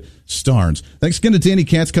code STARNES. Thanks again to Danny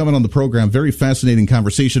Katz coming on the program. Very fascinating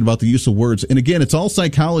conversation about the use of words. And again, it's all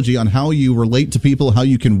psychology on how you relate to people, how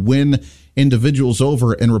you can win individuals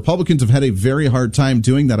over. And Republicans have had a very hard time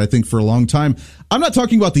doing that, I think, for a long time. I'm not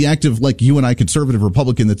talking about the active, like you and I, conservative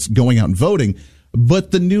Republican that's going out and voting, but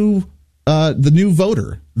the new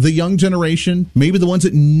voter, the young generation, maybe the ones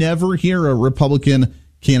that never hear a Republican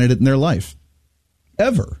candidate in their life,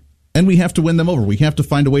 ever. And we have to win them over. We have to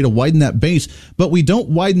find a way to widen that base, but we don't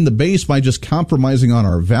widen the base by just compromising on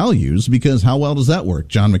our values, because how well does that work?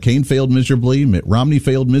 John McCain failed miserably. Mitt Romney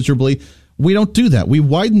failed miserably. We don't do that. We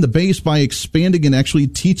widen the base by expanding and actually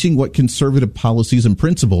teaching what conservative policies and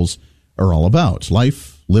principles are all about.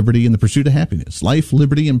 Life, liberty, and the pursuit of happiness. Life,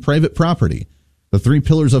 liberty, and private property. The three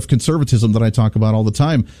pillars of conservatism that I talk about all the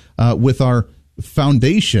time with our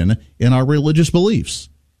foundation in our religious beliefs.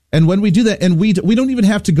 And when we do that, and we don't even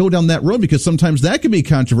have to go down that road, because sometimes that can be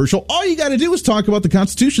controversial. All you got to do is talk about the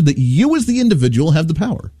Constitution, that you as the individual have the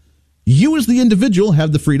power. You as the individual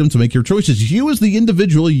have the freedom to make your choices. You as the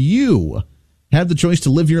individual, you have the choice to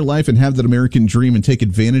live your life and have that American dream and take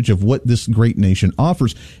advantage of what this great nation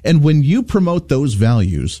offers. And when you promote those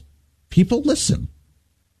values, people listen.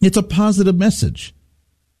 It's a positive message.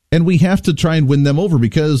 And we have to try and win them over,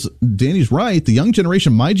 because Danny's right. The young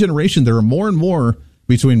generation, my generation, there are more and more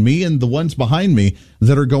between me and the ones behind me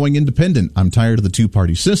that are going independent. I'm tired of the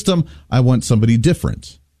two-party system. I want somebody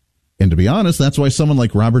different. And to be honest, that's why someone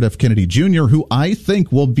like Robert F. Kennedy Jr., who I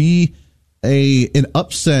think will be an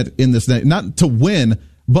upset in this, not to win,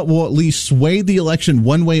 but will at least sway the election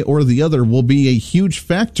one way or the other, will be a huge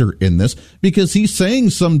factor in this, because he's saying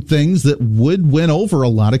some things that would win over a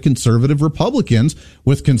lot of conservative Republicans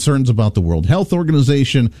with concerns about the World Health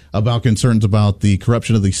Organization, about concerns about the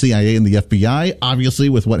corruption of the CIA and the FBI, obviously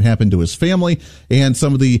with what happened to his family, and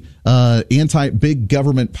some of the anti-big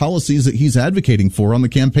government policies that he's advocating for on the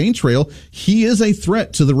campaign trail. He is a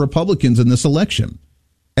threat to the Republicans in this election.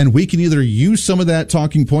 And we can either use some of that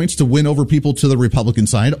talking points to win over people to the Republican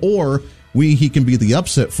side, or he can be the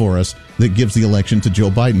upset for us that gives the election to Joe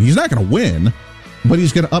Biden. He's not going to win, but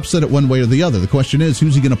he's going to upset it one way or the other. The question is,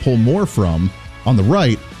 who's he going to pull more from, on the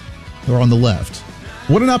right or on the left?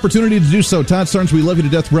 What an opportunity to do so. Todd Starnes, we love you to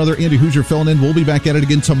death, brother. Andy Hoosier filling in. We'll be back at it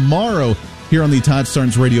again tomorrow here on the Todd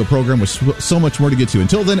Starnes radio program with so much more to get to.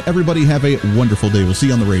 Until then, everybody have a wonderful day. We'll see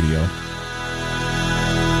you on the radio.